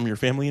support from your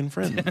family and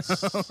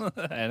friends.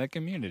 And a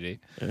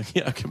community.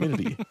 Yeah, a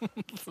community.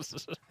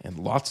 And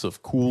lots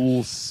of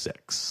cool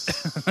sex.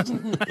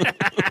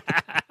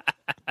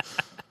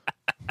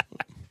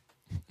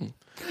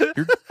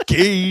 You're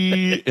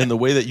gay in the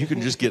way that you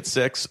can just get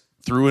sex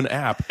through an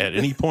app at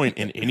any point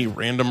in any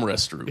random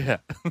restroom, Yeah.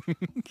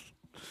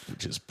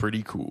 which is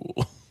pretty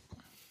cool.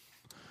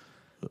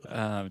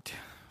 Where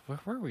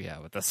were we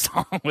at with the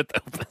song with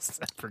Opus?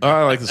 I Oh, forgot.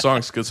 I like the song.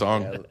 It's a good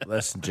song. Yeah,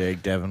 listen,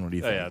 Jake, Devin, what do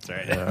you Oh, think? yeah, that's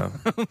right. Yeah.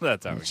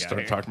 That's how we got Start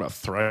here. talking about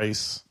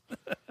Thrice,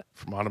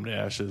 From Autumn to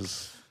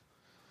Ashes.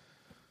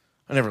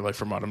 I never liked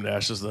From Autumn to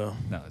Ashes, though.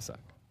 No, they suck.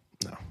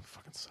 No,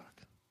 fucking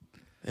suck.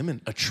 Them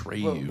and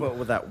Atreyu. What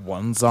with that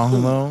one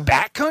song, though?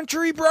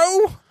 Backcountry,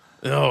 bro?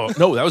 No,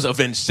 that was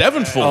Avenged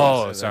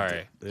Sevenfold. Oh,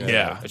 sorry.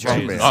 Yeah,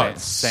 Atreyu is not the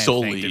same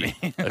solely thing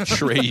to me.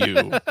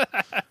 Atreyu.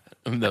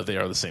 No, they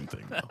are the same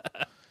thing, though.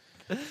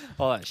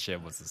 All that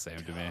shit was the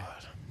same to me.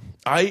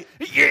 I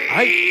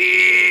yeah,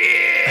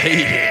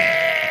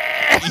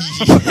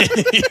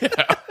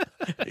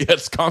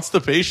 it's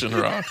constipation,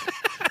 Rock.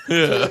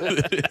 Yeah,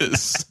 it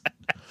is.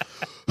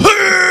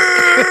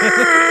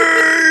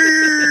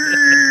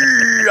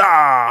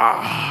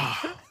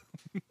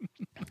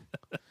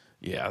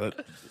 Yeah,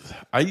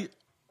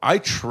 I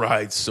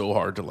tried so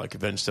hard to like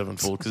Avenged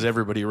Sevenfold because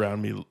everybody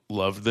around me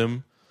loved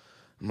them.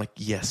 I'm like,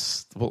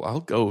 yes, well, I'll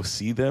go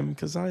see them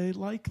because I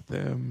like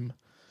them.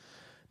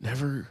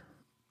 Never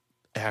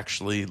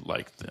actually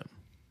liked them.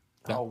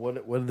 Oh, what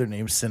are their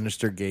names?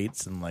 Sinister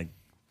Gates and like.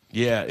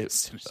 Yeah,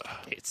 Sinister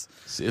Gates.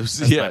 it was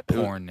That's yeah, my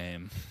porn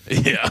name.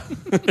 yeah.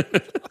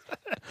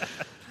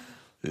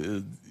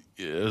 It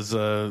was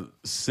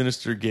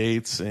Sinister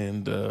Gates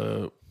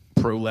and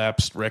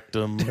Prolapsed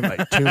Rectum.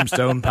 Like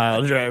Tombstone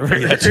Pile Driver.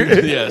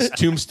 Yes,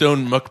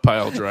 Tombstone Muck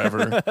Pile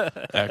Driver.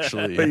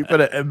 Actually, But you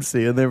put an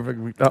MC in there for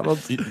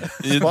McDonald's.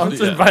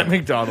 Sponsored yeah. by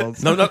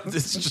McDonald's. No,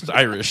 it's just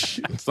Irish.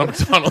 It's not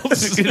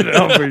McDonald's.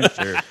 I'm pretty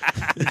sure.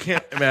 You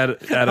can't add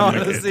a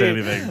Honestly, to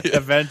anything.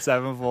 Event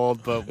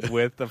Sevenfold, but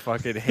with the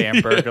fucking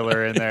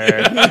Hamburglar in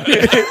there.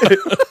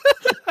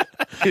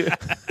 And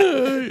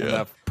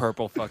that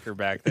purple fucker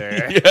back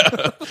there.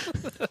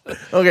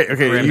 Okay.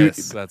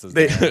 Grimace, that's his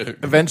They name.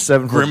 Avenged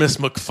Sevenfold, Grimace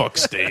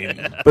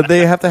McFuckstain. but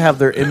they have to have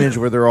their image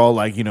where they're all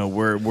like,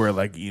 we're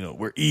like,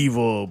 we're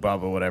evil, blah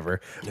blah whatever.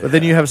 But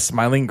then you have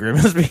smiling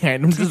Grimace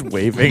behind them, just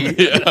waving.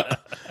 Yeah.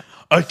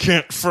 I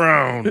can't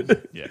frown.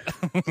 Yeah.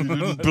 You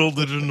didn't build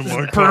it into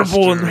my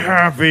Purple and costume.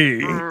 happy.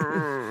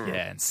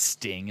 Yeah, and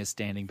Sting is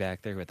standing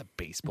back there with a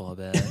baseball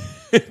bat.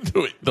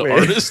 the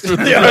artist or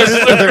the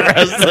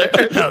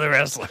wrestler? No, the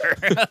wrestler.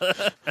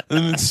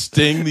 And then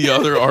Sting, the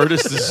other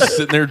artist, is just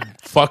sitting there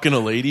fucking a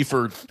lady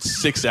for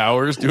 6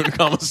 hours doing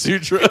Kama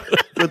Sutra.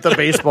 With the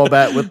baseball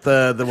bat, with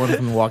the one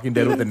from The Walking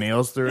Dead with the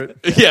nails through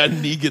it. Yeah,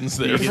 Negan's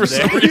there for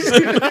some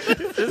reason.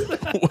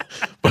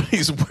 But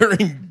he's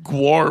wearing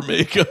Gwar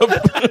makeup.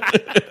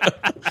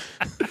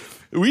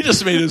 We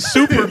just made a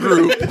super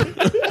group.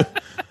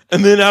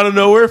 And then out of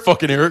nowhere,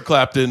 fucking Eric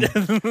Clapton.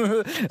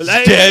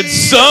 Dead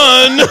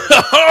son.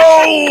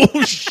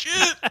 Oh,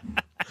 shit.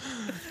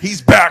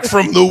 He's back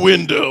from the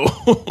window.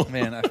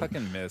 Man, I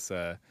fucking miss,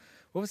 what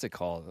was it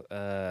called?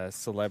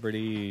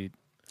 Celebrity...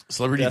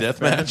 Celebrity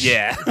Deathmatch?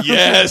 Yeah.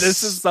 Yes.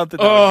 This is something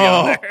that would be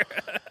on there.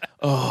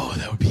 Oh,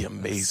 that would be Such a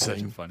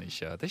amazing. funny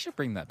show. They should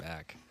bring that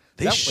back.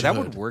 They that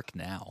would should. work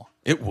now.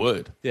 It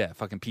would. Yeah,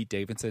 fucking Pete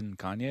Davidson and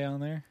Kanye on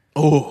there.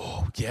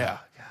 Oh, yeah.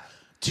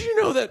 Do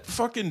you know that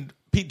fucking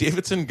Pete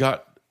Davidson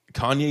got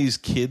Kanye's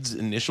kids'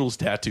 initials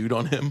tattooed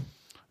on him?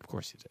 Of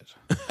course he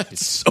did.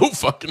 It's so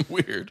fucking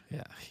weird.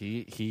 Yeah,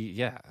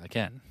 yeah.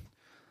 Again,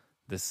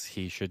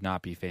 he should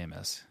not be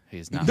famous.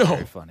 He's not No.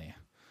 very funny.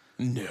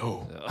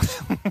 No.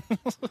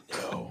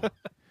 No.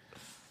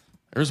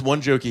 There's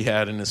one joke he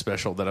had in his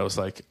special that I was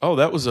like, oh,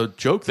 that was a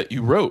joke that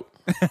you wrote.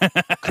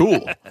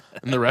 Cool.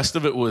 And the rest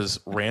of it was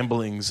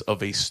ramblings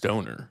of a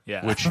stoner.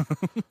 Yeah. Which,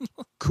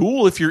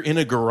 cool if you're in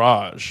a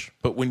garage,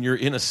 but when you're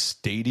in a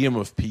stadium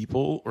of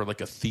people or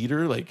like a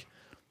theater, like,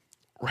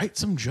 write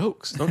some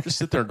jokes. Don't just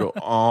sit there and go,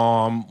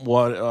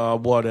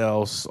 what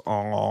else?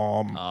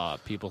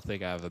 People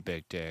think I have a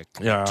big dick.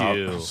 Yeah,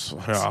 Do.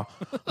 yeah.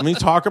 Let me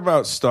talk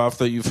about stuff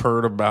that you've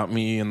heard about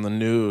me in the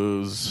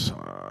news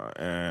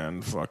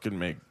and fucking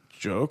make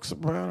jokes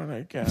about it,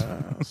 I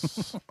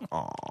guess.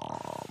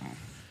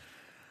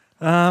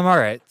 All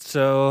right.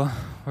 So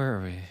where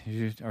are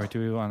we? Or do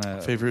we want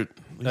to? Favorite?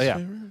 Least yeah.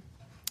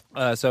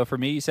 favorite? So for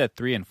me, you said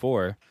 3 and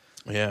 4.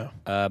 Yeah.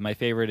 My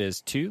favorite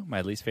is 2.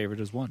 My least favorite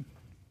is 1.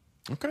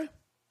 Okay.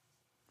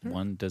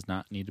 1 does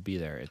not need to be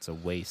there. It's a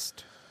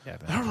waste. Yeah.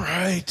 All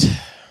right.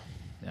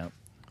 Yep.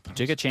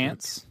 Took a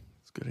chance.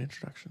 It's a good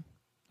introduction.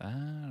 I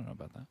don't know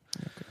about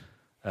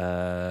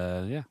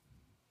that. Yeah.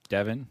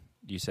 Devin,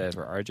 you said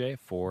for RJ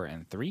 4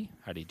 and 3.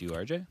 How do you do,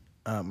 RJ?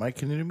 Mike,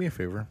 can you do me a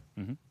favor?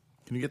 Mm-hmm.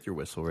 Can you get your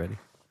whistle ready?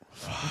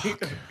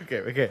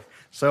 Okay.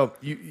 So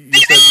you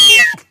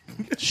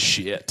said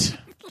Shit.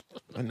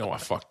 I know I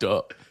fucked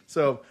up.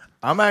 so.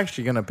 I'm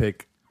actually gonna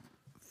pick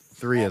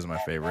 3 as my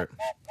favorite.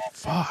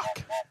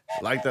 Fuck.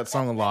 Like that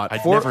song a lot. I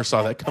 4 never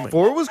saw that coming.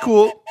 4 was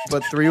cool,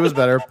 but 3 was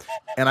better.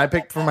 And I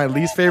picked for my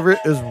least favorite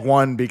is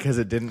 1 because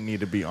it didn't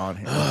need to be on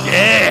here.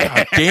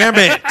 God damn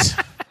it.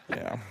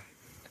 Yeah.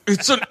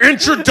 It's an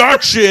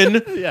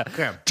introduction Yeah.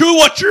 Okay. to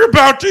what you're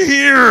about to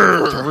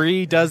hear.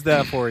 3 does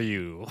that for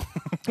you.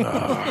 You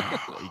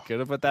could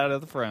have put that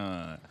at the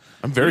front.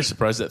 I'm very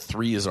surprised that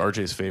 3 is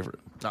RJ's favorite.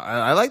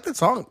 I like that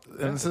song,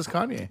 and this is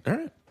Kanye. All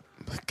right.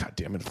 God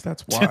damn it, if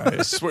that's why.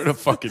 I swear to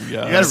fucking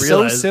God. gotta So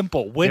realize-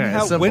 simple. When Yeah,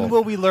 it's simple. when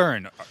will we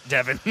learn,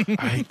 Devin?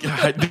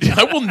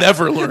 I will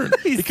never learn.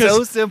 He's because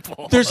so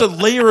simple. there's a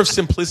layer of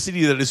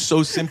simplicity that is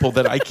so simple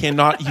that I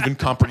cannot even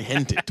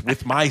comprehend it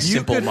with my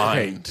simple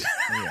mind.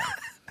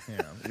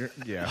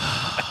 Yeah.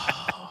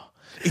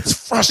 It's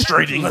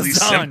frustratingly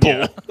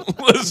Lasagna. simple.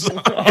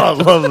 Lasagna. Oh, I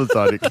love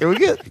lasagna.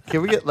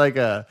 Can we get like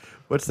a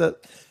what's that?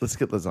 Let's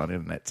get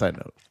lasagna tonight. Side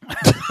note.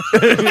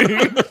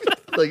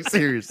 Like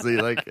seriously,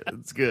 like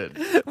it's good.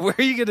 Where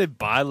are you gonna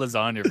buy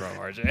lasagna from,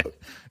 RJ?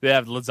 They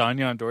have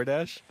lasagna on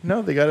DoorDash.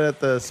 No, they got it at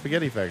the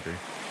spaghetti factory.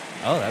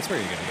 Oh, that's where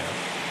you're gonna go.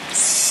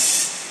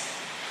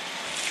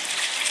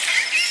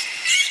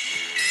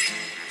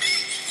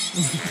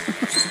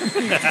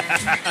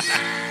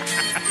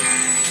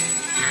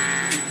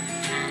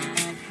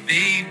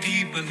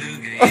 Baby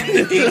beluga in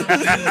the deep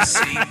blue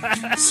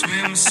sea.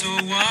 Swim so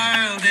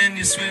wild and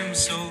you swim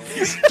so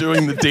free.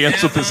 Doing the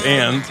dance with his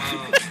hand.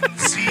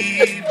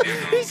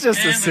 He's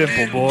just a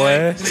simple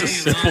boy. He's a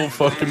simple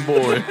fucking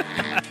boy.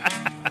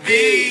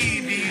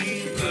 Baby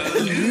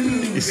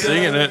He's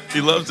singing it.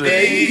 He loves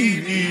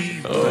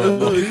it.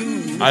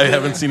 Oh, I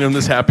haven't seen him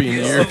this happy in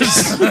years.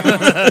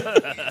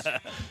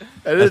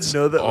 I didn't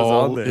know that was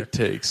All on there. it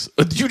takes.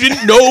 You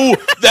didn't know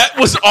that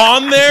was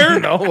on there?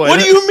 No, I What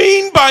do didn't. you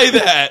mean by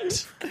that?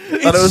 It's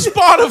it was-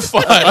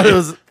 Spotify. It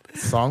was a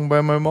song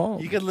by my mom.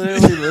 You can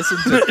literally listen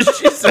to.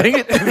 She sang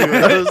it to me.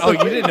 when I was Oh, you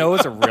didn't know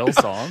it's a real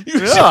song?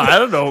 Yeah, I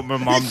don't know what my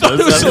mom It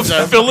was does.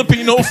 a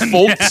Filipino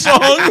folk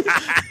song.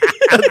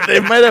 They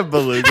might have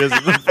belugas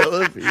in the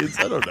Philippines.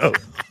 I don't know.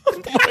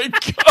 Oh my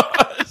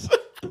god!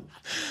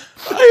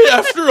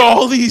 After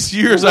all these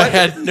years, I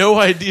had no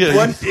idea.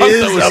 What You thought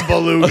is that was a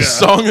beluga? A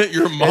song that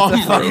your mom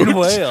It's a fucking wrote.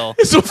 whale.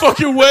 It's a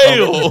fucking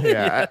whale.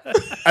 Yeah,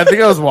 I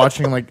think I was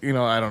watching like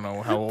I don't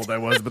know how old I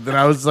was, but then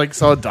I was like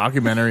saw a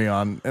documentary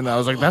on, and I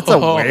was like, "That's a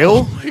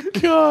whale." Oh my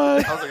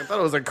god! I was like, I thought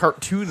it was a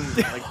cartoon.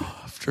 Like,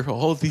 After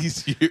all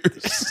these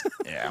years,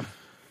 yeah.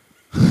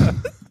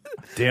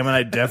 Damn it!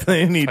 I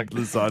definitely need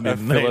lasagna A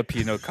tonight.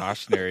 Filipino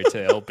cautionary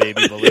tale,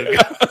 baby beluga.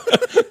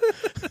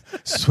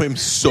 swim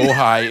so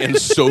high and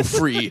so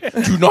free.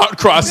 Do not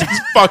cross its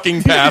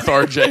fucking path,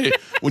 RJ.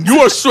 When you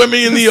are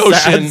swimming in the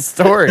ocean,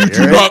 Sad story, you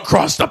do right? not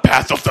cross the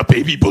path of the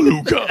baby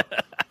beluga.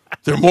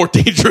 They're more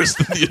dangerous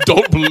than the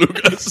adult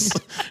belugas.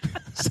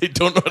 They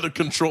don't know how to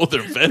control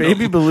their venom.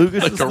 Baby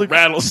belugas like just a look-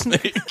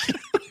 rattlesnake.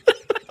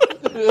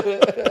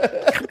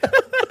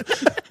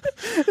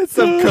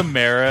 Some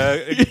chimera.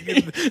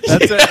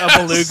 That's a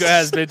beluga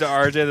has been to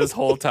RJ this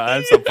whole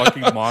time. Some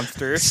fucking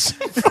monster.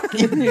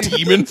 Fucking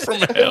demon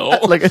from hell.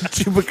 like a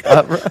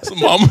chupacabra. So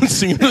mom would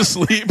sing to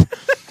sleep.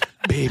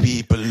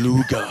 Baby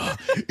beluga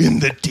in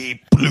the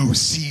deep blue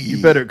sea.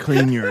 You better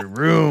clean your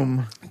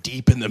room.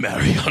 Deep in the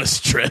Marianas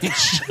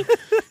Trench.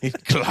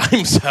 It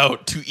climbs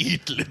out to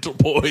eat little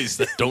boys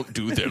that don't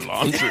do their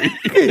laundry.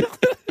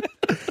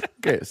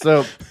 Okay,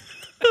 so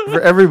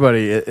for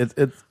everybody, it's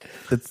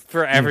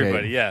For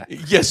everybody, okay. yeah.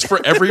 Yes, for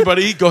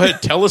everybody. Go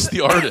ahead, tell us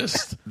the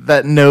artist.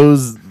 that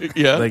knows,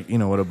 Yeah. like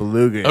what a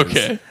beluga is.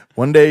 Okay.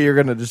 One day you're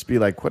gonna just be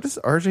like, "What is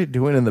RJ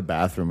doing in the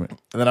bathroom?" And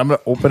then I'm gonna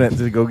open it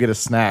to go get a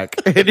snack,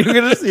 and you're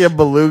gonna see a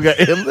beluga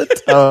in the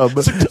tub.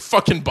 It's like the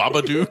fucking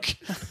Babadook.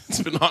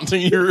 It's been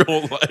haunting you your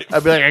whole life.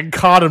 I'd be like, "I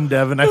caught him,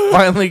 Devin. I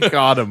finally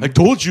caught him." I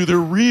told you they're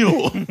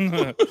real.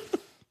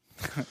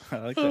 I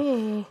like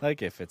that. I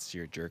like if it's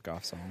your jerk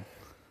off song.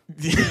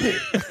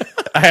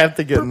 I have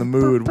to get in the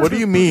mood. What do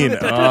you mean?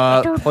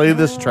 Play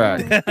this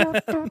track. It's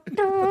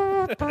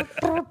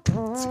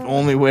the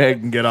only way I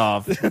can get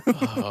off.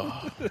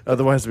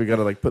 Otherwise, we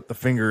gotta like put the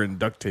finger and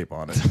duct tape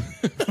on it.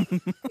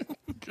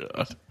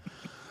 God.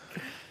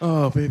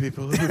 Oh, baby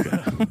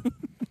beluga.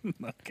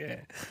 Okay.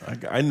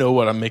 I know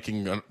what I'm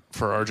making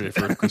for RJ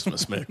for a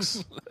Christmas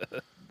mix.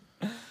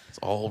 It's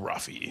all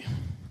roughy.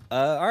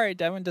 All right,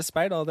 Devin.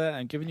 Despite all that,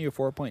 I'm giving you a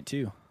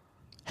 4.2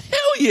 Hell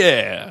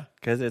yeah.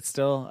 because it's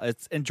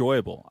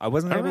enjoyable. I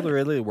wasn't able to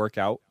really work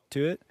out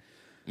to it,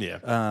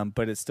 Yeah.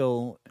 but it's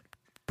still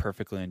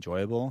perfectly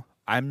enjoyable.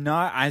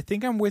 I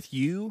think I'm with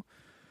you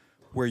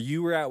where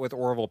you were at with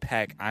Orville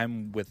Peck.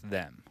 I'm with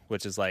them,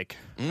 which is like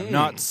I'm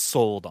not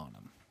sold on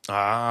them.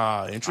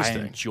 Ah, I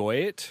interesting. enjoy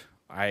it.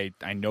 I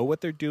know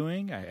what they're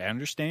doing. I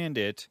understand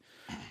it,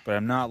 but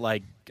I'm not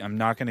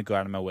going to go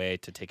out of my way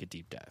to take a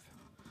deep dive.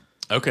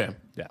 Okay.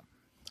 Yeah.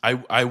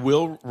 I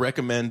will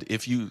recommend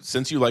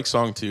since you like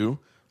song 2,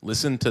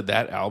 listen to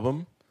that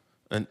album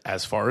and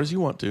as far as you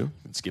want to,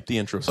 and skip the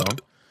intro song.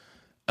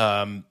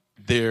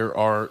 There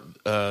are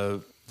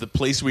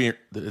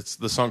it's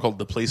the song called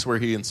 "The Place Where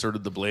He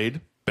Inserted the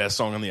Blade," best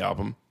song on the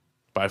album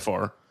by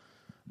far.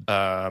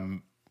 I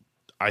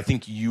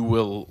think you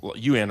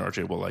and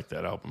RJ will like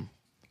that album.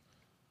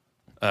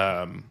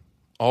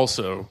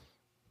 Also,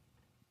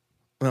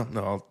 well,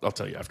 no, I'll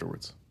tell you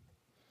afterwards.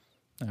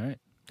 All right.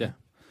 Yeah.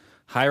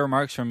 High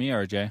remarks from me,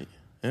 RJ.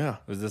 Yeah.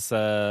 Was this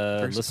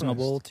surprised.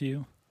 listenable to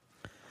you?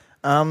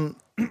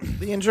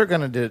 The intro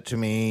kind of did it to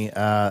me.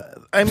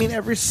 I mean,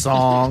 every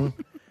song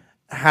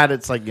had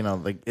its like,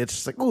 it's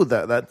just like, oh,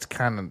 that's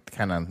kind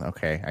of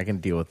okay. I can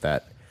deal with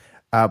that.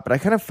 But I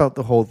kind of felt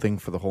the whole thing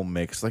for the whole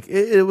mix. Like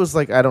it was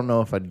like, I don't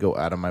know if I'd go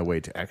out of my way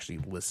to actually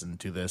listen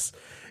to this.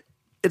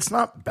 It's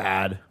not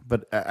bad,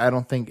 but I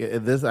don't think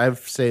this. I'd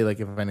say like,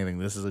 if anything,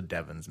 this is a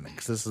Devin's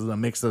mix. This is a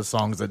mix of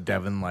songs that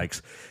Devin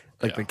likes.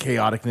 Like the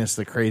chaoticness,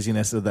 the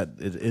craziness of that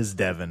is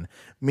Devin.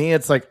 Me,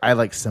 it's like I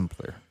like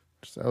simpler.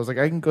 So I was like,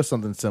 I can go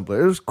something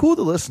simpler. It was cool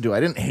to listen to.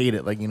 I didn't hate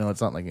it. Like,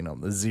 it's not like,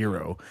 the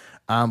 0.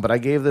 But I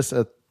gave this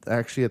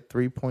actually a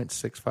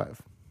 3.65.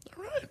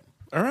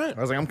 All right. I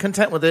was like, I'm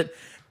content with it.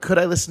 Could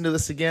I listen to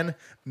this again?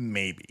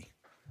 Maybe.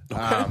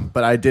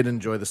 But I did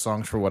enjoy the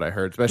songs for what I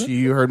heard. Especially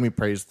you heard me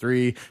praise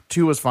 3.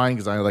 2 was fine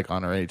because I like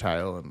Honorary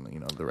Title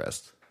and, the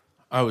rest.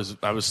 I was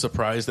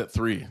surprised at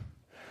 3.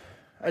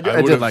 I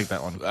did like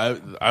that one.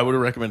 I would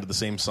have recommended the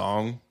same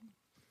song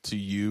to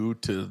you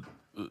to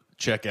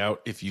check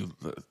out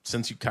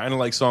since you kind of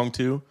like song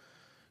 2,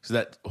 because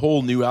that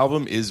whole new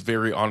album is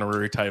very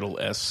Honorary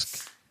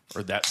Title-esque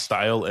or that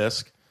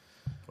style-esque.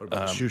 What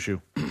about Shoo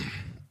Shoo?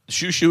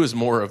 Shoo Shoo is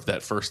more of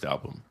that first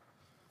album,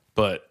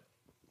 but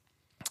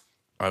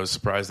I was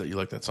surprised that you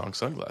like that song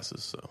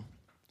Sunglasses. So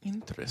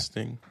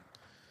interesting.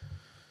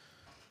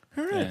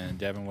 All right, And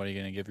Devin, what are you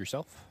going to give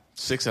yourself?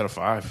 6 out of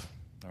 5.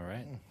 All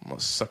right. I'm gonna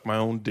suck my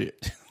own dick.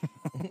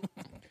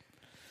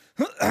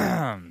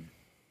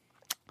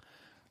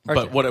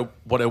 But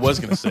what I was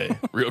gonna say,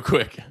 real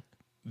quick,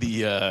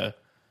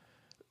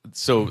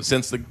 so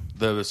since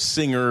the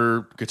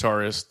singer,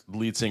 guitarist,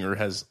 lead singer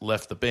has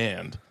left the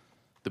band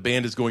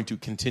is going to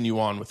continue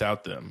on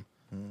without them,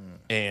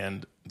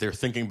 and they're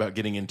thinking about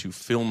getting into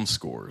film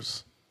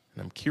scores.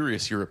 And I'm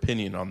curious your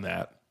opinion on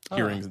that.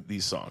 Hearing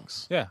these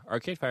songs. Yeah,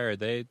 Arcade Fire,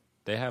 they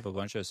have a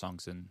bunch of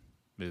songs in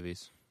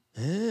movies.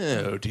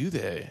 Oh, do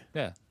they?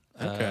 Yeah.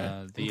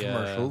 Okay. The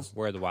commercials.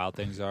 Where the Wild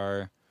Things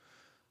Are.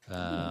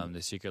 The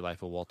Secret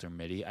Life of Walter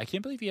Mitty. I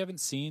can't believe you haven't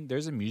seen.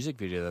 There's a music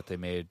video that they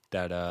made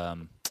that.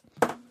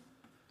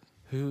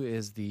 Who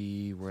is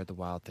the Where the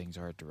Wild Things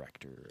Are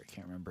director? I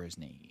can't remember his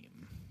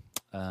name.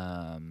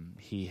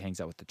 He hangs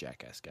out with the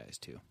Jackass guys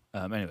too.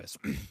 Anyways,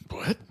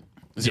 What?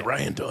 Is it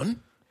Ryan Dunn?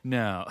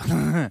 no.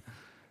 I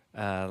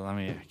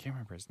can't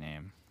remember his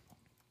name.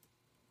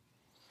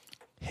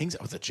 Hangs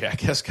out with the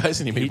Jackass guys,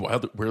 and he made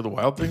Where the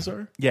Wild Things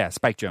Are? Yeah,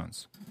 Spike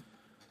Jonze.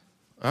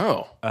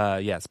 Oh.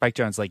 Yeah, Spike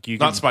Jonze. Like you,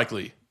 Not Spike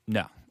Lee.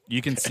 No,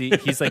 you can see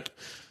he's like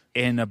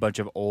in a bunch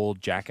of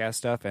old Jackass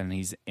stuff, and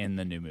he's in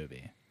the new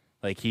movie.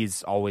 Like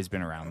he's always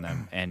been around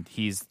them, and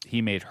he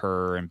made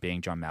Her and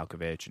Being John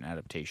Malkovich an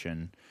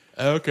adaptation.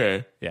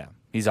 Okay. Yeah,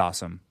 he's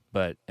awesome.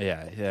 But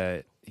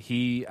yeah,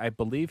 I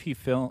believe he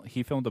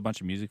filmed a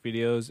bunch of music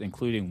videos,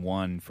 including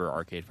one for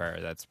Arcade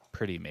Fire. That's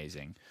pretty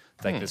amazing.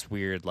 It's like this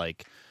weird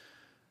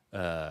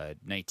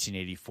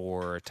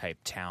 1984 type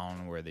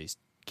town where these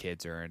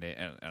kids are in it.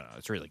 I don't know,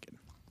 it's really good.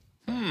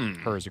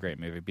 Her is a great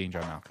movie. Being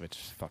John Malkovich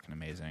is fucking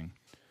amazing.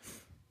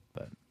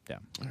 But yeah,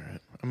 All right.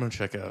 I'm going to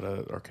check out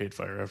Arcade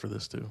Fire after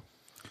this, too.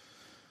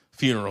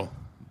 Funeral.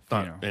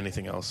 Funeral. Not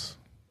anything else,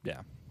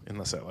 yeah.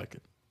 unless I like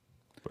it.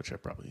 Which I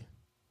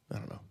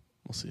don't know.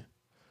 We'll see.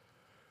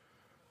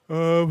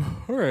 All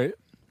right.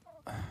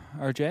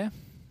 RJ,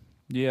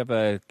 do you have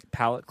a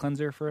palate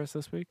cleanser for us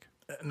this week?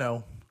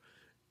 No.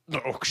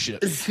 Oh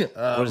shit!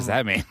 What does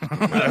that mean?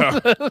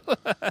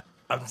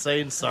 I'm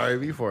saying sorry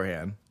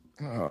beforehand.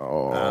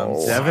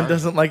 Devin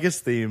doesn't like his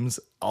themes.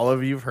 All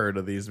of you've heard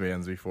of these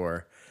bands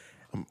before.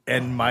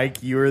 And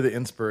Mike, you are the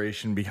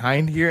inspiration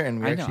behind here. And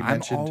we I know, actually I'm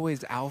mentioned always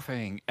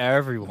alphaing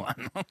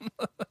everyone.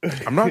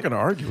 I'm not going to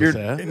argue with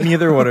that.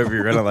 neither one of you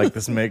are going to like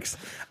this mix.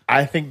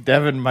 I think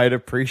Devin might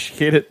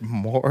appreciate it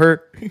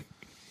more.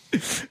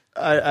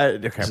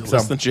 Okay, Is it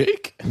less than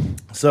Jake?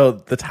 so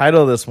the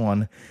title of this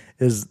one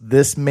is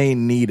 "This May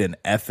Need an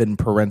Effin'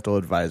 Parental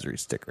Advisory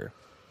Sticker."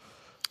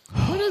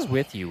 What is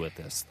with you with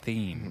this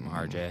theme,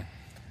 RJ?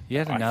 You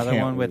had another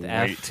one with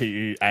F.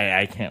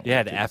 I can't. You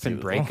had wait to F see and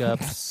this one.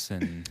 breakups,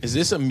 and Is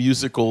this a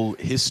musical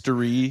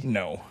history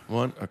No,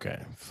 one? Okay,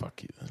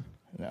 fuck you then.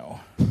 no.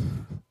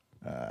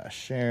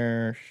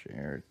 Share,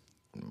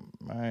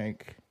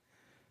 Mike.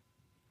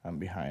 I'm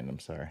behind. I'm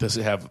sorry. Does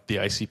it have the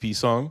ICP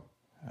song?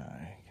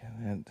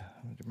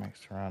 Mike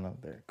Serrano.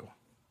 There you go.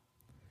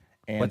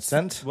 And what's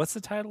sent. what's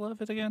the title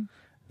of it again?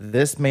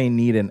 This may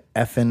need an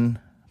effing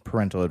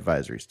parental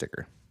advisory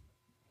sticker.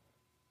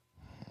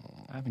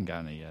 I haven't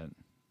gotten it yet.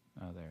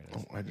 Oh, there it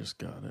is. Oh, I just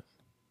got it.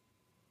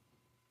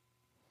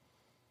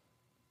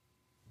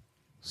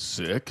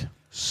 Sick.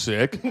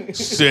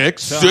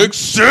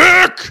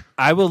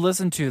 I will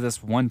listen to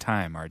this one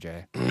time,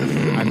 RJ.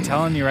 I'm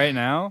telling you right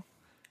now,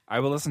 I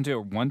will listen to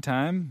it one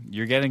time.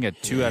 You're getting a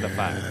 2 out of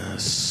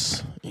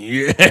 5.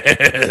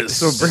 Yes.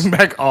 So bring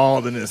back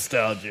all the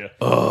nostalgia.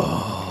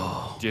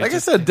 Like I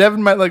said,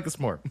 Devin might like this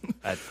more.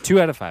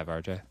 2 out of 5,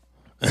 RJ.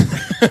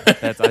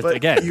 That's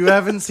again. You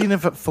haven't seen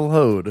if it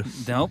flowed.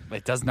 Nope,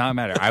 it does not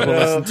matter. I will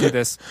listen to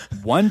this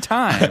one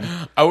time,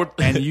 I would.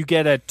 and you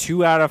get a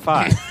 2 out of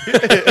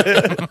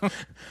 5.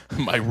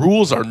 My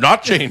rules are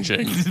not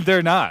changing.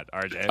 They're not,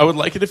 RJ. I would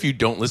like it if you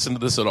don't listen to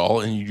this at all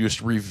and you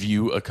just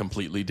review a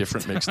completely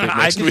different mixtape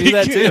I next can week. do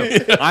that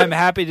too. I'm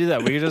happy to do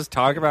that. We can just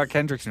talk about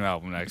Kendrick's new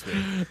album next week.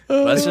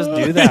 Let's just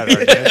do that,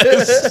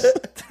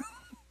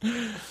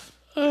 RJ.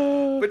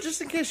 But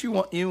just in case you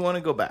want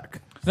to go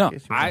back. No, In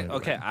case you wanna go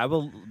okay. back. I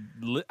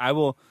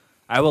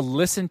will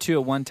listen to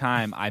it one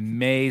time. I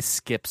may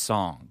skip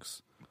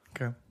songs.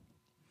 Okay.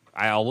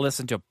 I'll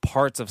listen to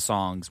parts of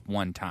songs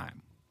one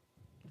time.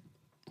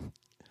 Does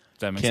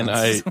that make Can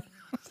sense? I?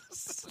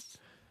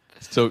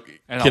 So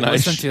And can I'll I?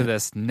 listen to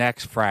this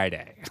next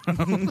Friday.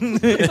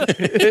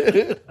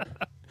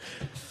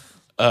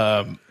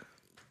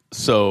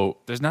 So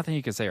There's nothing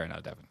you can say right now,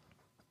 Devin.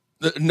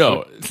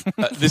 no,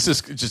 this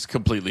is just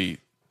completely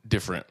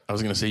different. I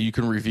was going to say you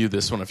can review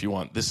this one if you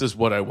want. This is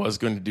what I was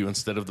going to do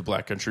instead of the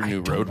Black Country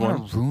New Road I one. don't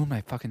want to ruin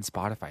my fucking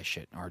Spotify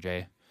shit,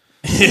 RJ.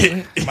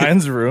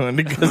 Mine's ruined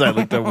because I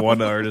looked at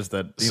one artist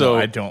that So-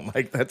 I don't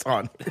like that's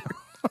on.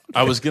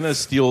 I was going to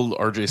steal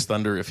RJ's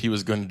thunder if he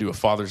was going to do a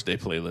Father's Day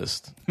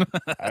playlist.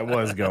 I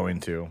was going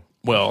to.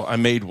 Well, I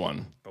made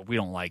one. But we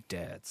don't like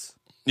dads.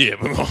 Yeah,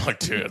 but not like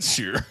dad's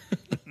here.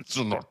 It's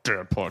a not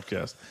dad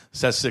podcast.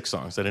 This has 6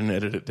 songs. I didn't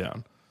edit it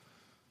down.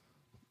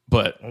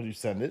 But Oh, did you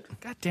send it?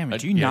 God damn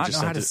it. Do you yeah, not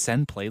just know how sent to it.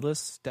 send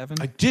playlists, Devin?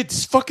 I did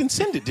fucking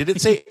send it. Did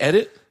it say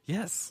edit?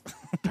 Yes.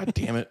 God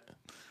damn it.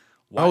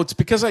 Oh, it's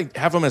because I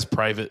have them as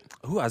private.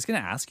 Ooh, I was going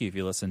to ask you if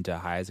you listened to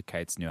High as a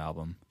Kite's new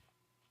album.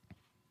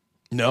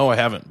 No, I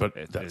haven't, but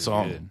It's that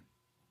song. good.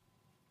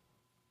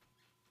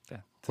 Yeah.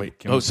 Wait.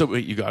 Can Oh, we- so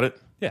wait, you got it?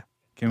 yeah.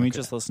 Can we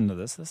just listen to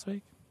this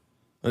week?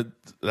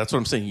 That's what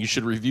I'm saying. You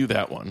should review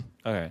that one.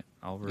 Okay.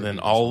 I'll review Then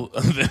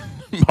this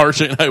then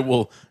Marcia and I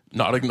will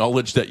not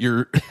acknowledge that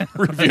you're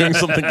reviewing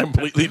something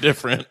completely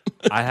different.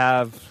 I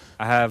have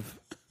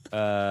 2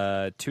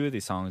 of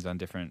these songs on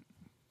different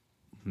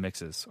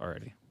mixes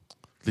already.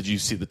 Did you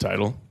see the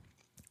title?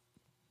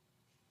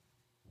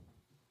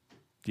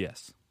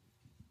 Yes.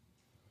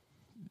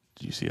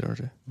 Did you see it,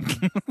 RJ?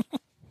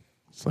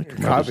 It's like your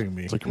copying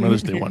me. It's like your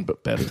Mother's Day one,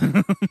 but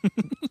better.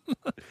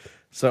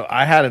 So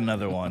I had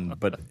another one,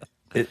 but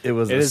it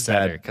was It a is sad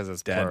better because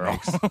it's dad plural.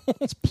 mix.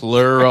 It's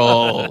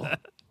plural.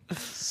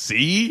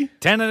 See?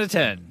 10 out of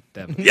 10.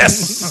 Devin.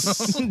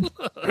 Yes.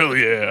 Hell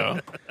yeah.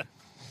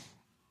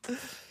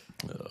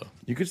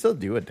 You could still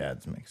do a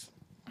dad's mix.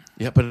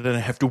 Yeah, but then I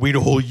have to wait a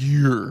whole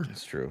year.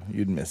 It's true.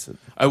 You'd miss it.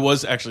 I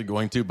was actually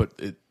going to, but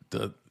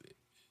the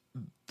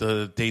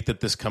date that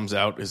this comes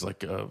out is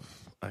like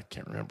I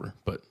can't remember,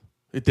 but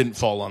it didn't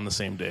fall on the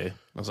same day.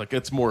 I was like,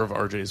 it's more of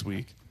RJ's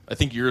week. I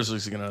think yours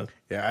is gonna.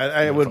 Yeah,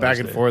 I went back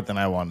and Father's Day. forth, and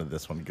I wanted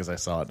this one because I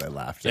saw it and I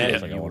laughed. Yeah, I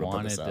was like, I you wanna put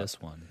wanted out.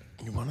 this one.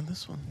 You wanted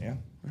this one? Yeah.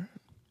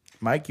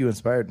 Mike, you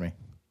inspired me.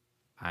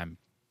 I'm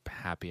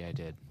happy I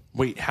did.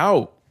 Wait,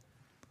 how?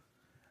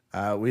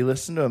 We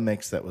listened to a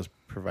mix that was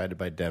provided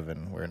by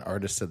Devin where an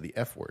artist said the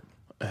F word.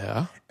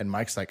 Yeah. And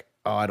Mike's like,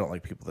 "Oh, I don't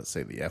like people that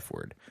say the F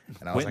word."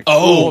 And I was like, Oh,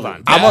 Hold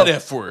on. that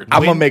F word.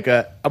 I'm gonna make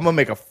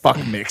a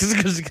fuck mix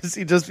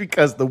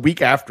because the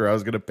week after I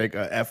was gonna pick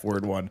a F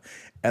word one,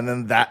 and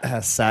then that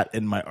has sat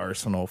in my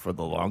arsenal for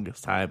the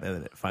longest time, and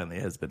then it finally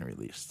has been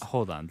released.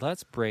 Hold on.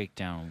 Let's break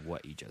down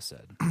what you just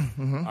said.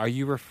 Mm-hmm. Are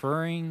you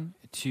referring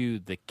to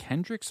the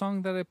Kendrick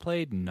song that I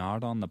played,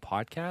 not on the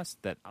podcast,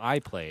 that I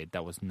played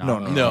that was not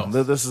on No.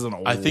 This is an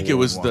old I think it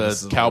was one. the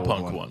This is an old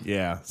cowpunk one.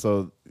 Yeah,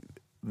 so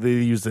they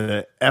used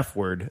the F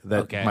word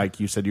that Okay. Mike,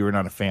 you said you were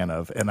not a fan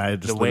of, and I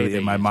just The way literally they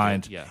in my used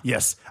mind, it, yeah.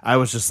 yes, I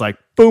was just like,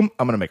 boom,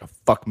 I'm gonna make a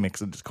fuck mix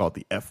and just call it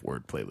the F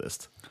word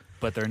playlist.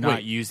 But they're not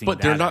Wait, using but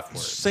that they're not F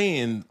word.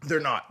 saying. They're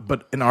not,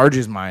 but in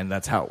RG's mind,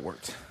 that's how it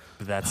worked.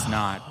 But that's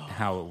not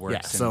how it works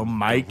Yeah, so in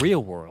Mike- the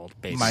real world,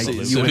 Mike,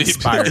 basically. you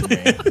inspired me.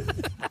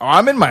 Oh,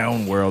 I'm in my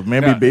own world.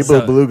 Maybe No, Baby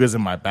so- Beluga's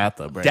in my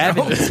bathtub right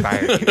Devin now.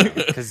 inspired you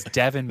because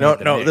Devin made No,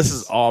 the no, mix. this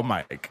is all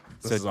Mike.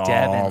 This So is all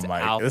Devin's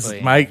Mike. This is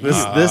alphaing. Mike. This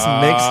mix.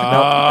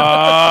 No,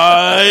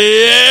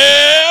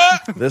 Yeah.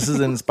 this is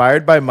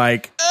inspired by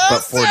Mike, but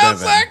for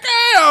Sounds Devin. like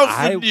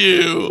I offered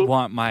you.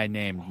 want my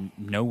name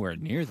nowhere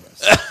near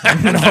this.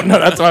 No,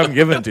 that's what I'm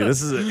giving to.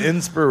 This is an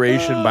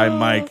inspiration by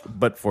Mike,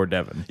 but for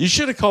Devin. You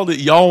should have called it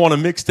 "Y'all Want a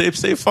Mixtape?"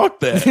 Say fuck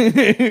that.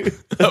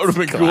 That would have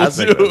been cool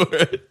Classic. too.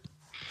 Right?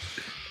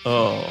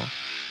 Oh,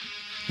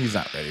 He's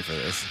not ready for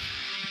this.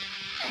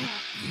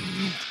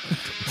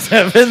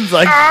 Devin's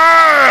like,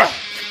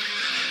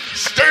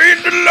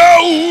 stand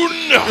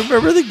alone.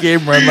 remember the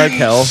game Run Like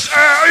Hell?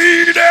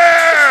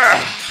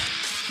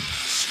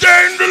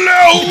 Stand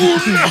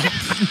alone.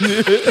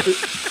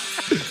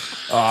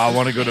 Oh, I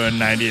want to go to a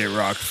 98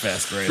 Rock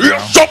Fest right now.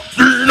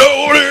 Something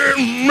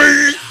in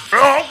me.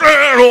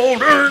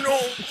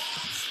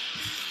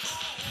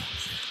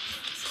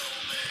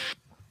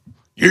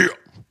 Yeah,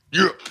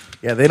 yeah.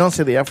 Yeah, they don't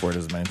say the F word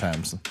as many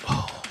times.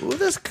 Well,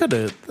 this is,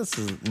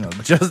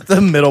 just the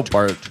middle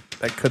part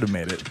that could have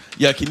made it.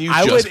 Yeah, can you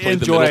I just would play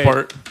the enjoy- middle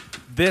part?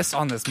 This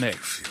on this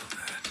mix.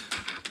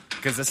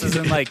 Because this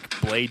isn't like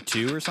Blade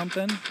 2 or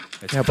something.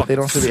 It's Yeah, but they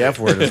don't say the F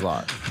word as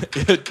lot.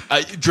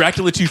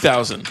 Dracula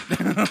 2000.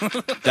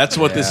 That's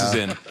what this is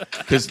in.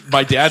 Because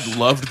my dad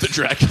loved the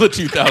Dracula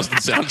 2000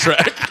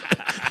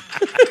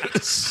 soundtrack.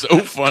 It's so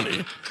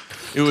funny.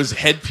 It was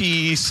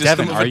Headpiece,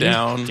 System Devin, of are a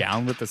Down. you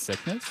down with the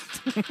sickness?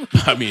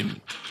 I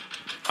mean,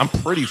 I'm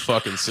pretty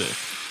fucking sick.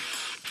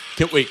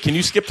 Can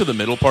you skip to the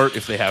middle part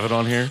if they have it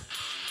on here?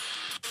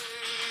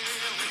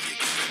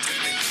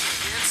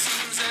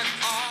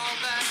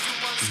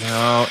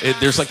 No,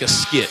 there's like a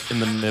skit in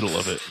the middle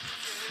of it.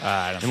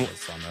 I don't know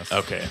what's on this.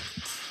 Okay.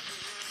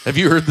 Have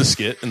you heard the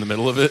skit in the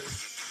middle of it?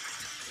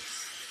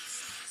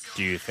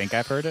 Do you think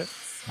I've heard it?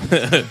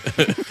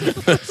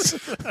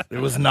 It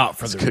was not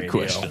for the Good radio.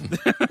 question.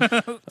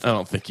 I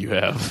don't think you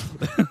have.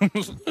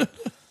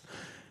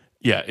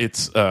 Yeah,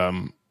 it's is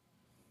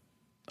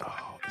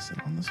it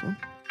on this one?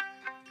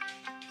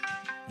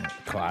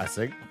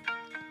 Classic.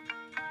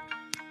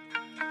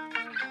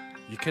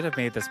 You could have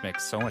made this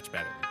mix so much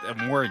better.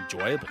 More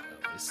enjoyable,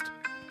 at least.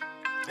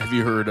 Have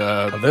you heard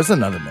Oh, there's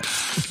another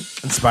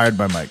mix. Inspired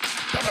by Mike.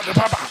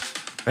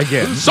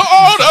 Again.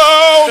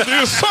 Disorder,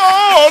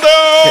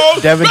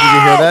 disorder. Devin, did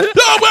you hear that?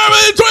 Somewhere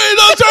between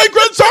the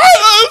sacred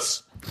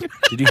silence.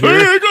 Did you hear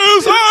it?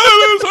 Sacred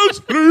silence and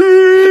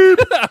sleep.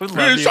 I would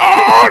love you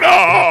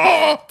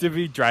Disorder. to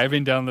be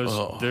driving down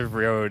Oh. the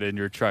road in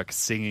your truck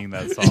singing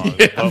that song,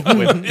 but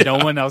with no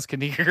one else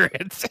can hear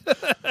it.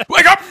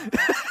 Wake up.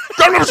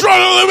 Come to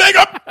struggle. Wake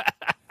up.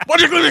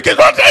 What you going to get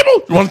on the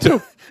table? You want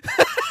to?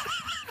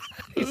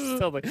 He's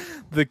still like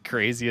the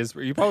craziest.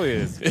 You probably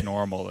is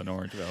normal in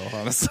Orangeville,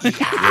 honestly.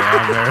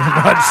 Yeah, very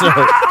much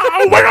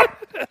so. Wake up.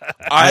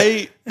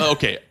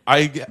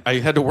 I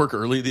had to work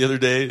early the other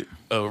day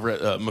over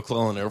at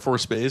McClellan Air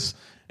Force Base,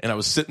 and I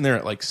was sitting there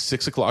at like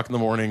 6 o'clock in the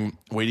morning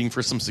waiting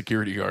for some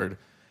security guard.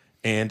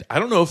 And I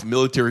don't know if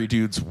military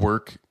dudes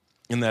work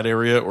in that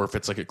area or if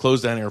it's like a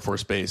closed down Air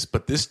Force base,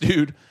 but this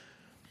dude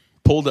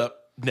pulled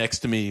up next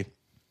to me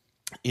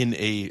in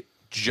a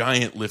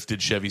giant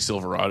lifted Chevy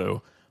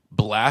Silverado,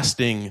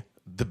 blasting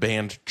the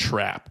band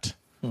Trapped.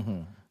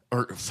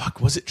 Or fuck,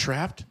 was it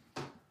Trapped?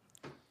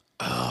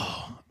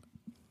 Oh,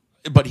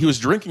 but he was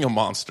drinking a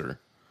Monster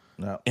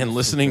No. and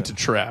listening to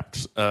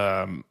Trapped.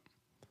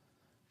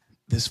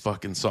 This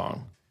fucking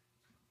song.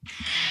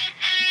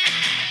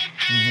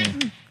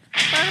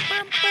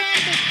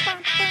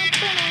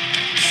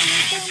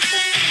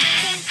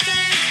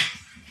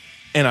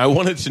 And I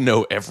wanted to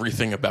know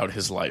everything about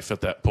his life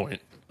at that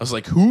point. I was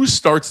like, who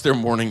starts their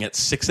morning at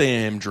 6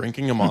 a.m.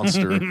 drinking a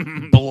Monster,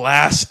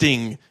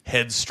 blasting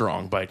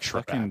Headstrong by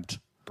Fucking Trapped?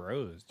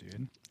 bros,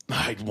 dude.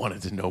 I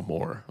wanted to know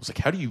more. I was like,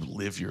 how do you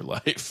live your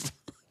life?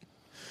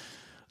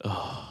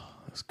 Oh,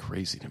 that's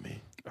crazy to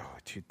me. Oh,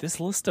 dude, this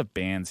list of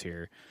bands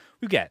here.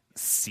 We've got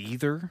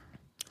Seether.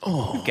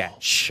 Oh. We've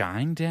got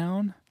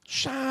Shinedown.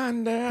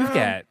 Shine down. We've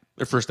got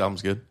Their first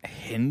album's good.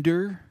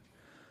 Hinder.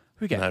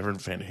 We got Never been a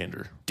fan of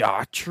Hinder.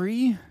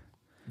 Daughtry.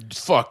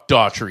 Fuck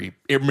Daughtry,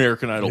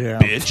 American Idol, Yeah.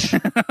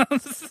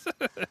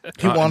 bitch.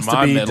 He Not in wants to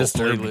my be metal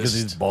disturbed because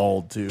playlist. he's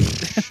bald too.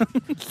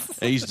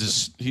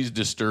 He's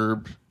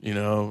disturbed,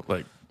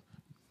 like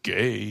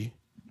gay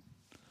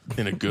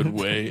in a good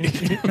way.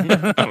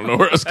 I don't know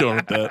where I was going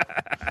with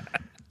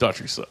that.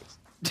 Daughtry sucks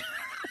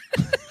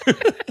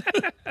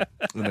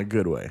In a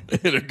good way.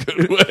 in a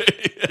good way.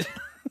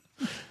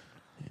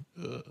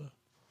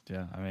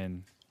 Yeah, I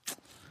mean,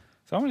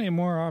 so many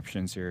more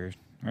options here,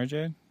 right,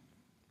 Jade?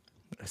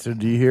 So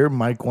do you hear?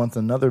 Mike wants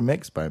another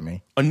mix by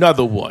me.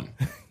 Another one.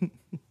 That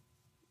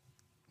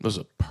was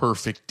a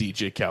perfect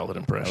DJ Khaled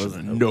impression,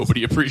 and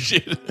nobody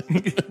appreciated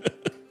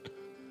it.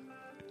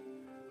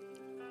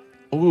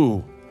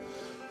 Ooh.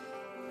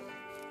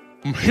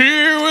 I'm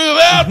here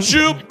without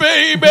you,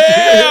 baby.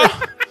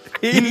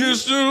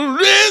 Just to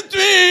lift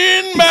me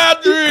in my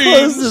dreams.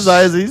 Closes his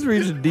eyes. He's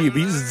reaching deep.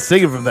 He's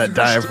singing from that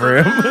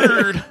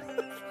diaphragm.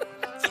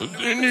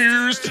 In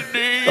years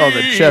today. Oh,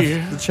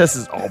 the chest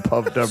is all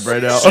puffed up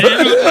right now.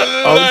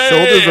 Oh,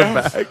 shoulders are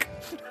back.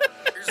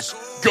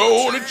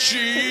 Gonna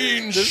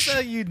change. Just so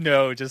you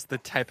know, just the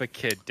type of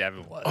kid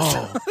Devin was.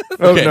 Oh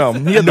Okay. no,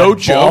 he had No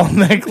the ball joke.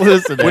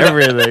 necklace and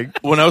everything.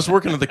 When I was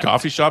working at the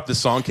coffee shop, this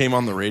song came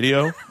on the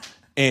radio,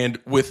 and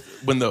with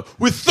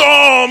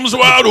thumbs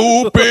wide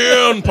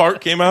open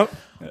part came out,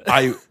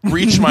 I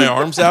reached my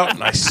arms out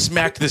and I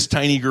smacked this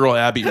tiny girl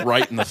Abby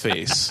right in the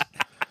face.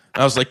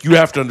 I was like, "You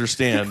have to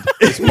understand,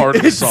 it's part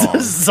of the song."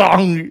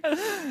 Song.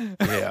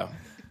 Yeah.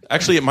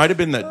 Actually, it might have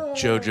been that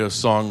JoJo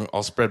song,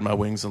 "I'll spread my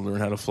wings and learn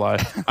how to fly."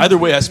 Either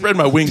way, I spread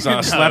my wings and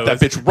I slapped that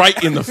bitch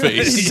right in the He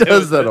face.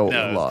 does that a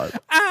lot.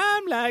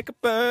 I'm like a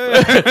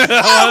bird.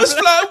 I was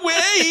fly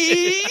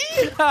away.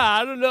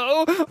 I don't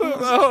know.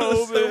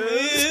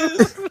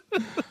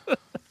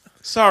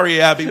 Sorry,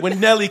 Abby. When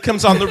Nelly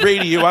comes on the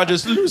radio, I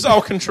just lose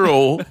all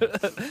control.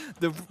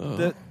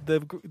 The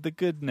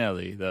good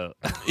Nelly though.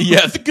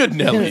 Yeah, the good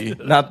Nelly.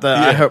 Not the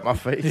I hurt my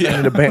face. I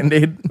need a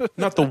band-aid.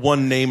 Not the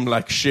one name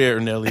like Cher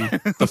Nelly.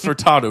 The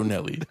Furtado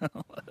Nelly.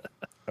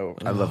 Oh,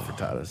 I love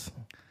frittatas.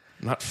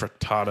 Not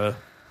frittata.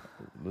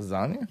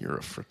 Lasagna? You're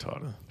a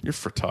frittata. You're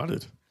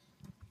frittated.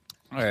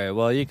 All right.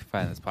 Well, you can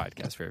find this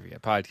podcast wherever you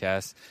get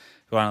podcasts.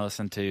 If you want to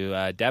listen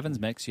to Devin's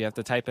mix, you have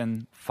to type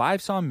in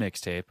 5-song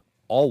mixtape,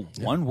 all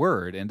one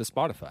word, into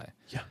Spotify.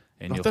 Yeah.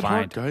 And Not you'll that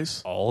hard, find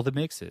guys. all the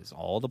mixes,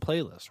 all the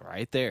playlists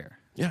right there.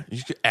 Yeah,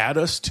 you could add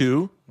us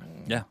too,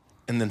 Yeah.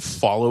 and then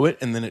follow it,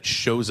 and then it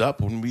shows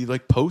up when we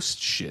post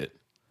shit.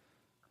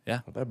 Yeah.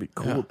 That'd be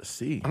cool to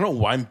see. I don't know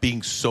why I'm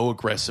being so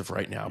aggressive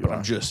right now, but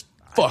I'm just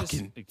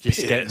fucking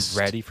Just get pissed.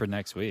 ready for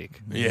next week.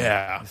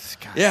 Yeah.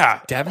 God, Yeah.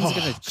 Devin's Oh,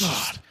 going to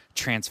God.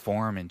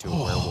 transform into a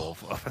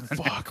werewolf over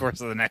the course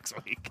of the next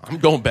week. I'm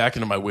going back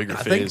into my wigger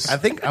phase. I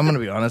think I'm gonna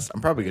be honest. I'm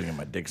probably gonna get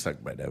my dick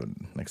sucked by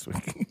Devin next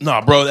week.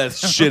 Nah, bro, that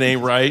shit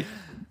ain't right.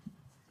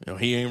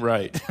 He ain't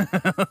right.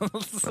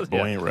 That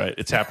boy ain't right.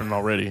 It's happening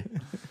already.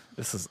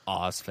 This is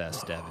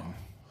Ozfest, Devin.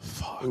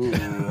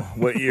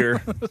 What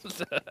year?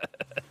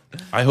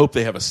 I hope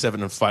they have a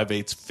 7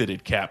 5/8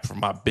 fitted cap for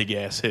my big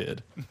ass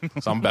head.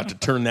 So I'm about to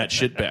turn that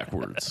shit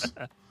backwards.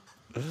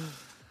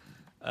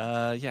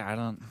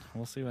 Yeah,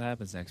 we'll see what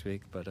happens next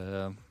week, but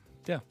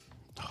yeah.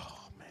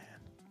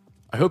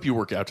 I hope you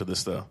work out to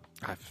this though.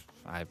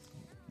 I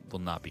will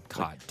not be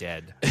caught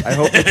dead. I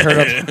hope you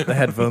turn up the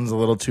headphones a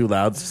little too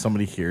loud so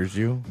somebody hears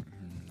you.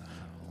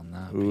 Will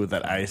not Ooh,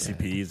 that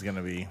ICP is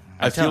gonna be.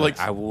 I feel like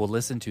I will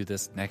listen to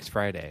this next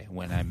Friday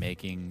when I'm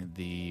making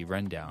the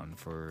rundown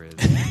for the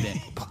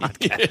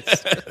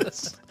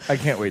podcast. I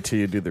can't wait till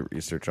you do the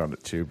research on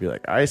it too. Be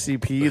like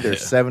ICP.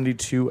 There's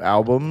 72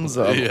 albums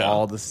of Yeah.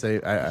 all the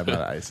same. I'm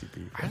not an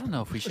ICP. I don't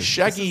know if we should.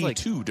 Shaggy this is like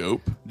too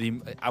dope.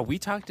 we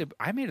talked.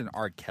 I made an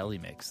R. Kelly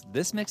mix.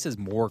 This mix is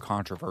more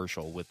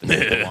controversial with the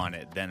people on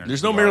it than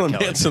There's the no R. Marilyn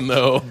Kelly Manson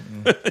though.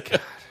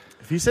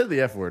 If he said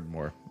the F word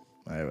more,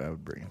 I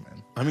would bring him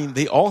in. I mean,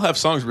 they all have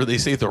songs where they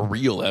say the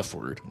real F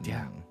word. mix.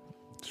 Yeah,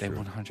 they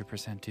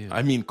 100% do.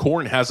 I mean,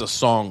 Korn has a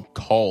song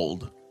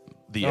called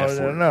the F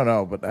Oh, word.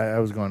 no. But I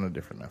was going a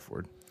different F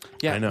word.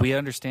 yeah, I know. we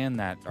understand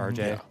that,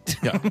 RJ.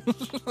 Yeah.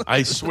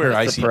 I swear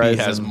ICP Surprising.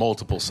 has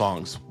multiple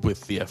songs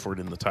with the F word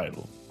in the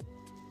title.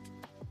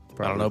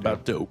 I don't know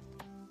about dope.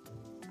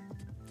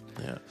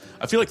 Yeah.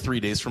 I feel like 3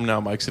 days from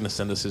now, Mike's going to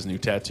send us his new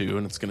tattoo,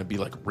 and it's going to be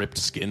like ripped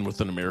skin with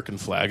an American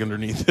flag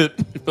underneath it.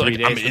 Like,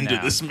 days I'm from into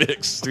now. this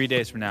mix. 3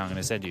 days from now, I'm going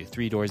to send you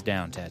 3 Doors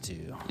Down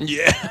tattoo.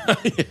 Yeah.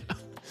 Yeah.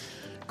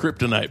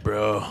 Kryptonite,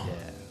 bro. Yeah,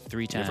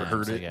 3 times. Ever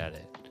heard I it? got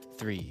it.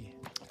 3.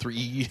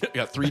 I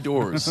got 3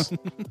 doors.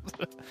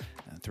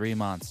 3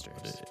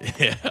 monsters.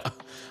 Yeah,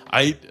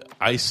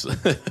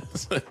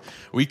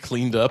 we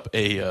cleaned up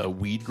a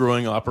weed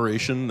growing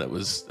operation that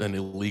was an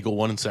illegal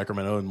one in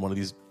Sacramento in one of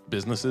these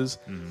businesses,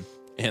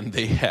 and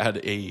they had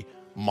a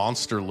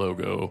monster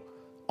logo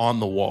on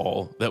the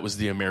wall that was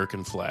the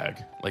American flag,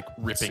 like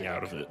ripping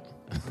out of it.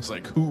 I was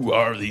like, "Who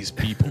are these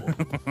people?"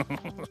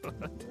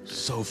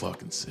 So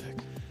fucking sick.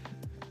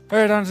 All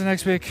right, on to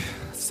next week.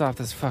 Let's stop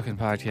this fucking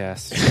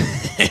podcast.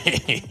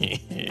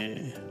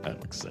 I'm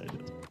excited.